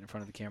fun to get in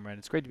front of the camera, and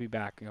it's great to be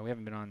back. We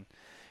haven't been on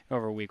in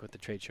over a week with the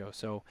trade show.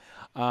 So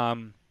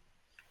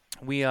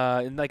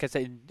like I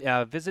said,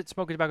 visit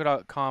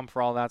smokingtobacco.com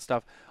for all that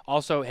stuff.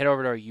 Also, head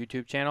over to our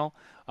YouTube channel.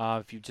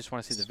 If you just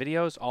want to see the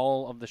videos,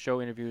 all of the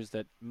show interviews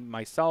that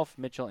myself,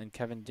 Mitchell, and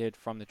Kevin did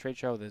from the trade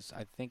show. There's,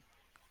 I think,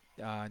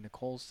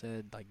 Nicole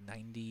said like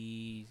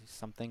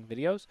 90-something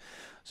videos.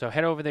 So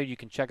head over there. You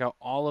can check out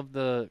all of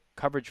the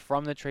coverage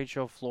from the trade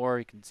show floor.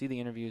 You can see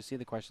the interviews, see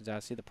the questions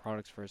asked, see the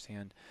products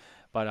firsthand.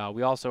 But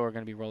we also are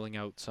going to be rolling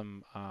out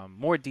some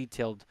more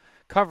detailed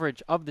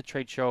coverage of the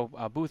trade show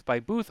booth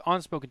by booth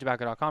on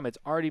smokingtobacco.com. It's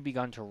already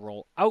begun to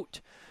roll out.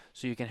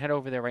 So you can head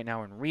over there right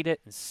now and read it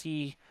and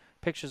see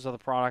pictures of the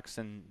products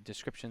and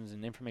descriptions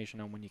and information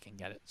on when you can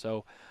get it.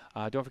 So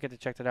don't forget to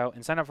check that out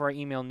and sign up for our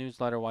email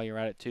newsletter while you're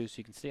at it too, so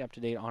you can stay up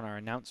to date on our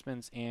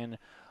announcements and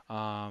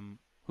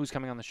who's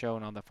coming on the show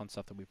and all that fun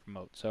stuff that we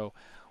promote. So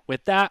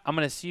with that, I'm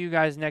going to see you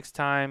guys next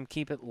time.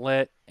 Keep it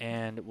lit,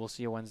 and we'll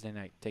see you Wednesday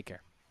night. Take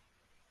care.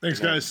 Thanks,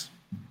 guys.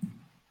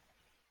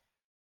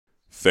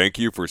 Thank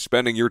you for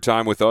spending your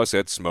time with us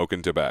at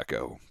Smokin'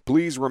 Tobacco.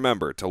 Please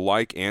remember to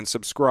like and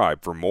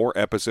subscribe for more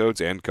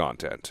episodes and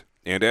content.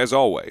 And as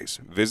always,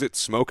 visit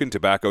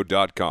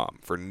smokingtobacco.com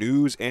for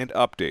news and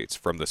updates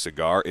from the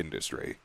cigar industry.